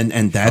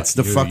 and that's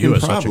the fucking you are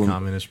problem. Such a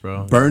communist,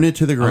 bro. Burn it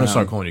to the ground. I'm gonna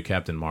start calling you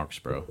Captain Marx,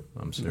 bro.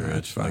 I'm serious.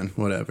 That's fine.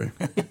 Whatever.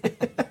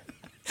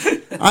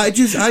 I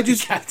just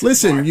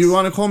listen. Marx. You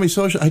want to call me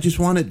social? I just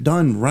want it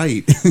done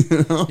right.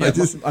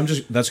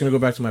 That's gonna go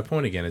back to my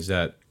point again. Is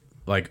that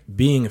like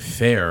being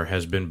fair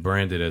has been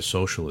branded as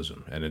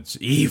socialism, and it's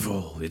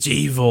evil. It's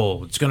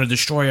evil. It's going to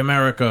destroy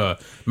America.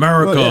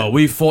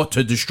 We fought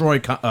to destroy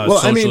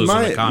socialism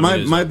and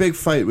communism. my big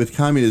fight with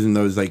communism,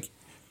 though, is like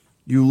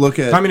you look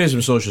at communism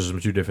and socialism are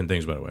two different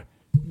things, by the way.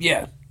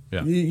 Yeah.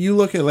 You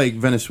look at like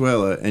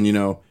Venezuela, and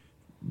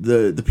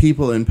the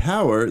people in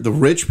power, the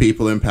rich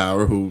people in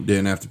power who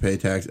didn't have to pay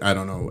tax. I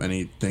don't know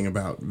anything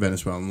about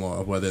Venezuelan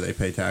law, whether they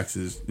pay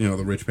taxes. The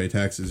rich pay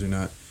taxes or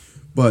not,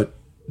 but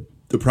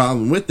the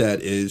problem with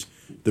that is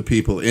the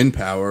people in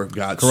power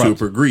got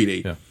super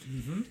greedy. Yeah.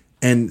 Mm-hmm.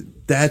 And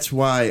that's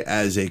why,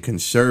 as a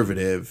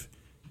conservative,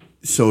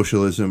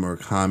 socialism or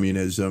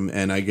communism,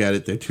 and I get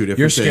it, they're two different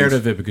You're things. scared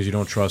of it because you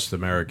don't trust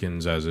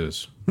Americans as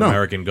is. No.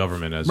 American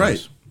government as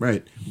is.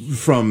 Right.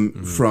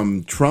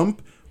 From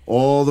Trump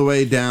all the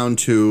way down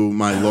to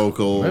my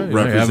local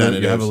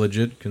representatives. You have a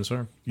legit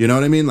concern. You know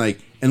what I mean? Like,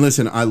 and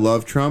listen, I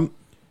love Trump,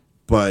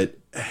 but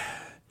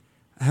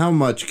how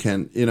much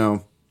can,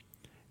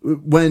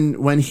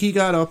 When he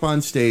got up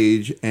on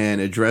stage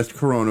and addressed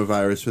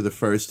coronavirus for the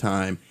first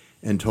time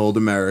and told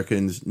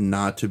Americans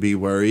not to be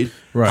worried,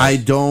 I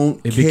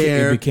don't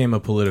care. It became a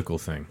political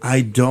thing.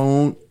 I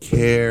don't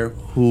care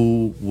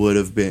who would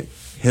have been.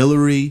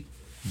 Hillary,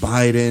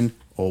 Biden,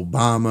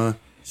 Obama,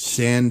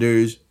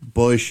 Sanders,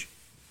 Bush,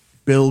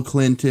 Bill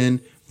Clinton,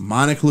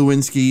 Monica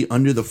Lewinsky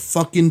under the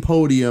fucking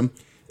podium,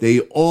 they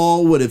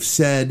all would have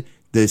said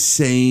the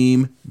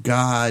same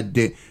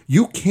goddamn.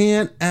 You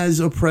can't, as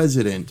a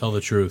president, tell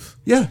the truth.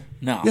 Yeah.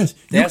 No. Yes.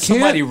 There's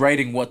somebody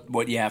writing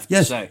what you have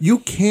to say. You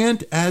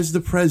can't, as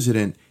the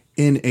president,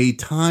 in a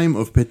time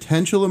of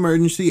potential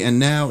emergency, and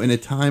now in a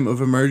time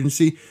of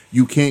emergency,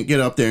 you can't get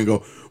up there and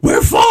go,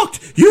 "We're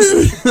fucked." Do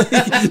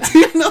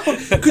you know?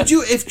 Could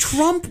you, if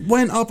Trump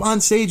went up on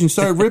stage and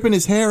started ripping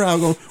his hair out,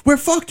 going, "We're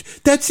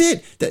fucked. That's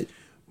it."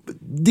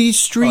 These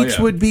streets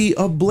would be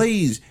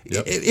ablaze.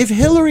 Yep. If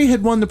Hillary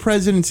had won the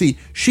presidency,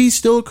 she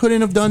still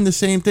couldn't have done the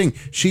same thing.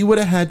 She would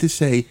have had to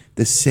say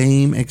the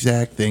same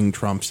exact thing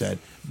Trump said.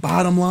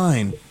 Bottom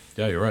line.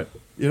 Yeah, you're right.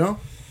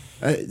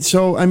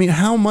 So, I mean,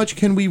 how much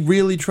can we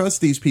really trust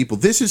these people?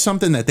 This is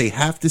something that they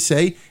have to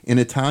say in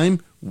a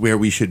time where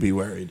we should be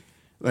worried.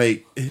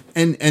 Like,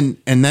 and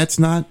that's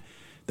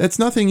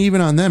nothing even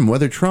on them.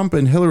 Whether Trump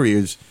and Hillary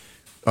is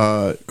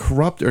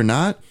corrupt or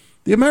not,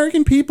 the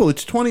American people,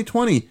 it's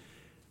 2020.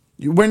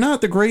 We're not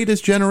the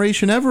greatest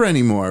generation ever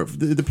anymore.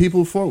 The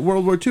people for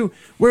World War II.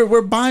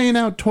 We're buying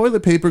out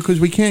toilet paper because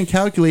we can't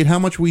calculate how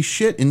much we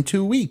shit in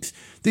 2 weeks.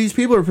 These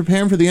people are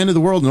preparing for the end of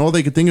the world, and all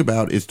they could think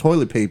about is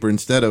toilet paper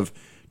instead of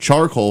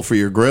charcoal for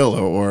your grill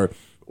or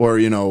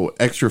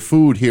extra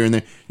food here and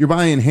there. You're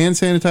buying hand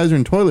sanitizer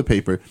and toilet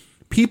paper.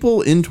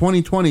 People in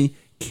 2020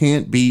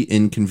 can't be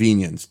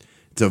inconvenienced.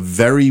 It's a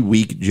very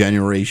weak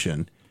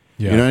generation.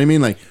 Yeah. You know what I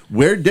mean? Like,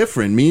 we're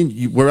different.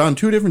 We're on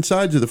two different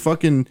sides of the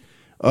fucking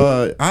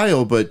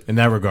aisle, but in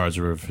that regards,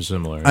 we're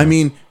similar. I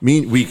mean,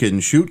 we can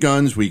shoot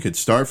guns, we could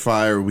start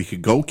fire, we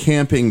could go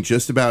camping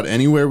just about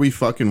anywhere we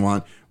fucking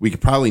want. We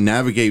could probably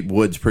navigate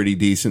woods pretty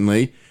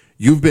decently.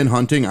 You've been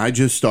hunting. I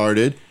just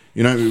started.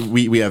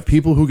 We have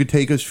people who could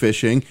take us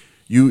fishing.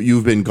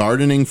 You've been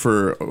gardening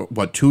for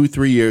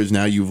 2-3 years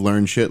now. You've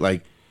learned shit.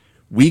 Like,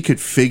 we could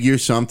figure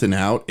something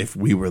out if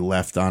we were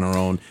left on our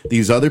own.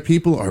 These other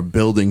people are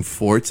building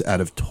forts out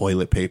of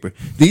toilet paper.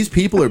 These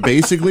people are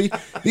basically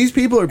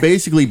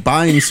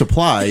buying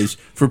supplies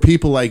for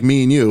people like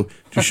me and you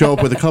to show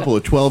up with a couple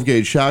of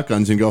 12-gauge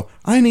shotguns and go,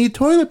 "I need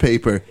toilet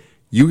paper.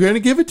 You going to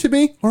give it to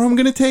me or I'm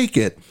going to take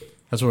it?"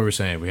 That's what we're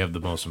saying. We have the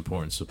most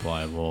important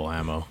supply of all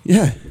ammo.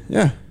 Yeah.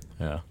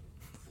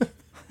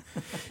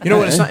 You know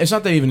what? It's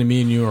not that even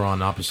me and you are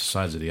on opposite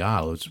sides of the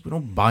aisle. We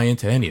don't buy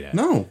into any of that.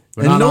 No,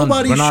 we're not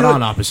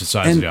on opposite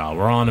sides of the aisle.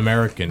 We're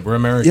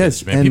Americans,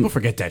 yes, man. People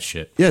forget that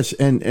shit. Yes,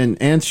 and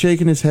Ant's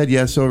shaking his head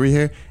yes over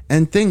here.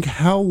 And think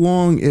how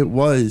long it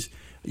was,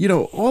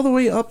 all the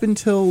way up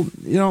until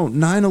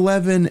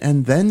 9/11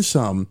 and then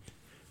some.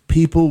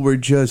 People were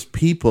just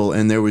people,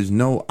 and there was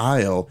no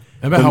aisle.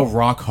 Remember how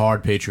rock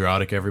hard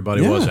patriotic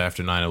everybody was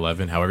after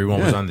 9/11? How everyone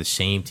was on the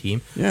same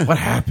team? Yeah. What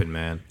happened,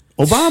 man?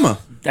 Obama.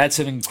 That's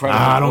an incredible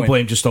I don't point.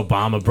 blame just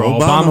Obama, bro.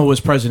 Obama- Obama was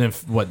president,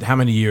 how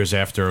many years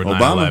after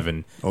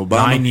 9/11? Obama.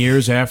 9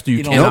 years after?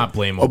 You know- cannot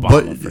blame Obama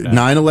But for that.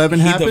 9/11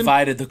 He happened.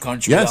 divided the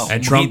country. Yes. though.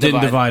 And Trump He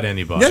didn't divide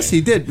anybody. Yes,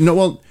 he did. No,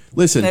 well,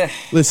 listen.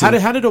 How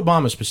did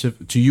Obama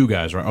specific to you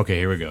guys? Right? Okay,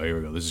 here we go.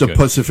 This is The good.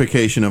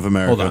 pussification of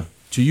America. Hold on.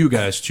 To you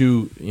guys,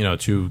 two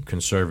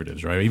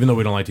conservatives, right? Even though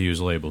we don't like to use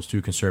labels,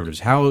 two conservatives.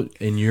 How,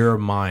 in your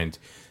mind,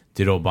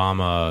 did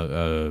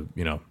Obama,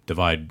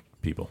 divide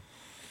people?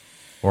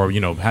 Or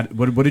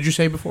what did you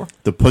say before?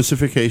 The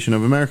pussification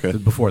of America.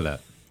 Before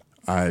that,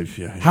 I've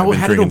how been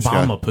did drinking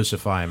Obama Scott.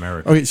 pussify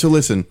America? Okay, so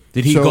listen.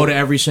 Did he So- go to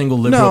every single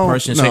liberal No,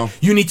 person and no. say,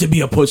 "You need to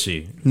be a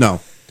pussy"? No.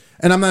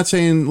 And I'm not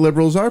saying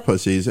liberals are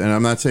pussies, and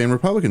I'm not saying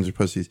Republicans are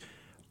pussies.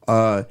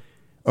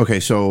 Okay,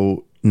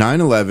 so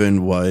 9/11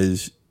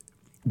 was,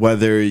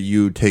 whether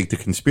you take the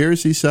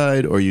conspiracy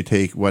side or you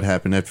take what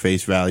happened at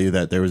face value,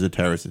 that there was a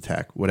terrorist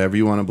attack, whatever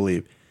you want to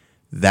believe,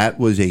 that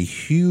was a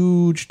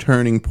huge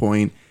turning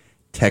point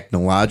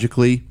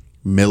technologically,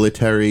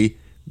 military,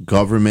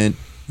 government,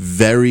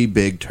 very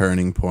big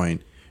turning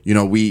point.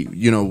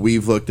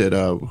 We've looked at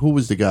who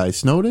was the guy?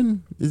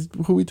 Snowden is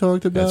who we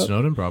talked about. Ed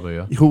Snowden, probably,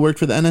 yeah. Who worked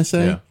for the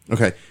NSA? Yeah.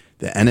 Okay.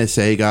 The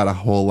NSA got a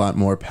whole lot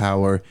more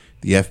power.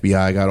 The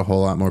FBI got a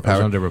whole lot more It was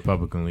power. under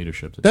Republican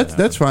leadership.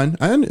 That's fine.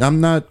 I'm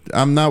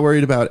not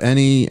worried about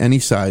any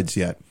sides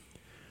yet.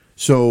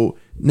 So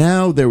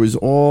now there was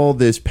all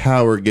this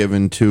power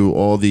given to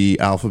all the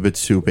alphabet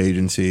soup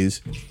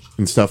agencies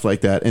and stuff like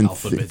that, and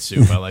Alphabet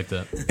soup. I like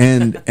that.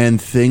 and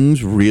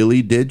things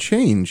really did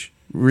change.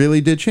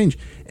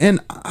 And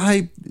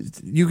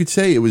you could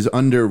say it was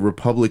under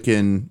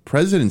Republican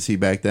presidency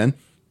back then,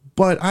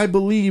 but I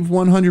believe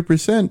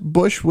 100%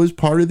 Bush was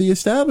part of the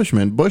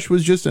establishment. Bush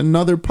was just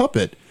another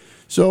puppet.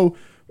 So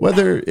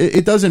whether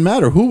it doesn't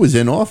matter who was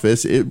in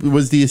office, it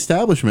was the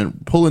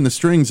establishment pulling the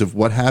strings of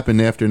what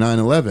happened after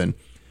 9/11.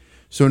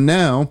 So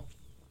now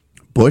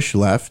Bush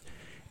left,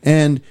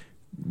 and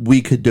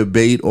we could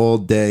debate all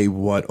day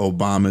what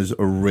Obama's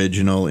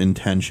original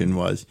intention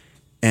was.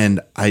 And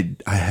I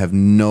have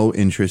no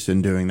interest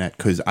in doing that,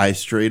 because I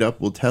straight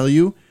up will tell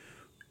you,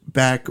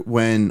 back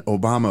when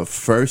Obama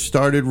first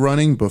started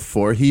running,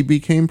 before he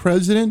became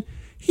president,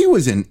 he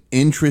was an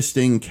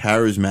interesting,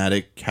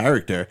 charismatic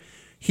character.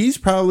 He's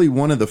probably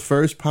one of the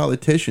first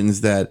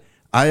politicians that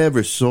I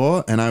ever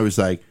saw, and I was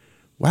like,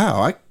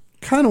 wow, I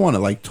kind of want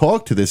to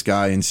talk to this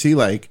guy and see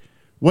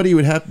what he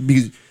would have.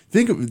 Because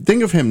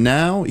think of him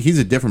now. He's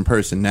a different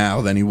person now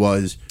than he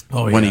was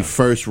when he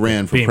first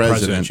ran for Being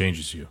president.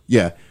 changes you.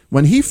 Yeah.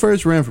 When he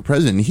first ran for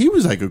president, he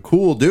was a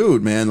cool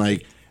dude, man.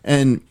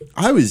 And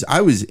I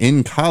was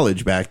in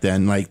college back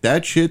then.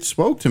 That shit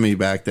spoke to me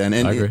back then.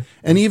 And I agree.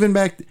 And even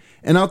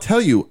and I'll tell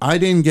you, I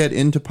didn't get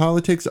into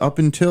politics up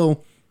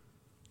until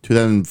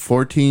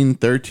 2014,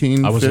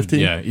 13, I wasn't. 15.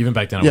 Yeah, even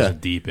back then, I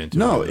wasn't deep into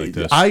No, it like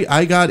this.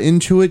 I got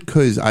into it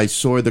because I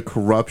saw the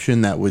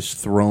corruption that was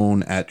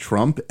thrown at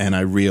Trump, and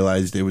I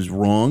realized it was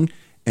wrong,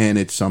 and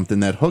it's something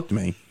that hooked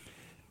me.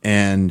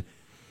 And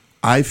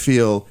I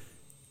feel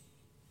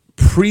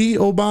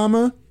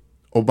pre-Obama,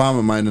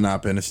 Obama might have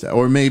not been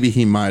or maybe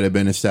he might have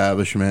been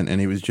establishment, and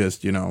he was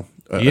just a shell.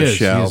 He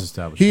is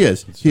establishment.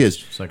 He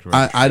is. It's like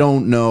right. I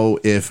don't know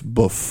if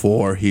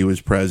before he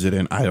was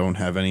president. I don't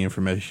have any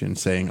information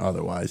saying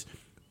otherwise.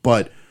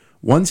 But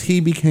once he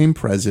became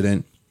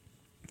president,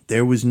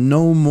 there was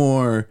no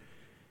more.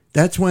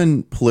 That's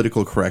when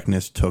political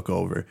correctness took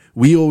over.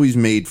 We always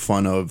made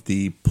fun of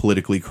the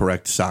politically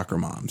correct soccer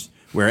moms,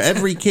 where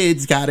every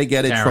kid's got to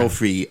get a Karen.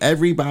 trophy.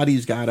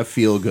 Everybody's got to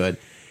feel good.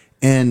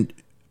 And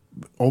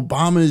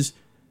Obama's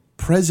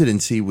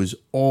presidency was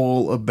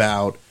all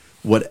about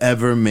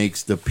whatever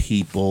makes the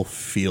people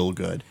feel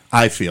good.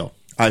 I feel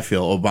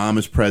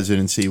Obama's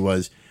presidency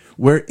was,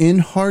 we're in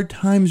hard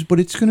times, but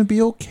it's going to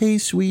be okay,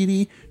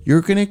 sweetie.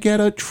 You're going to get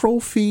a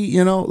trophy,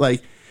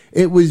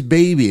 it was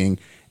babying.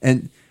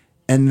 And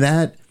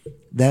that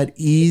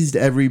eased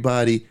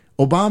everybody.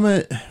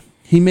 Obama,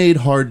 he made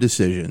hard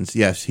decisions.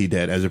 Yes, he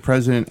did. As a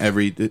president,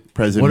 every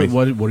president.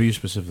 What are you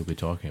specifically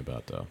talking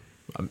about, though?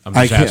 I'm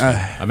just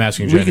asking. I'm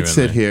asking We genuinely. could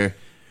sit here,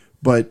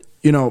 but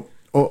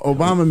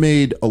Obama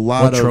made a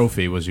lot What of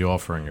trophy was he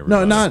offering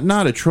everybody? No,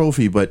 not a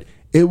trophy, but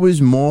it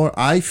was more.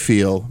 I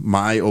feel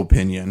my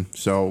opinion.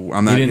 So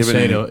I'm not He didn't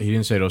giving. he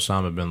didn't say to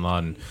Osama bin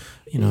Laden.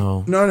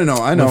 No.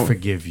 I I'll know.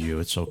 forgive you.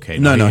 It's okay.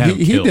 No, had him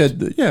he killed.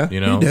 did. Yeah,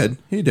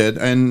 he did,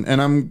 and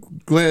I'm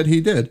glad he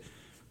did.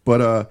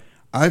 But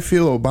I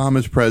feel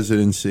Obama's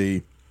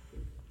presidency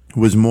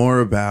was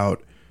more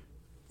about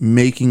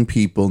making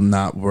people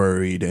not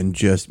worried and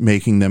just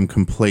making them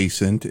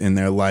complacent in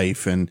their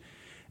life, and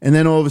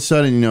then all of a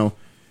sudden,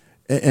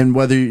 and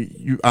whether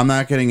I'm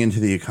not getting into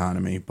the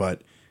economy,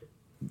 but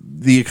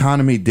the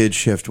economy did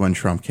shift when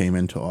Trump came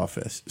into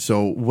office.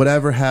 So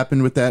whatever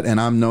happened with that, and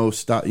I'm no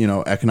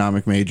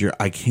economic major,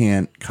 I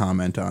can't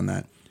comment on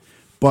that.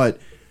 But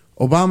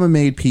Obama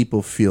made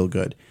people feel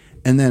good.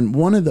 And then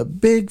one of the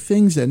big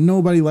things that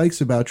nobody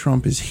likes about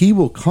Trump is he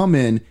will come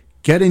in,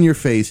 get in your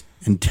face,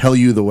 and tell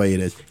you the way it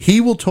is.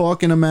 He will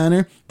talk in a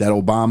manner that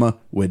Obama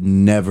would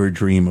never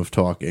dream of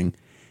talking.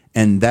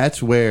 And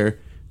that's where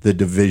the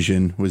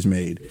division was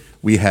made.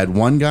 We had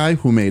one guy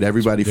who made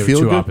everybody There were feel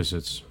two good.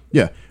 opposites.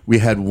 Yeah, we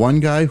had one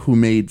guy who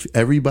made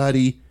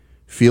everybody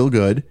feel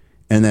good,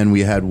 and then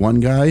we had one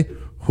guy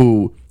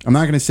who, I'm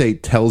not going to say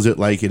tells it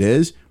like it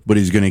is, but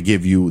he's going to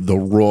give you the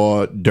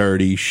raw,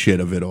 dirty shit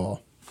of it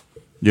all.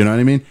 You know what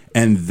I mean?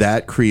 And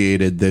that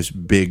created this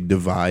big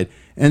divide.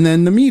 And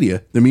then the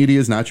media. The media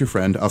is not your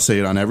friend. I'll say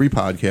it on every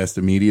podcast.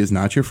 The media is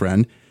not your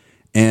friend.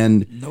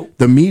 And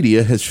the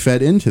media has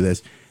fed into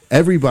this.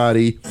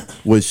 Everybody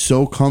was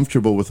so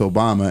comfortable with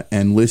Obama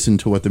and listened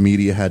to what the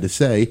media had to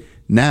say.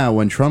 Now,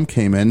 when Trump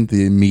came in,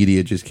 the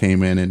media just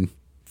came in and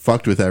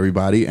fucked with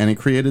everybody, and it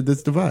created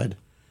this divide.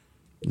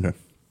 Okay.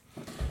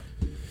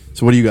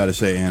 So what do you got to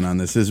say, Ann, on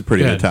this? This is a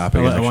pretty good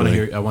topic, I want to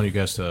actually. hear. I want you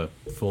guys to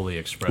fully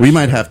express. We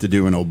might have to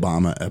do an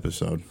Obama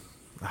episode.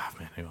 Ah,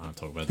 man, I want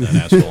to talk about that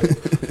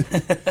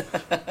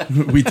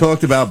asshole. We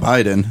talked about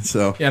Biden,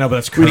 so... Yeah, no, but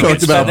that's We crazy.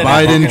 talked about Spend an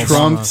Biden, hour-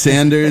 Trump,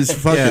 Sanders.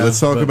 Fuck it, let's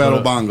talk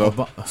about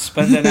Obongo.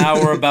 Spend an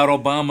hour about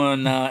Obama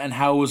and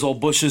how it was all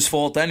Bush's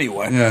fault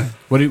anyway. Yeah.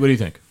 What do you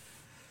think?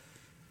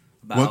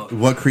 About,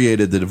 What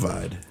created the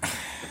divide?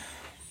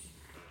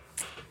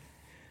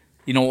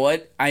 you know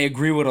what? I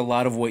agree with a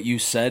lot of what you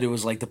said. It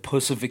was like the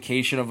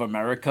pussification of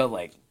America.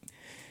 Like,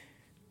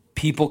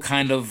 people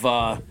kind of...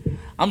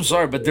 I'm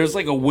sorry, but there's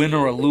like a win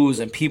or a lose,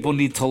 and people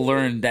need to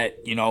learn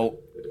that, you know,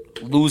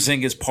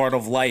 losing is part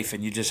of life,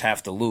 and you just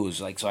have to lose.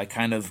 Like, so I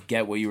kind of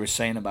get what you were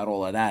saying about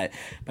all of that.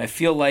 But I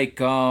feel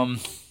like...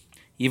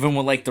 even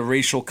with like the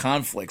racial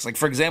conflicts, like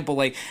for example,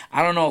 like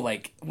I don't know,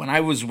 like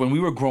when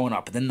we were growing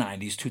up in the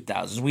 90s,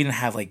 2000s, we didn't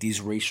have like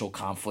these racial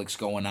conflicts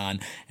going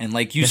on, and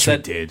like you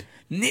said, did.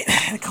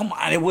 Come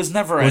on, it was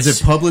never. Was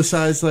it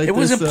publicized like It this?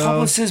 wasn't though?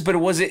 publicized, but it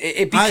was.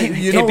 It became.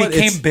 you know it what?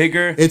 became It's-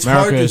 bigger. It's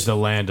America hard is to, the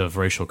land of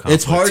racial conflict.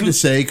 it's hard to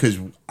say because,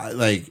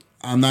 like,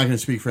 I'm not going to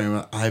speak for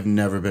anyone. I've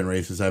never been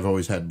racist. I've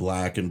always had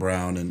black and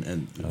brown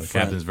and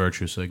Captain's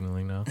virtue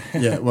signaling now.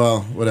 Yeah,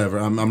 well, whatever.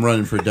 I'm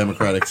running for a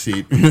Democratic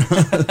seat.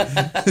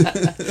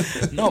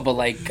 No, but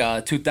like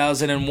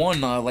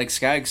 2001, like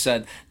Skag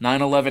said,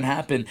 9/11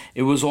 happened.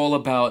 It was all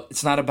about.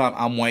 It's not about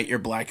I'm white, you're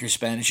black, you're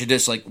Spanish. You're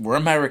just like we're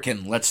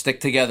American. Let's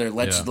stick together.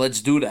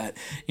 Let's do that.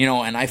 You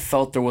know, and I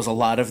felt there was a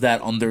lot of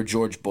that under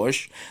George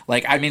Bush.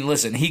 Like, I mean,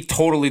 listen, he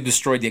totally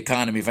destroyed the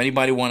economy. If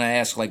anybody want to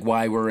ask like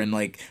why we're in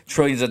like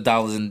trillions of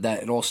dollars in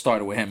debt, it all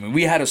started with him. And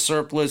we had a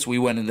surplus. We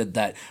went into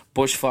debt.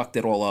 Bush fucked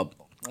it all up.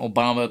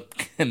 Obama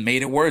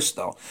made it worse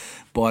though.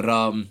 But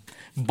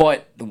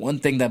the one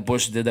thing that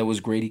Bush did that was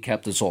great, he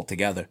kept us all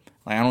together.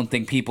 Like, I don't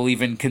think people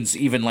even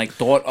like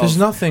thought of. There's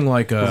nothing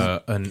like an Well,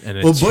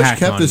 attack Bush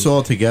kept on, us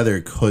all together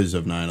because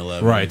of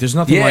 9/11. right. There's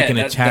nothing Yeah, like an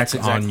that's attack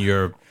exactly- on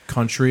your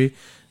country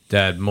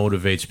that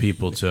motivates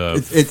people to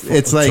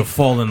It's like to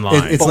fall in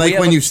line. It's But we like have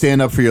when a- you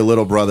stand up for your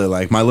little brother.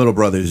 Like, my little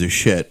brother's a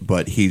shit,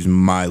 but he's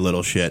my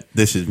little shit.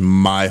 This is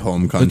my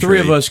home country. The three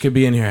of us could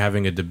be in here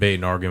having a debate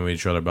and arguing with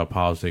each other about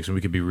politics, and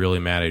we could be really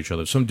mad at each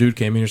other. If some dude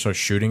came in here and started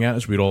shooting at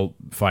us, we'd all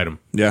fight him.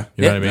 Yeah.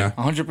 You know what I mean?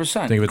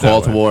 100%. Think of it Call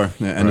that to way. war.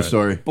 Yeah, end of Right.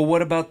 story. But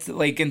what about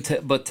like in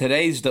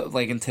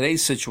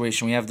today's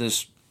situation? We have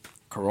this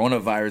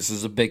coronavirus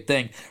is a big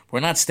thing.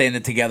 We're not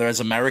standing together as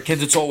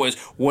Americans. It's always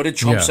what did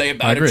Trump Yeah, say I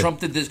about it? agree. Trump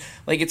did this.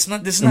 Like, it's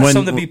not. This is not When-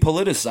 something to be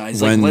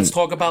politicized. Like, when- let's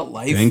talk about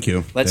life. Thank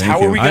you. Let's. Thank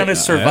How you. are we going to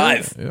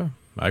survive? Yeah,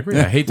 I agree.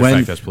 I hate the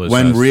fact that's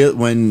politicized.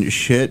 When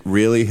shit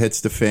really hits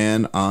the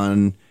fan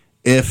on.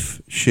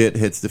 If shit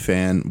hits the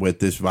fan with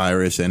this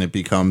virus and it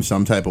becomes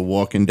some type of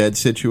Walking Dead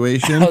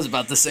situation, I was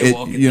about to say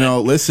Walking you Dead. know,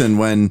 listen,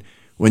 when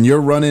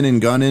you're running and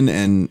gunning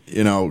and,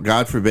 you know,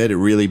 God forbid it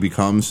really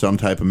becomes some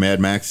type of Mad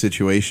Max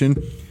situation,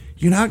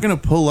 you're not going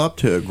to pull up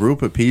to a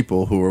group of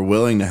people who are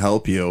willing to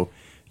help you.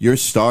 You're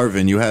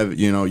starving.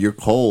 You're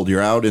cold.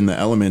 You're out in the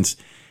elements.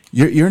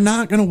 You're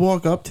not going to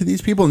walk up to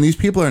these people, and these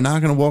people are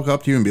not going to walk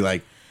up to you and be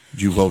like,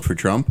 "Did you vote for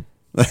Trump?"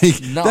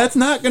 Like, No, that's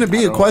not going to be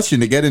not a at all. question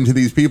to get into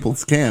these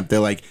people's camp. They're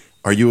like,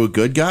 "Are you a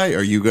good guy?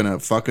 Are you going to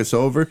fuck us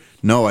over?"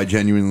 No, I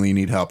genuinely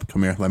need help.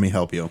 Come here, let me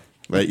help you.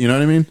 Right? You know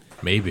what I mean?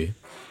 Maybe.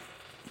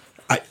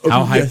 How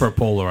How hyper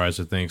polarized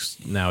it thinks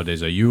nowadays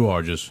that you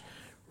are just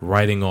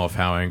writing off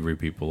how angry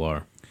people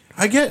are.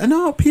 I get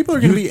no. People are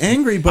going to be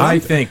angry, but I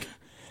think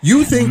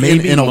you think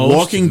maybe in a most-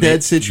 Walking Dead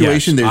yes,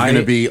 situation, there's going I-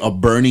 to be a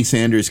Bernie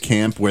Sanders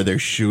camp where they're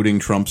shooting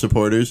Trump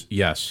supporters.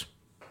 yes.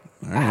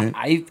 All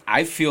right.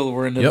 I feel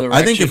we're in the Yep.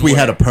 direction. I think if we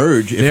had a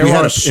purge, There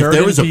are if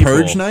there was a certain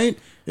purge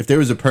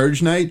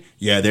people- night,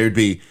 yeah, there'd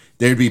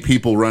be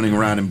people running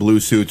around in blue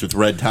suits with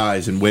red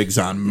ties and wigs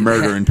on,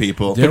 murdering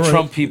people. the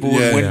Trump people would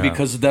Yeah. win Yeah.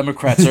 because the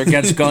Democrats are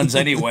against guns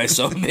anyway,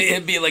 so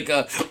it'd be like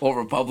a all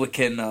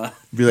Republican.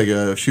 Be like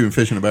a shooting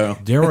fish in a barrel.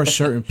 There are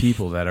certain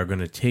people that are going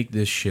to take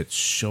this shit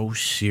so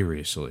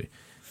seriously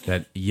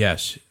that,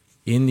 yes,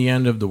 in the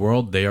end of the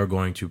world, they are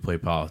going to play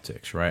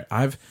politics, right?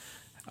 I've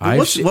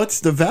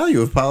What's the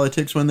value of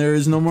politics when there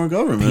is no more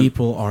government?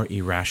 people are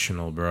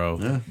irrational, bro.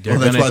 Yeah. They're Well,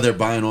 that's gonna- why they're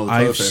buying all the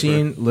toilet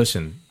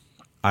paper.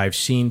 I've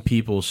seen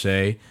people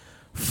say,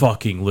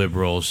 fucking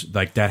liberals,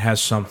 like that has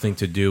something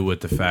to do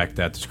with the fact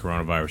that this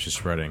coronavirus is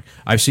spreading.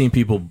 I've seen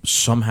people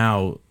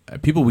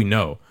we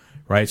know,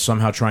 right?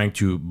 Somehow trying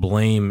to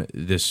blame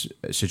this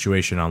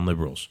situation on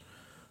liberals.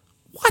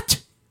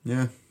 What?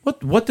 Yeah.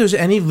 What does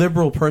any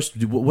liberal person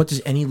do? What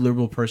does any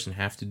liberal person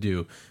have to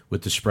do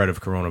with the spread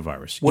of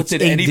coronavirus? What It's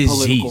did a any disease.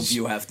 political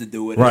view have to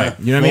do with Right. it?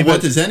 You know what I mean? What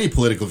But- does any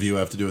political view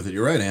have to do with it?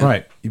 You're right, Ant.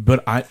 Right,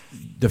 but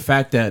the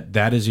fact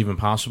that is even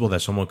possible, that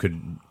someone could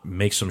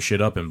make some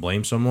shit up and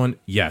blame someone,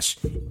 yes.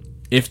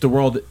 If the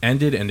world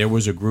ended and there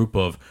was a group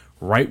of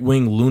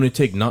right-wing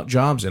lunatic nut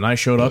jobs and I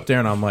showed up there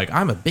and I'm like,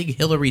 I'm a big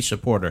Hillary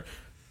supporter,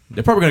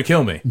 they're probably going to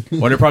kill me.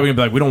 Or they're probably going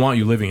to be like, we don't want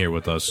you living here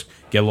with us.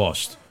 Get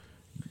lost.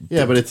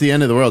 Yeah, but it's the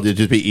end of the world. It'd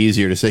just be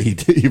easier to say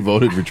you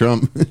voted for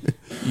Trump.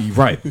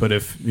 Right, but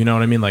if, you know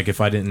what I mean, like if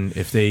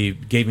they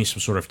gave me some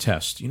sort of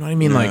test, you know what I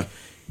mean? Yeah. Like,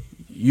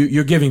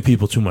 you're giving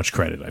people too much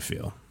credit, I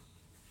feel.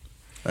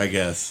 I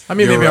guess. I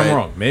mean, You're maybe right. I'm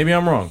wrong. Maybe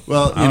I'm wrong.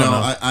 Well, I you don't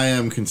know, I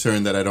am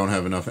concerned that I don't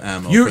have enough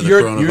ammo You're- for the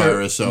you're-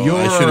 coronavirus, so you're-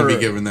 I shouldn't be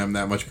giving them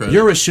that much credit.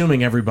 You're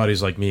assuming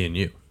everybody's like me and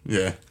you.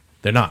 Yeah.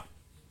 They're not.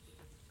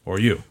 Or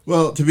you.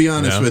 Well, to be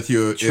honest Yeah. with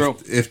you, True.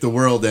 if the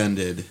world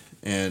ended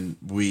and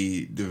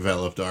we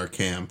developed our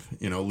camp,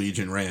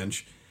 Legion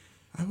Ranch,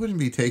 I wouldn't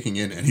be taking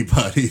in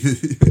anybody.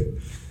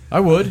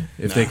 I would,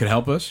 if they could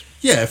help us.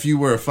 Yeah, if you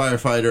were a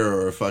firefighter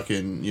or a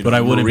fucking, But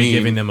I wouldn't Marine, be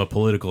giving them a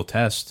political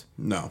test,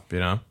 No, you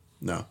know?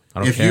 no. I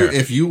don't if care.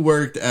 if you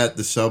worked at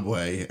the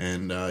Subway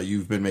and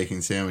you've been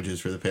making sandwiches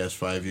for the past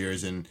 5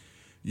 years and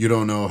you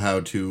don't know how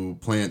to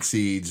plant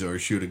seeds or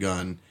shoot a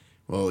gun,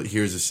 well,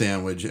 here's a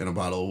sandwich and a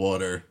bottle of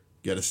water.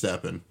 Get a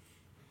step in.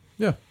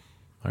 Yeah,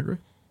 I agree.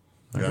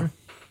 I Yeah. agree.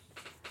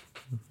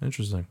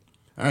 Interesting.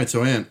 All right,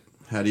 so Ant,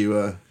 how do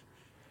you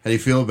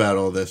feel about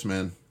all this,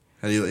 man?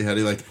 How do you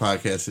like the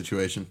podcast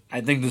situation?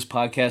 I think this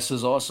podcast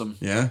is awesome.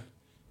 Yeah,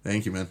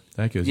 thank you, man.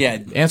 Thank you. Yeah.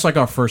 Ant's like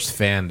our first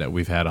fan that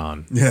we've had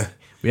on. Yeah,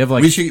 We have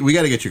like... we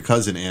got to get your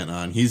cousin Ant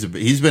on. He's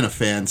been a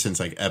fan since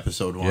like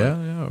episode 1.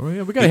 Yeah,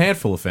 we got a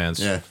handful of fans.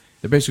 Yeah.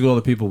 They're basically all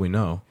the people we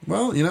know.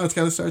 Well, it's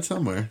got to start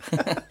somewhere.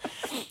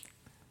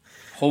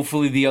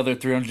 Hopefully, the other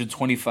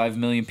 325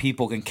 million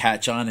people can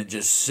catch on and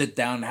just sit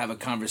down and have a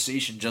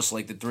conversation, just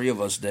like the three of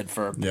us did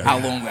for Yeah.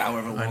 however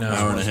long. know.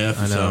 Hour and a half.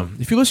 I Or know. so.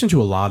 If you listen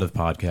to a lot of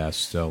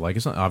podcasts, though, like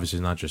it's not obviously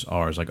not just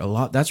ours. Like a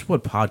lot, that's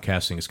what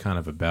podcasting is kind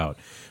of about.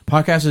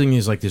 Podcasting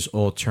is like this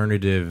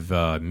alternative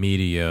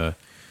media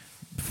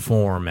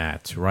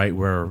format, right?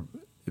 Where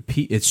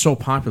it's so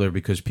popular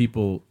because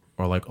people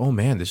are like, "Oh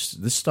man, this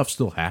stuff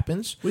still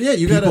happens." Well, yeah,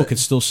 people could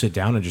still sit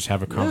down and just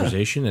have a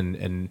conversation,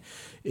 and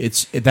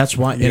that's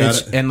why, and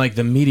gotta- and like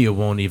the media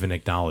won't even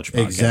acknowledge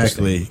podcasting.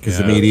 Exactly, because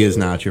Yeah. the media is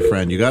not your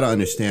friend. You got to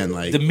understand,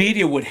 like The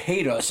media would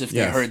hate us if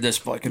Yes. they heard this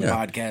fucking Yeah.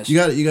 podcast. You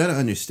got to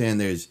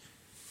understand. There's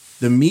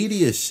the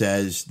media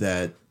says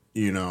that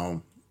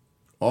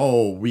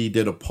we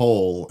did a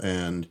poll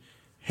and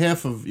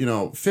half of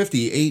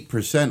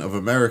 58% of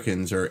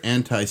Americans are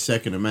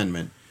anti-Second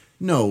Amendment.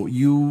 No,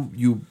 you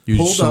You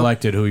pulled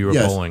selected up, who you were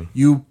yes, polling.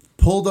 You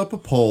pulled up a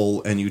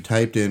poll and you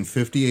typed in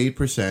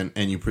 58%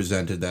 and you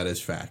presented that as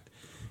fact.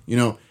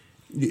 You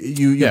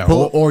Yeah,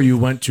 pull, or you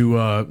went to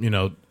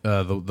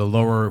the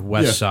Lower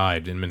West Yeah.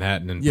 Side in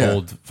Manhattan and Yeah.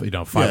 polled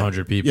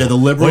 500 people. Yeah, the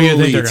liberal What do you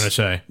think they're elites. going to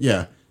say?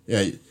 Yeah,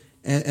 yeah,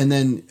 and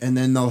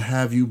then they'll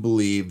have you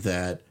believe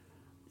that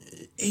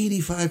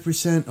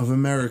 85% of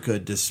America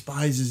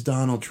despises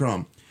Donald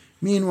Trump.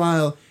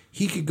 Meanwhile,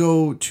 he could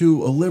go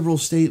to a liberal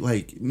state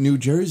like New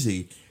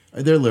Jersey.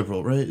 They're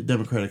liberal, right?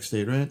 Democratic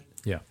state, right?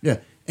 Yeah. Yeah,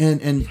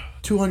 and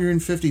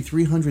 250,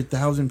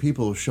 300,000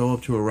 people show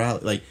up to a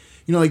rally.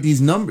 Like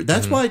these numbers.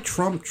 That's why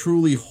Trump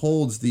truly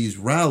holds these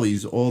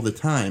rallies all the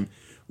time.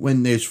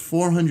 When there's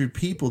 400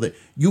 people, that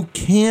you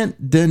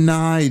can't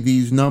deny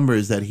these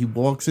numbers that he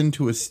walks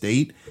into a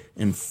state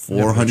and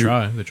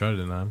 400. They try to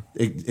deny him.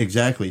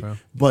 Exactly.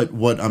 But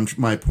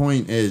my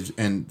point is,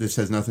 and this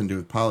has nothing to do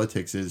with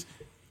politics, is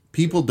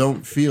people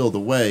don't feel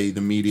the way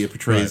the media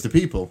portrays Right. the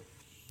people.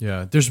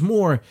 Yeah, there's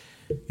more.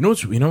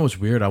 You know what's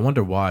weird? I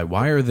wonder why.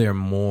 Why are there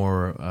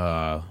more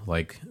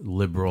like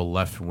liberal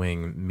left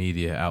wing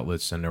media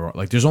outlets than there are?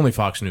 Like, there's only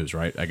Fox News,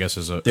 right? I guess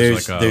as a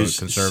There's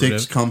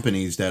conservative. 6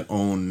 companies that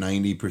own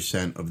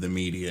 90% of the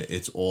media.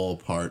 It's all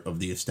part of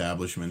the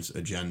establishment's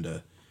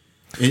agenda.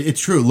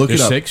 It's true. Look There's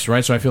it up. 6,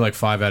 right? So I feel like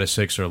 5 out of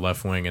 6 are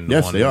left wing, and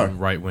Yes, one they are.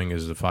 right wing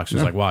is the Fox News.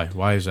 Yeah. Like, why?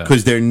 Why is that?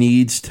 Because there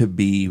needs to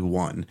be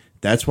one.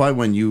 That's why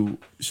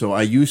so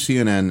I use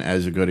CNN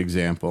as a good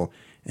example.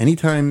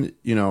 Anytime,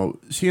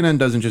 CNN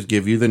doesn't just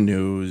give you the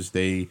news.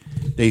 They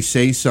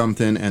say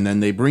something and then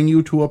they bring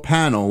you to a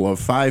panel of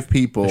 5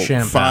 people,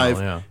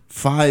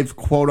 five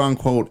quote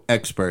unquote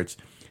experts.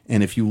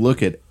 And if you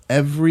look at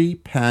every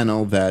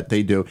panel that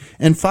they do,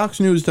 and Fox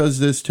News does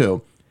this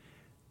too.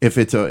 If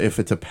it's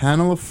a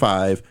panel of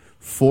 5,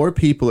 4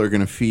 people are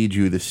going to feed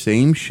you the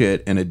same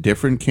shit in a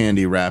different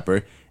candy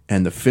wrapper,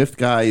 and the 5th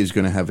guy is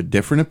going to have a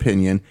different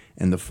opinion,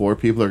 and the 4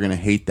 people are going to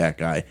hate that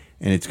guy,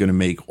 and it's going to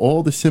make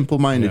all the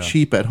simple-minded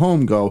sheep at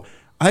home go,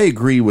 I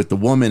agree with the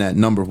woman at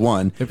number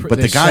 1, but they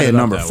the guy set it at up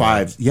number that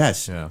 5, way.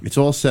 yes, Yeah. it's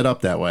all set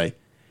up that way.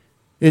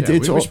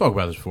 We spoke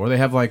about this before. They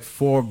have like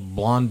 4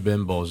 blonde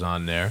bimbos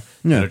on there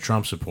that are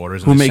Trump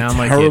supporters, and Who they make sound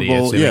like terrible-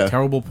 idiots. They yeah. make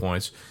terrible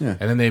points, Yeah.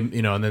 and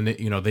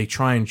then they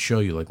try and show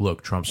you like,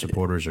 look, Trump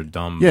supporters are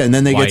dumb. Yeah, and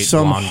then they white, get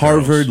some blonde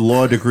Harvard girls.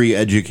 law degree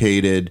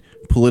educated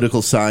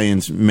political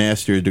science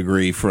master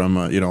degree from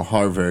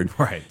Harvard,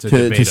 Right, to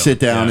to debate sit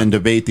them. down Yeah. and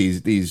debate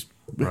these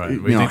Right. What do you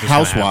think is gonna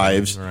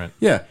housewives. happen? Right.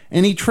 Yeah,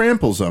 and he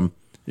tramples them.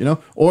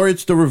 Or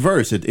it's the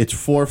reverse. It's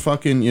 4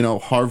 fucking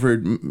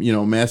Harvard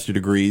master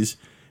degrees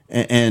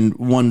and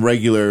 1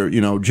 regular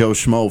Joe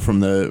Schmo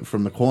from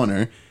the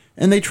corner,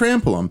 and they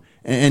trample him.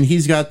 And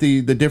he's got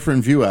the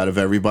different view out of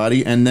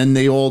everybody, and then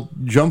they all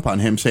jump on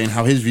him saying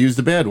how his view's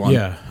the bad one.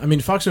 Yeah, I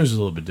mean, Fox News is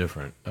a little bit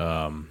different.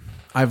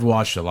 I've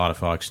watched a lot of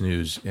Fox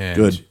News, and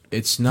Good.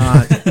 it's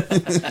not.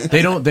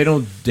 They don't.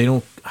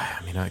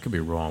 I mean, I could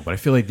be wrong, but I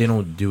feel like they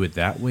don't do it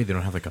that way. They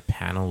don't have like a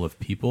panel of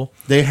people.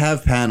 They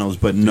have panels,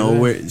 but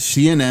nowhere.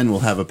 CNN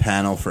will have a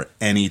panel for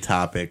any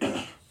topic.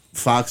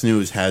 Fox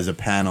News has a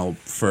panel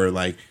for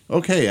like,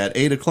 okay, at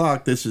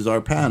 8:00, this is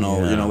our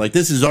panel. Yeah. Like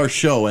this is our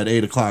show at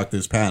 8:00.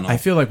 This panel. I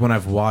feel like when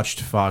I've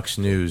watched Fox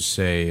News,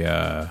 say,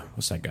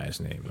 what's that guy's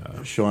name?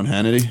 Sean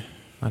Hannity.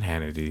 Not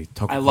Hannity.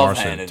 Tucker I love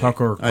Carlson. Hannity.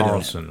 Tucker I don't.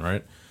 Carlson,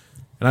 right?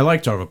 And I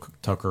like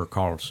Tucker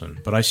Carlson,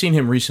 but I seen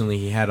him recently.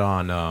 He had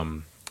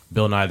on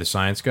Bill Nye the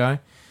Science Guy,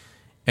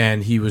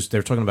 and they were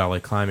talking about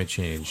like climate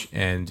change,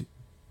 and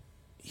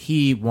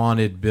he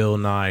wanted Bill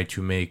Nye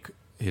to make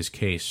his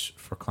case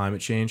for climate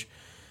change,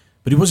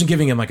 but he wasn't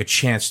giving him like a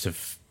chance to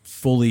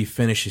fully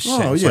finish his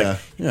sentence.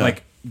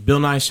 Like Bill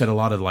Nye said a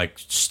lot of like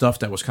stuff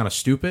that was kind of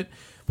stupid,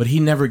 but he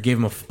never gave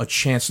him a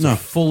chance to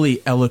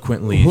fully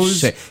eloquently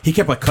say. He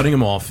kept like cutting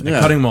him off and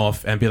cutting him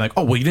off and be like,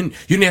 "Oh well, you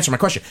didn't answer my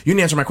question. You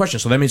didn't answer my question.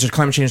 So that means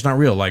climate change is not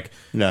real." Like,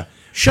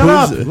 shut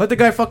up. Let the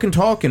guy fucking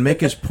talk and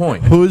make his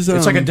point.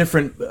 It's like a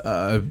different,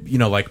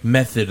 like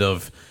method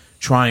of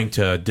trying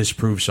to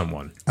disprove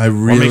someone or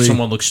make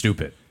someone look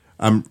stupid.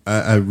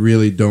 I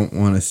really don't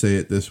want to say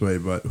it this way,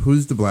 but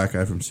who's the black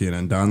guy from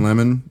CNN? Don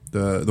Lemon,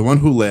 the one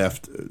who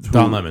laughed.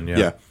 Don Lemon, yeah.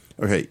 Yeah.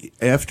 Okay.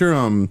 After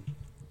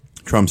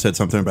Trump said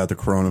something about the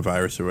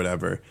coronavirus or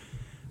whatever,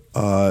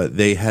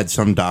 they had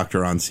some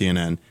doctor on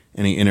CNN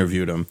and he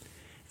interviewed him,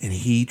 and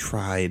he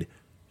tried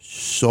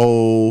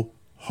so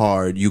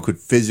hard. You could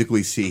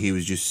physically see he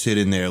was just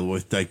sitting there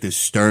with like this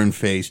stern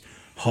face,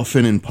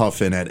 huffing and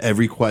puffing at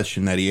every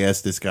question that he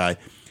asked this guy.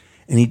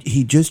 And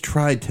he just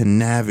tried to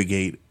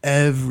navigate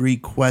every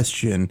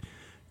question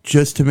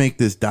just to make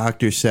this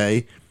doctor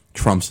say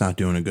Trump's not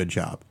doing a good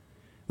job.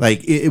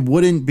 Like, it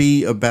wouldn't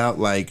be about,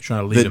 like,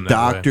 the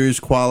doctor's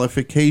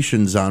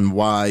qualifications on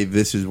why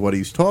this is what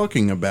he's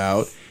talking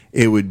about.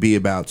 It would be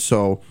about,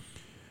 so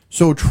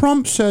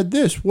Trump said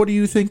this. What do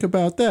you think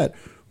about that?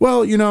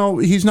 Well,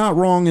 he's not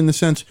wrong in the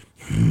sense,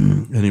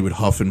 and he would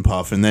huff and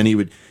puff, and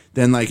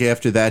then like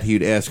after that,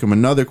 he'd ask him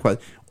another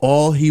question.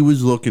 All he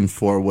was looking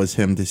for was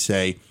him to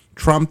say,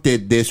 Trump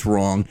did this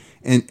wrong,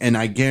 and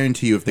I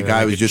guarantee you, if the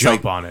guy was just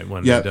jump like, on it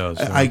when he does,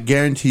 I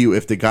guarantee you,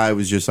 if the guy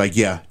was just like,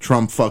 yeah,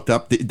 Trump fucked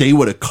up, they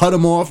would have cut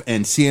him off,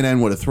 and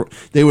CNN would have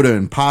they would have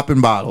been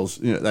popping bottles,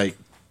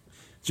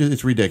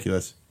 it's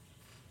ridiculous.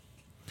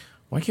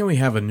 Why can't we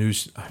have a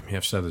news? I mean,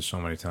 I've said this so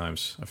many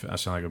times. I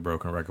sound like a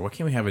broken record. Why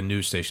can't we have a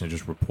news station that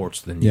just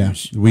reports the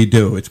news? Yeah, we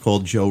do. It's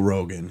called Joe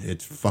Rogan.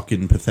 It's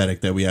fucking pathetic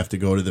that we have to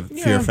go to the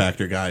Fear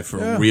Factor guy for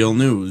real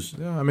news.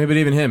 Yeah, I mean, but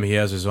even him, he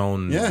has his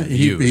own. Yeah,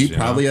 views, he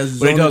probably has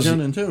his own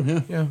agenda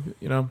too.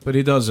 Yeah, but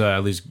he does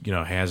at least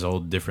has all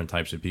different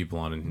types of people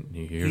on, and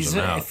he hears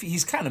them out.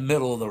 He's kind of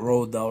middle of the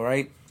road, though,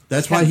 right?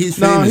 That's why he's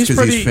famous,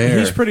 because he's fair.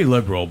 He's pretty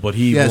liberal, but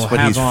he's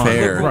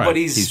fair. Right. But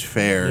he's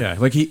fair. Yeah,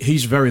 like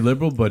he's very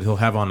liberal, but he'll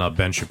have on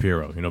Ben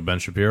Shapiro. You know Ben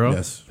Shapiro?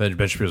 Yes. Ben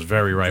Shapiro's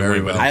very right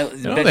Very wing. well.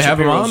 They have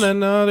him on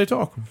and they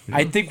talk.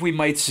 I think we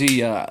might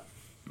see. I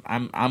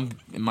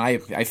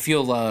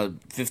feel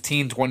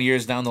 15, 20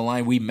 years down the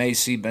line, we may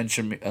see Ben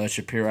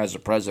Shapiro as a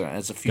president,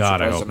 as a future God,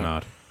 president. I hope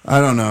not. I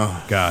don't know.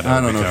 God,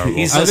 I don't know.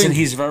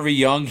 He's very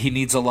young. He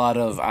needs a lot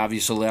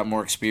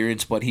more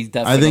experience, but he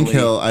definitely.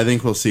 I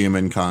think we'll see him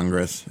in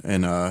Congress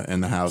and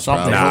in the House.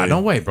 Something. Probably. Nah, no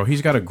way, bro.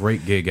 He's got a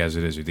great gig as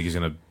it is. You think he's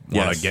gonna want to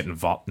Yes. get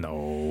involved?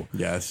 No.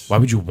 Yes. Why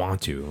would you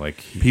want to? Like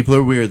People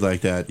are weird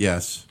like that.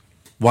 Yes.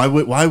 Why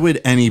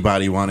would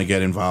anybody want to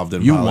get involved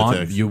in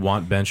politics? You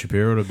want Ben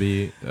Shapiro to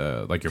be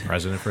like your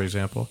president, for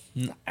example?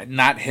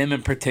 Not him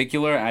in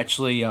particular.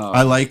 Actually,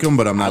 I like him,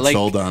 but I'm not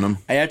sold on him.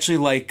 I actually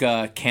like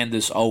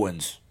Candace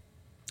Owens.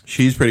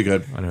 She's pretty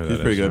good. I know who She's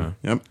that pretty is, good.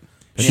 yeah. Yep.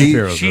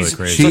 Shapiro's really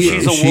crazy.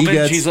 She's a she woman.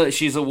 gets-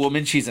 She's a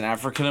woman. She's an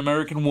African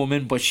American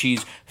woman, but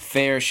she's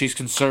fair. She's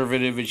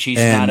conservative, and she's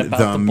And not about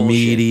the the bullshit.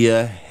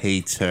 media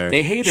hates her.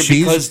 They hate her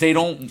She's- because they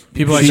don't.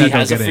 People like she that don't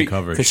has a get any free-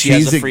 coverage. because she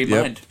has a free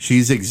yep, mind.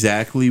 She's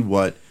exactly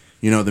what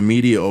the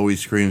media always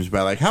screams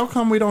about. Like, how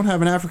come we don't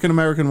have an African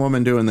American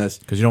woman doing this?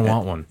 Because you don't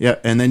want one. Yeah,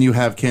 and then you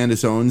have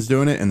Candace Owens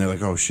doing it, and they're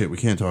like, "Oh shit, we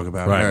can't talk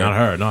about Right, her."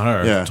 not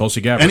her. Yeah,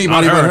 Tulsi Gabbard.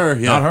 Anybody not but her. her.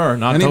 Yeah. Not her.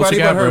 Not anybody Tulsi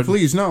but her. Gabbard.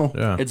 Please, no.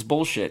 Yeah. It's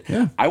bullshit.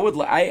 Yeah.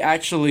 I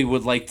actually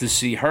would like to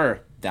see her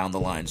down the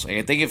lines. Like,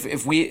 I think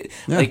if we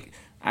Yeah. like,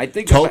 I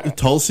think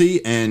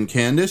Tulsi and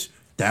Candace,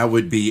 that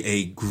would be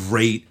a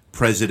great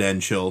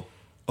presidential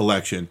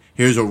election.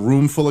 Here's a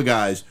room full of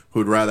guys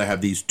who'd rather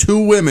have these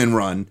 2 women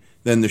run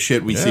than the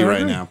shit we see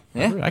right now.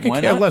 Yeah, I can why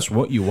care not? less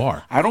what you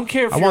are. I don't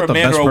care if I you're want a the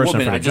man best or a person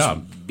woman. for the I just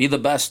job. be the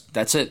best.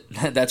 That's it.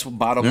 That's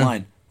bottom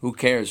line. Who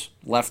cares?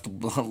 Left,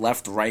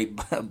 right,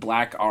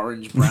 black,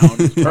 orange, brown,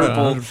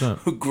 purple,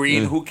 100%.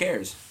 green. Who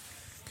cares?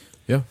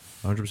 Yeah,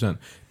 100%.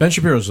 Ben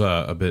Shapiro's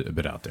a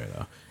bit out there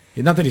though.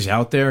 Not that he's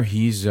out there.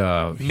 He's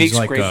Makes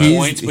like great he's-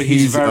 points, but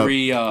he's, he's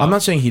very. I'm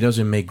not saying he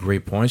doesn't make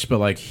great points, but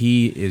like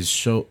he is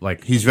so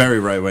like He's very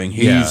right wing.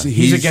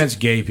 he's against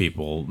gay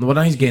people. Well,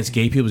 not he's against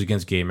gay people. He's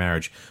against gay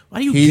marriage. Why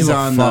do you He's give a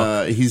on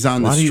fuck? he's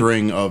on the Why do you-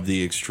 string of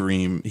the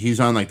extreme. He's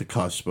on like the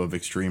cusp of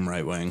extreme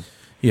right wing.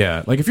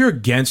 Yeah, like if you're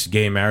against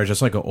gay marriage,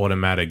 that's like an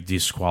automatic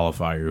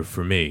disqualifier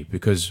for me.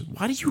 Because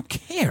why do you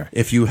care?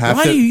 If you have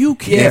why to, do you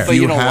care? If but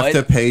you you know have what?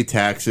 to pay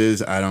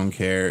taxes, I don't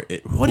care.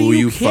 What who do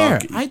you care?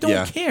 fuck, I don't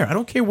yeah. care. I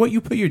don't care what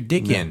you put your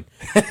dick in.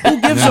 Who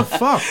gives a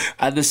fuck?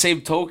 At the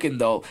same token,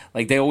 though,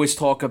 like they always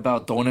talk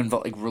about don't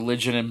involve like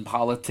religion and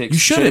politics. You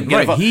shouldn't, get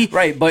right. involved.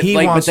 Right, but he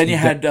like, but wants then you the-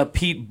 had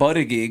Pete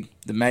Buttigieg,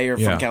 the mayor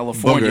Yeah. from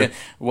California, Booger.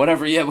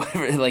 whatever. Yeah,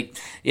 whatever. Like,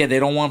 yeah, they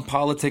don't want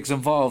politics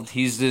involved.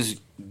 He's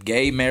this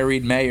gay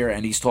married mayor,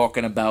 and he's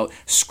talking about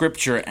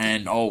scripture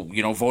and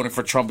voting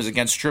for Trump is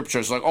against scripture.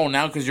 It's like,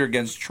 now because you're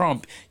against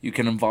Trump, you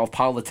can involve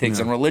politics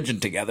and religion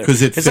together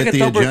 'Cause it It's fit like a the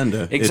double-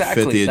 agenda. It fit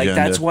Exactly. the Like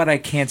agenda. that's what I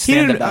can't He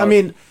stand didn't. about. I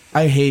mean,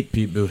 I hate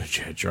Pete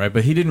Buttigieg, right?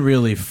 But he didn't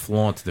really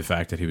flaunt the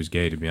fact that he was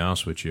gay. To be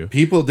honest with you,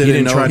 People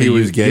didn't know try he to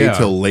was use- gay yeah.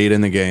 till late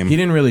in the game. He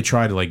didn't really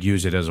try to like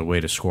use it as a way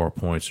to score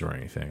points or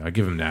anything. I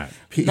give him that.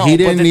 He No,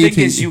 didn't but the need thing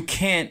to. is, you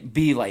can't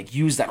be like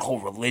use that whole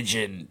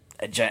religion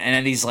agenda. And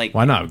then he's like,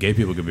 Why not? Gay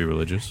people could be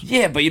religious.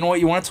 yeah, but you know what?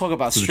 You want to talk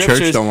about the scriptures?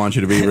 church don't want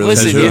you to be Listen,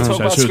 religious. you That's talk true.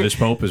 about That's true. script- This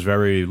pope is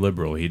very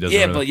liberal. He doesn't.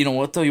 Yeah, really- but you know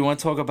what though? You want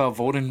to talk about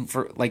voting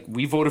for like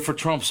we voted for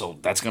Trump, so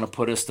that's going to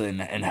put us in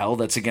hell.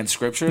 That's against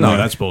scripture. No, Like,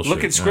 that's bullshit, Look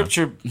at yeah.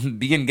 scripture.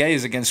 Being gay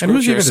is against And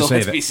who's scripture. even to So say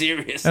let's that? be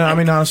serious. I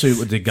mean, honestly,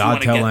 did God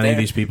wanna tell get any of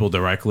there. these people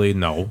directly?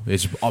 No.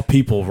 It's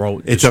people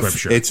wrote the it's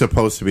scripture. it's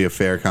supposed to be a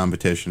fair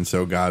competition,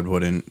 so God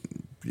wouldn't.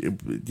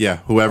 Yeah,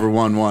 whoever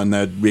won.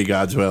 That'd be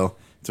God's will.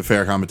 It's a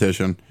fair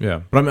competition. yeah,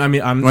 but I'm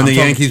When I'm the talking-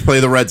 Yankees play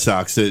the Red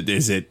Sox,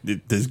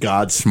 does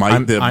God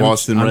smite the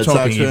Boston Red Sox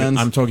talking even, fans?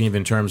 I'm talking even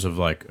in terms of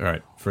like, all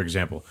right, for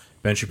example,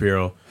 Ben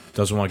Shapiro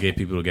doesn't want gay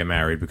people to get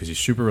married because he's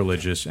super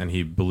religious and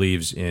he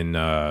believes in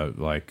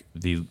like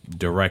the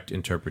direct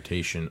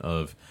interpretation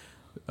of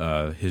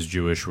his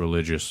Jewish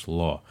religious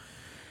law.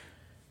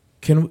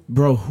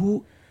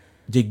 Who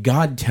did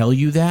God tell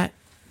you that?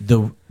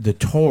 The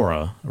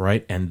Torah,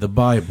 right, and the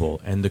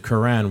Bible and the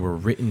Quran were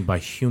written by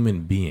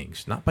human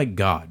beings, not by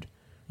God,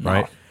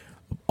 right?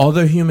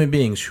 Other human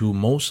beings who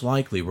most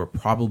likely were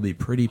probably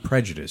pretty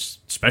prejudiced,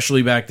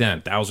 especially back then,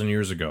 1,000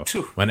 years ago,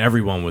 when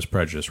everyone was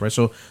prejudiced, right?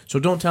 So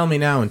don't tell me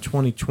now in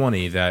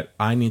 2020 that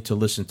I need to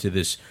listen to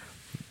this,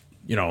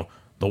 the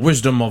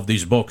wisdom of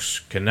these books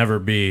can never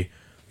be,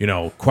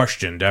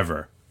 questioned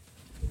ever.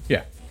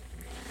 Yeah.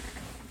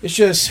 It's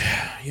just,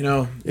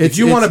 if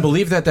you want to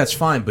believe that, that's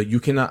fine, but you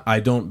cannot. I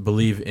don't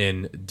believe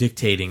in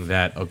dictating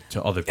that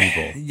to other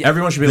people.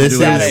 Everyone should be able to do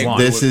whatever they want.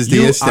 This is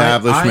the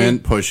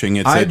establishment pushing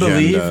its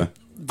agenda.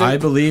 I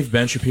believe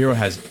Ben Shapiro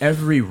has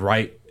every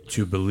right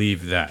to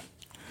believe that,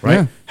 right?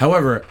 Yeah.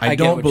 However, I get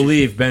don't what you're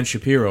believe Ben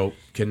Shapiro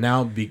can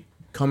now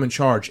come in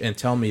charge and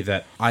tell me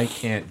that I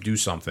can't do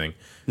something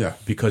Yeah.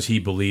 because he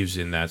believes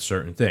in that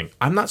certain thing.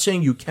 I'm not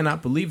saying you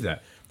cannot believe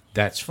that.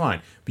 That's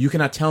fine. But you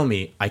cannot tell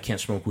me I can't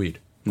smoke weed.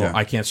 Or Yeah.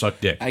 I can't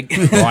suck dick. Or I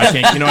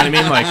can't, you know what I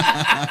mean? Like,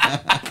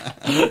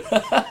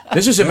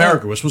 this is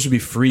America. We're supposed to be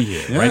free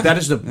here, right? That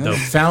is the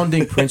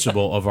founding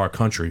principle of our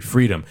country,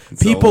 freedom.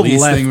 the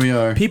least thing we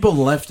are. People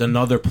left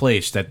another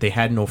place that they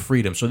had no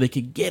freedom, so they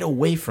could get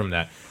away from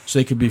that, so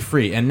they could be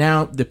free. And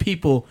now the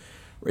people,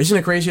 isn't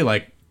it crazy?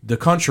 Like the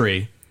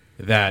country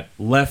that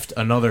left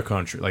another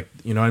country, like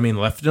you know what I mean,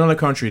 left another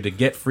country to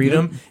get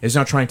freedom, is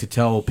now trying to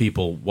tell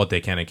people what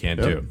they can and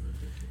can't do.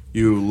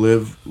 You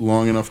live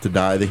long enough to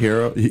die the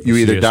hero. You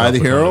either yourself die the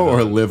become hero the or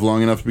villain. live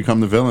long enough to become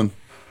the villain.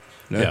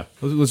 Yeah,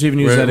 let's even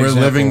use that We're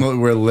example.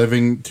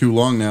 living too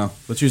long now.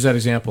 Let's use that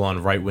example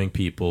on right-wing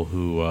people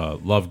who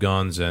love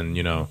guns and,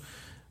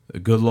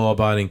 good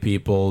law-abiding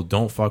people.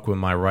 Don't fuck with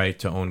my right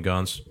to own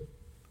guns.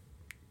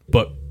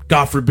 But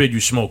God forbid you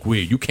smoke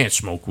weed. You can't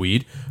smoke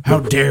weed. How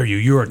dare you?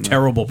 You're a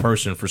terrible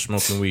person for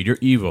smoking weed. You're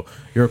evil.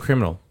 You're a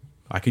criminal.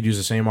 I could use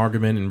the same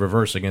argument in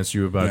reverse against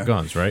you about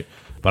guns, right?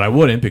 But I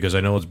wouldn't because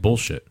I know it's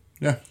bullshit.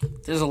 Yeah.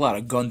 There's a lot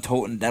of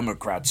gun-toting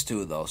Democrats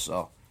too, though.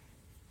 So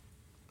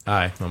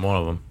I'm one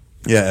of them.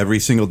 Yeah, every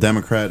single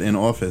Democrat in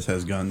office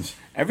has guns.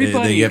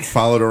 Everybody- they get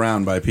followed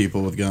around by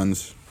people with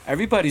guns.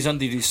 everybody's under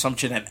the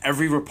assumption that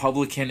every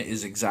Republican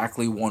is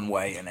exactly one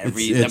way and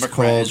every It's Democrat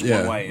called, is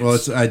one way. Well,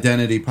 it's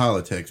identity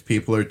politics.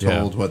 People are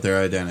told Yeah. what their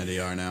identity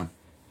are now.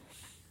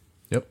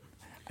 Yep.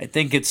 I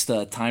think it's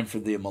the time for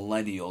the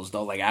millennials,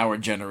 though, like our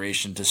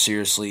generation, to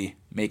seriously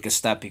make a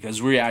step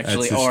because we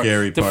actually That's the are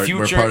scary the part.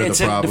 We're future. part of It's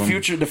the in,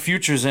 problem. the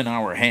future's in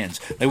our hands.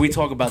 Like we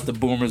talk about the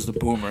boomers.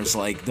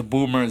 Like the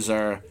boomers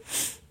are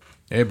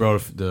Hey, bro,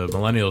 if the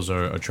millennials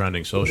are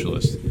trending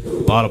socialist. A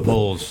lot of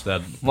polls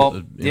that,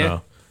 you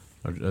know,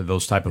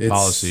 those type of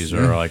policies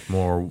are like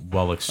more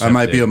well accepted. I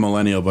might be a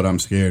millennial, but I'm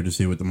scared to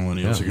see what the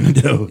millennials are going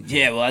to do.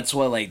 Yeah, well, that's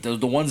what like the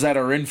ones that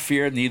are in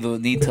fear need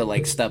to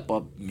like step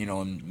up, you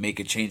know, and make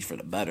a change for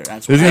the better.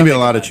 That's There's what going to I be a think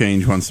lot about of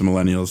change once the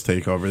millennials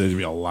take over. There's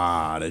going to be a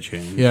lot of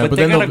change. Yeah, but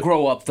they're then gonna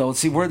grow up though.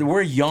 See,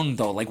 we're young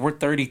though. Like we're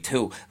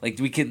 32. Like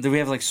we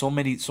have like so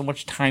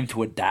much time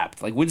to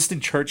adapt. Like Winston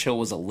Churchill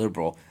was a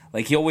liberal.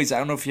 Like he always, I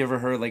don't know if you ever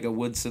heard like a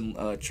Winston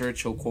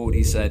Churchill quote.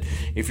 He said,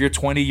 "If you're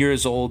 20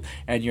 years old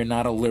and you're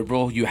not a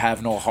liberal, you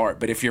have no heart.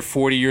 But if you're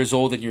 40 years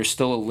old and you're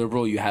still a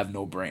liberal, you have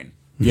no brain."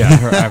 Yeah,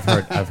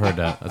 I've heard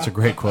that. That's a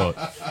great quote.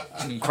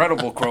 It's an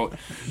incredible quote.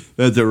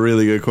 That's a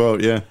really good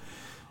quote. Yeah.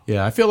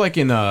 Yeah, I feel like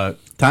in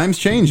Times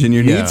change and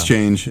your needs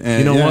change. And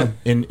you know what?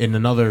 In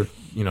another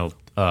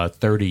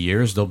 30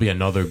 years, there'll be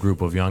another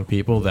group of young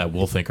people that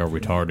we'll think are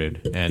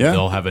retarded, and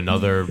they'll have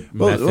another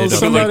method of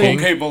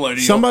thinking.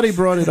 Somebody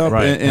brought it up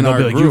in and they'll our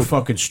be like, group. "You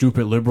fucking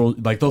stupid liberal!"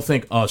 Like they'll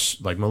think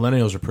us, like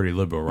millennials, are pretty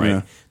liberal, right?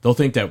 Yeah. They'll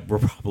think that we're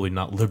probably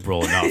not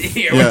liberal enough.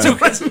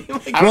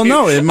 Well,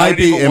 no, it might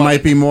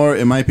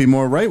be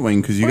more right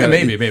wing because you got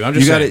maybe. I'm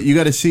just saying. You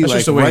got to see That's like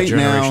just the way right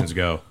generations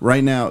now. go.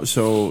 Right now,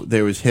 so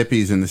there was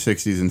hippies in the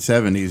 60s and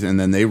 70s, and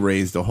then they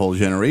raised a whole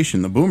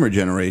generation, the Boomer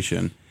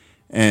generation.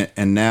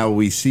 And now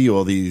we see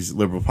all these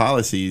liberal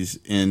policies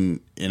in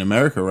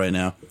America right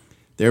now.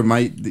 There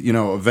might,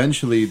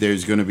 eventually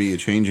there's going to be a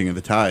changing of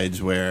the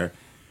tides where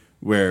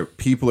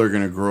people are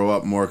going to grow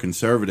up more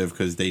conservative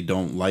because they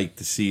don't like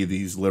to see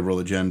these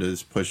liberal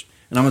agendas pushed.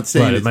 And I'm not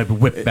saying it might be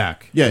whipped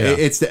back. Yeah,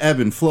 it's the ebb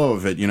and flow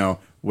of it,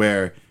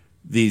 where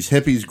these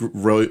hippies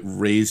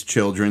raised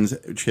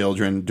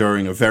children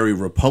during a very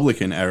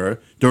Republican era,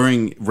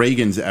 during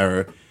Reagan's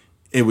era.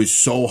 It was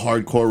so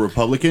hardcore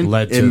Republican.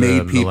 It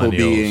made people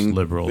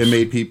liberals. It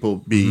made people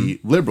be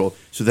liberal.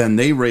 So then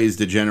they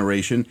raised a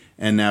generation,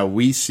 and now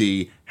we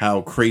see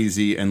how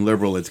crazy and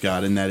liberal it's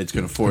got, and that it's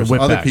going to force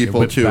other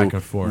people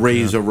to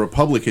raise a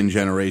Republican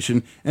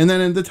generation, and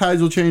then the tides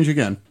will change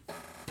again.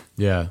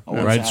 Yeah,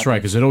 right. That's right.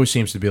 Because it always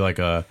seems to be like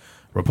a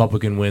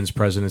Republican wins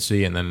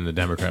presidency, and then the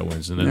Democrat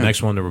wins, and the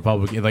next one the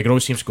Republican. Like it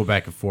always seems to go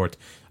back and forth.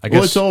 I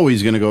guess it's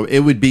always going to go. It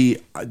would be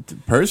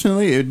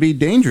personally, it would be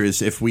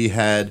dangerous if we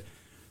had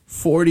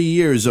 40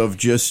 years of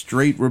just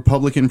straight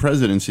Republican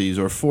presidencies,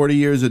 or 40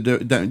 years of.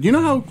 Do you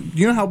know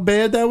how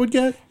bad that would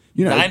get?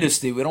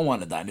 Dynasty. We don't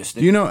want a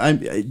dynasty.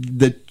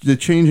 The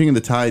changing of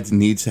the tides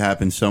needs to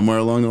happen somewhere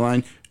along the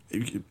line,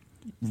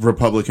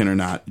 Republican or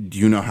not. Do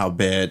you know how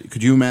bad?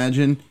 Could you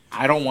imagine?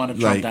 I don't want a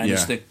Trump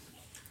dynasty.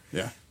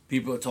 Yeah.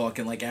 People are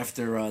talking like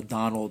after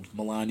Ivanka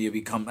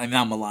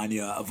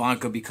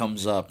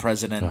becomes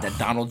president, then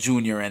Donald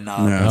Jr. and the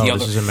other.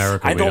 This is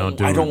America. We don't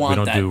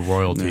do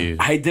royalty.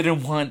 I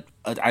didn't want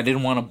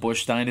a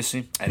Bush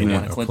dynasty. I didn't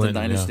want a Clinton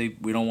dynasty. Yeah.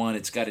 We don't want.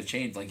 It's got to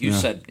change, like you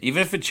said.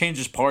 Even if it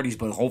changes parties,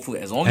 but hopefully,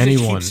 as long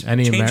as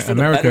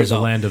America is a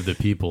land of the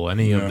people.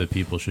 Any of the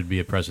people should be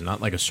a president,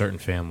 not like a certain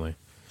family.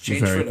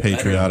 Very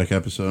patriotic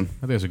episode.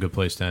 I think it's a good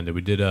place to end it.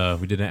 We did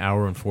an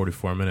hour and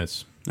 44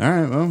 minutes. All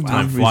right, well,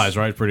 time flies,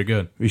 right? Pretty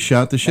good. We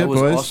shot the shit,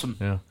 boys. Awesome.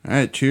 Yeah. All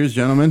right, cheers,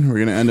 gentlemen. We're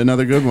gonna end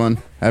another good one.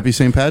 Happy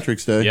St.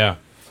 Patrick's Day. Yeah.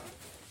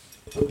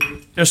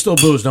 There's still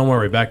booze. Don't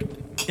worry. Back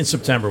in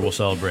September, we'll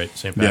celebrate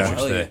St.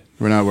 Patrick's Day.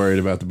 We're not worried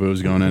about the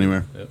booze going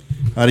anywhere. Yep.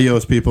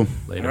 Adios, people.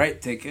 Later. All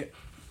right, take it.